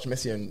need to go watch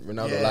Messi and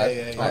Ronaldo Yeah,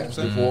 live, yeah, like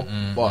 100%. before.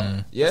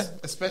 But yeah,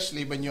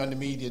 Especially when you're on the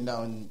media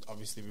now, and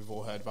obviously we've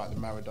all heard about the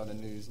Maradona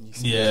news. And you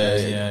see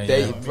Yeah.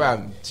 they,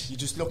 fam. You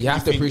just look. You and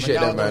have to think, appreciate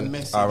them, Ronaldo and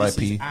man. Messi, R.I.P..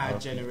 This is our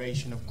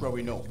generation of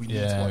growing up. We need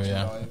to watch it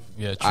live.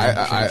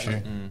 Yeah,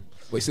 true.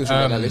 Wait, still should be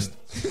on that list.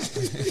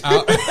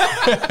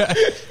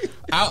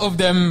 Out of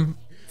them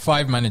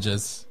 5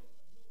 managers,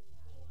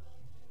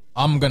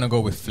 I'm gonna go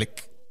with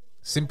Flick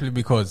simply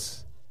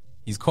because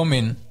he's come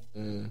in.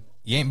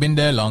 He ain't been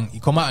there long. He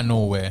come out of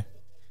nowhere,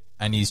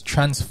 and he's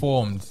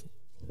transformed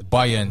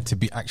Bayern to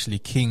be actually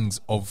kings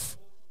of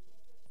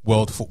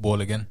world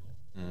football again.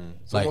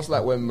 It's almost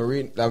like when not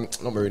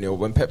Mourinho,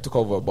 when Pep took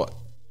over. But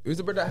who's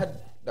the brother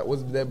that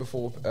was there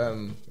before?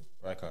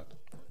 Rijkaard.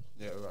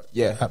 Yeah, right.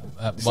 Yeah, At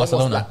It's almost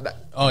Barcelona. like that.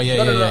 Oh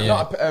yeah, No, yeah.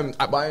 not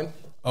at Bayern.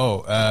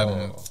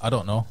 I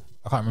don't know.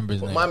 I can't remember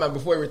his name. My man,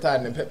 before he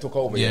retired and Pep took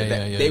over, Yeah,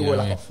 they were yeah,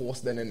 like yeah. a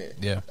force then, innit?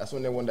 Yeah. That's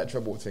when they won that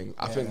treble thing.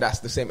 I think that's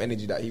the same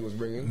energy that he was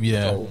bringing.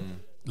 Yeah. So,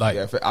 Like,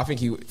 yeah, I think I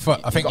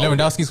think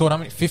Lewandowski scored how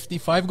many?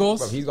 55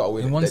 goals He's got to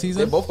win in it. one They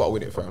season. both got to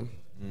win it, fam.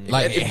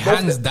 Like, If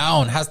hands both-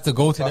 down has to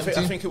go to I them think,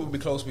 I two. think it would be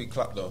close with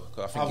Klopp though. 'Cause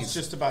I I think was it's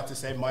just about to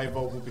say my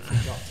vote will be for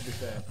Klopp, to be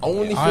fair.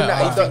 Only thing I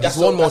that think he's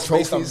won more that's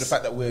based on trophies. the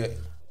fact that we're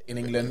in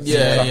England.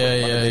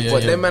 Yeah.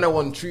 But them men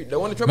won the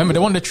treble. Remember, they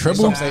won the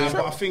treble. That's what I'm saying.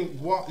 But I think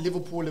what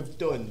Liverpool have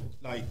done,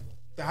 like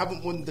They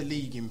haven't won the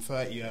league in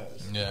 30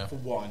 years. Yeah. For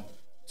one.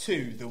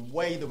 Two, the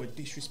way they were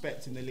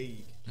disrespecting the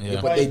league. Yeah.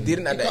 But they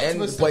didn't at the end.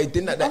 But it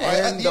didn't at the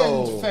end,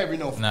 though. Fair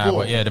enough. Nah,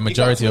 but yeah, the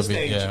majority of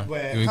it, yeah.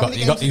 You got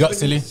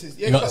silly.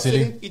 You got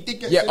silly. He did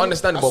get Yeah, silly.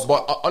 understandable.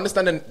 But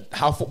understanding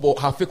how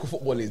fickle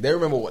football is, they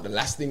remember what the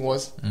last thing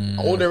was.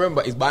 All they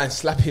remember is Bayern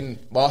slapping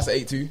Barca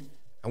 8-2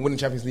 and winning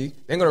Champions League.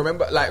 They ain't gonna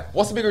remember. Like,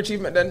 what's the bigger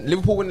achievement then?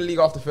 Liverpool win the league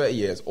after 30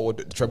 years or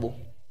the treble?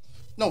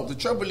 No, the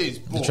trouble is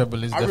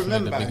definitely I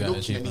remember the bigger looking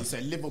achievement. and he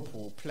said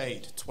Liverpool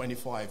played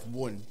 25,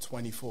 won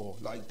 24.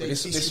 Like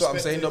This is what I'm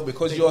saying, though,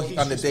 because you're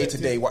on the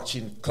day-to-day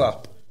watching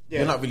club. Yeah.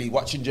 You're not really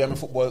watching German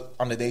football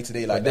on the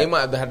day-to-day like They that.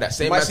 might have had that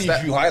same. You might see a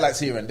few highlights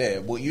here and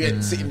there, but you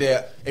ain't sitting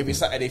there every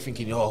Saturday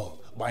thinking, "Oh,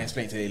 Bayern's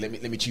playing today. Let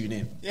me tune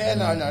in." Yeah,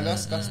 no,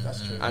 that's true.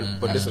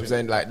 But this is what I'm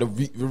saying. Like the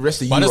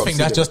rest of But I Europe. just think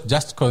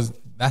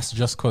that's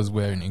just because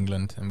we're in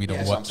England and we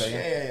don't watch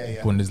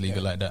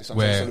Bundesliga like that.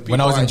 Where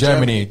when I was in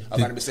Germany, I'm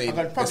going to say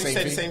probably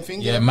say the same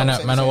thing. yeah, man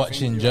are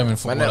watching German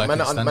football.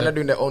 Man are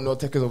doing their own no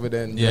Tekkers over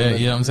there. Yeah,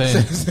 you know what I'm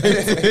saying.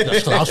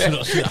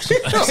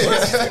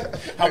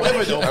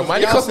 However, though,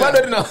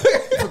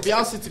 for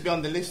Bielsa to be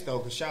on the list,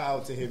 though, shout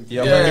out to him.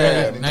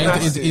 I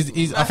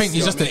think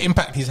it's just the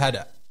impact he's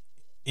had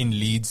in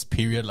Leeds.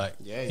 Period.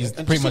 Like he's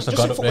pretty much the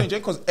god up there.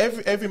 Because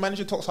every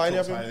manager talks highly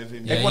of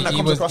him. Yeah, Everyone that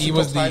comes across him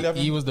talks highly of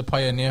him. He was the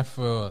pioneer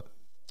for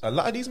a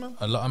lot of these man.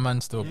 A lot of man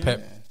still.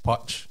 Pep,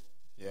 Poch.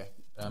 Yeah,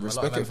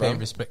 respect it, fam.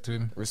 Respect to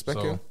him. Respect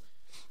him.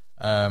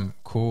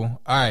 Cool.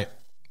 All right,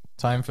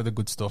 time for the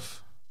good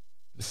stuff.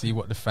 Let's see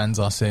what the fans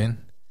are saying.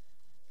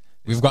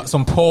 We've got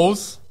some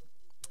polls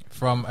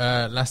from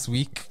last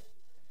week.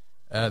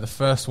 The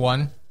first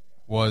one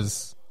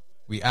was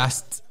we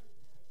asked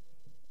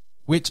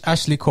which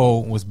Ashley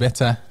Cole was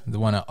better, the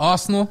one at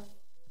Arsenal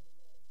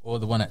or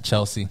the one at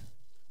Chelsea.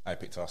 I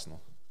picked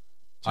Arsenal.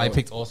 I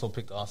also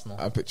picked Arsenal.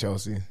 I picked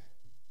Chelsea.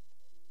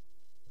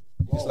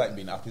 It's like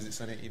being opposites,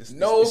 isn't it?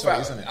 No,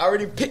 fam. I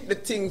already picked the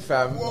thing,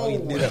 fam. No, you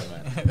didn't,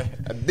 man.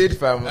 I did,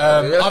 fam.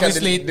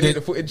 Obviously, the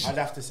footage. I'd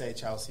have to say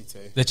Chelsea too.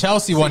 The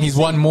Chelsea one, he's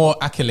won more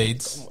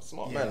accolades.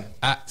 Smart man.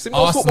 At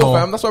Simple Arsenal, football,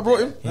 fam. That's why I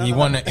brought him. He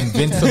won an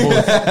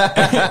Invincibles.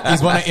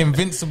 He's won an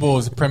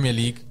Invincibles Premier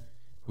League,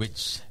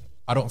 which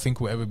I don't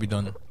think will ever be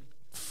done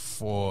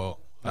for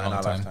a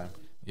long time. Lifetime.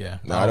 Yeah,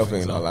 No, I don't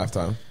think in our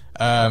lifetime.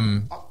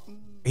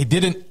 He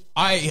didn't.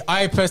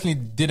 I personally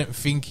didn't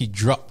think he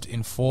dropped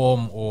in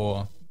form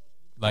or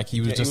like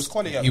he was just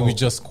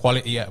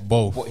quality at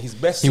both. But his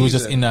best he was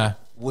just season in a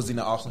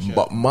Arsenal shirt.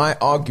 But my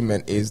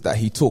argument is that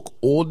he took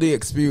all the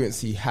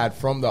experience he had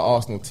from the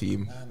Arsenal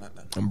team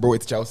and brought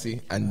it to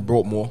Chelsea and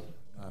brought more.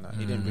 No,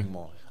 he didn't bring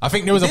more. I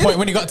think there was a point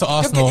when he got to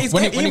Arsenal. He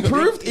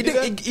improved. He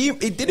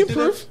did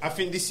improve. I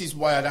think this is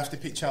why I'd have to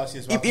pick Chelsea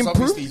as well. He improved.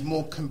 Obviously, he's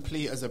more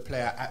complete as a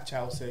player at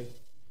Chelsea.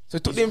 So he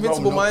took the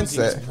invincible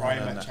mindset.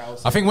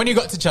 Chelsea. I think when he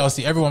got to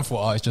Chelsea, everyone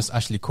thought, it's just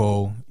Ashley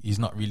Cole. He's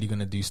not really going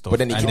to do stuff. But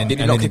then he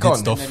did not kick on.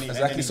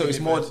 Exactly. So it's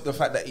more the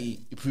fact that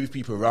he improved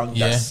people around.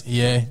 That's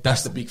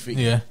the big thing.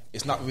 Yeah,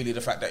 it's not really the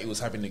fact that he was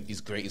having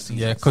his greatest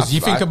season. Yeah, because you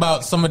think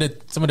about some of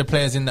the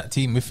players in that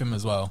team with him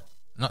as well.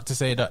 Not to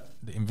say that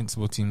the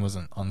Invincible team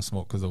wasn't on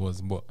smoke, because it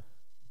was, but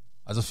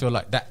I just feel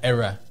like that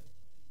era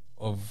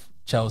of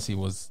Chelsea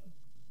was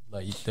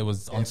like there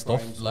was on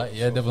stuff. Like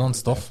they were on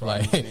stuff.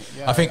 Like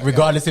I think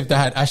regardless if they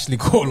had Ashley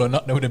Cole or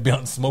not, they would have been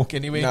on smoke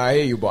anyway. Nah, I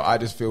hear you, but I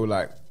just feel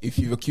like if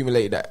you've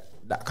accumulated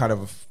that kind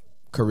of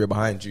career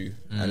behind you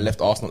and left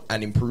Arsenal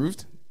and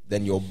improved,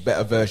 then your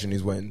better version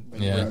is when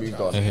you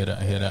moved on. I hear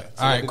that.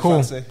 All right,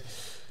 cool.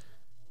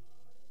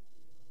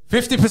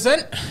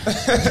 50%.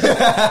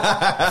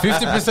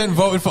 50%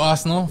 voted for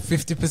Arsenal.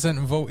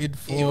 50% voted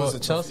for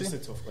Chelsea. It's a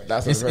tough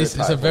question.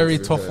 It's a very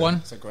tough one.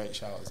 It's a great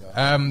shout as well.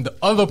 The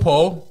other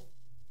poll,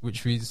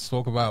 which we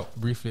spoke about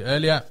briefly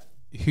earlier,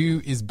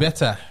 who is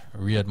better,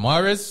 Riyad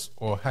Mahrez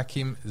or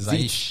Hakim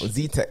Ziyech? Or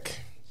Z-Tech.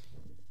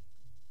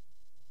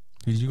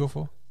 Who did you go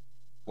for?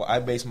 Well, I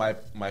base my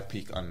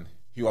pick on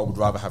who I would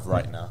rather have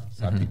right now.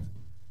 So I picked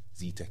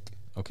Z-Tech.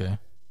 Okay.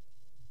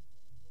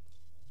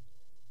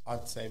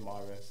 I'd say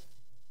Mahrez.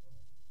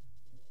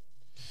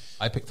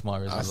 I picked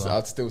Mahrez as well.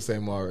 I'd still say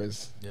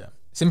Mahrez. Yeah.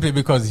 Simply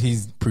because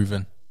he's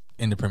proven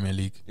in the Premier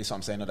League. That's what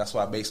I'm saying. No, that's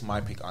why I base my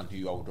pick on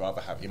who I would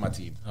rather have in my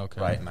team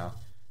right now.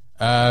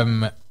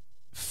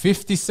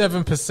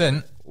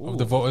 57% of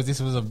the voters. This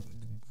was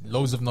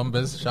loads of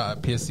numbers. Shout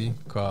out PSC.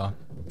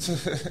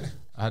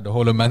 I had the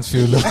whole of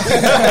Mansfield. Basically.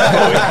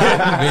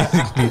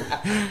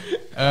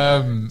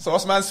 So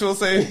what's Mansfield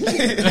saying?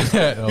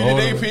 It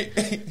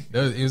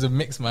was a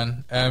mix,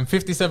 man.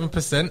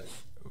 57%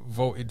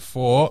 voted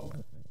for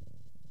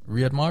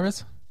Riyad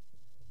Mahrez,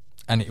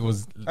 and it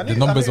was the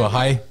numbers were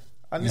high.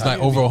 It's like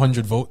over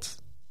 100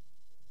 votes.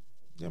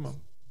 Yeah, man.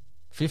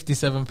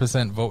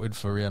 57% voted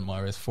for Riyad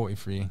Mahrez,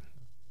 43.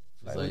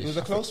 It was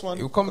a close one.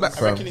 It'll come back.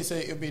 I reckon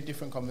it'll be a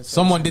different conversation.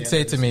 Someone did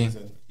say to me,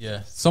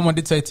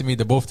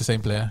 they're both the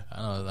same player,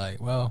 and I was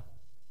like, well.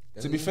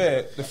 To be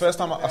fair, the first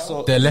time I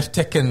saw they're left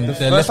Tekken. The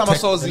first time I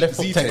saw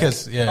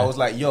Tekkers, I was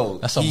like, "Yo,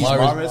 that's a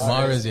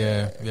Mahrez."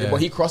 Yeah.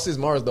 But he crosses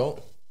Mahrez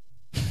though.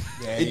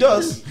 He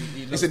does.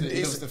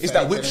 It's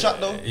that whip shot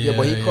though. Yeah,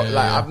 but he got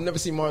I've never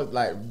seen more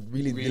like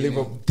really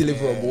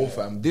deliverable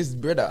fam. This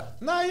brother.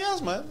 Nah, he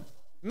has, man.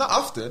 Not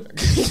often.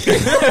 He's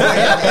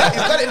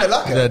got it in the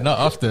locker. Yeah, not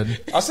often.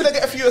 I still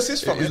get a few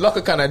assists from His him.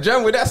 locker kind of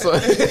jam with that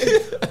sort.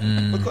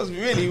 Because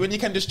really, when you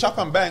can just chop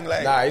and bang,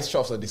 like His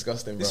chops are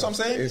disgusting, bro. That's what I'm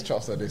saying? His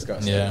chops are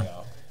disgusting. Yeah.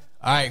 All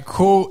right,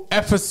 cool.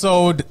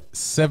 Episode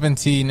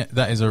 17.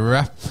 That is a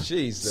wrap.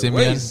 Jeez,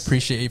 Simeon,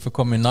 appreciate you for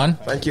coming on.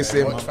 Thank you,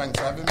 Sim. Thanks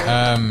for having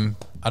me.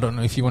 I don't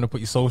know if you want to put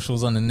your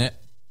socials on the net.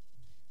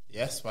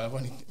 Yes, but I'm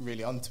only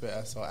really on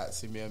Twitter, so at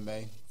Simeon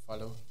Maye,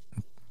 follow.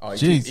 Oh,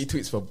 he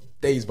tweets for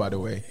days, by the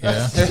way.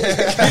 Yeah.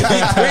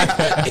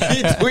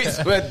 he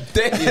tweets for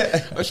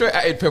days. I'm sure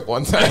I ate Pep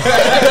one time.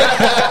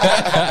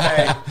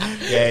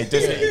 It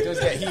does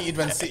get heated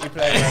when City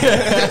play.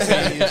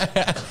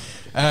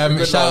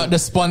 Shout out the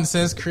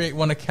sponsors, Create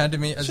One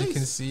Academy. As you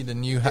can see, the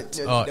new hats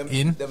are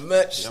in. The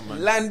merch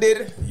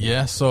landed.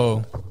 Yeah,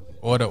 so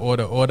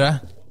order.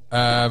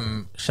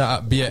 Shout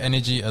out Beer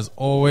Energy as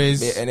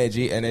always. Beer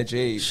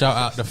energy. Shout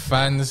out the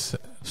fans.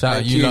 Shout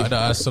out you lot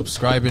that are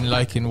subscribing,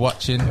 liking,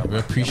 watching. We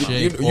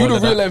appreciate you the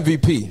real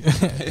MVP.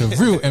 The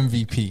real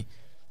MVP.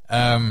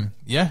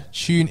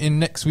 Tune in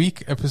next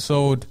week,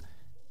 episode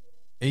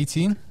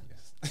 18.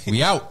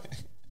 We out.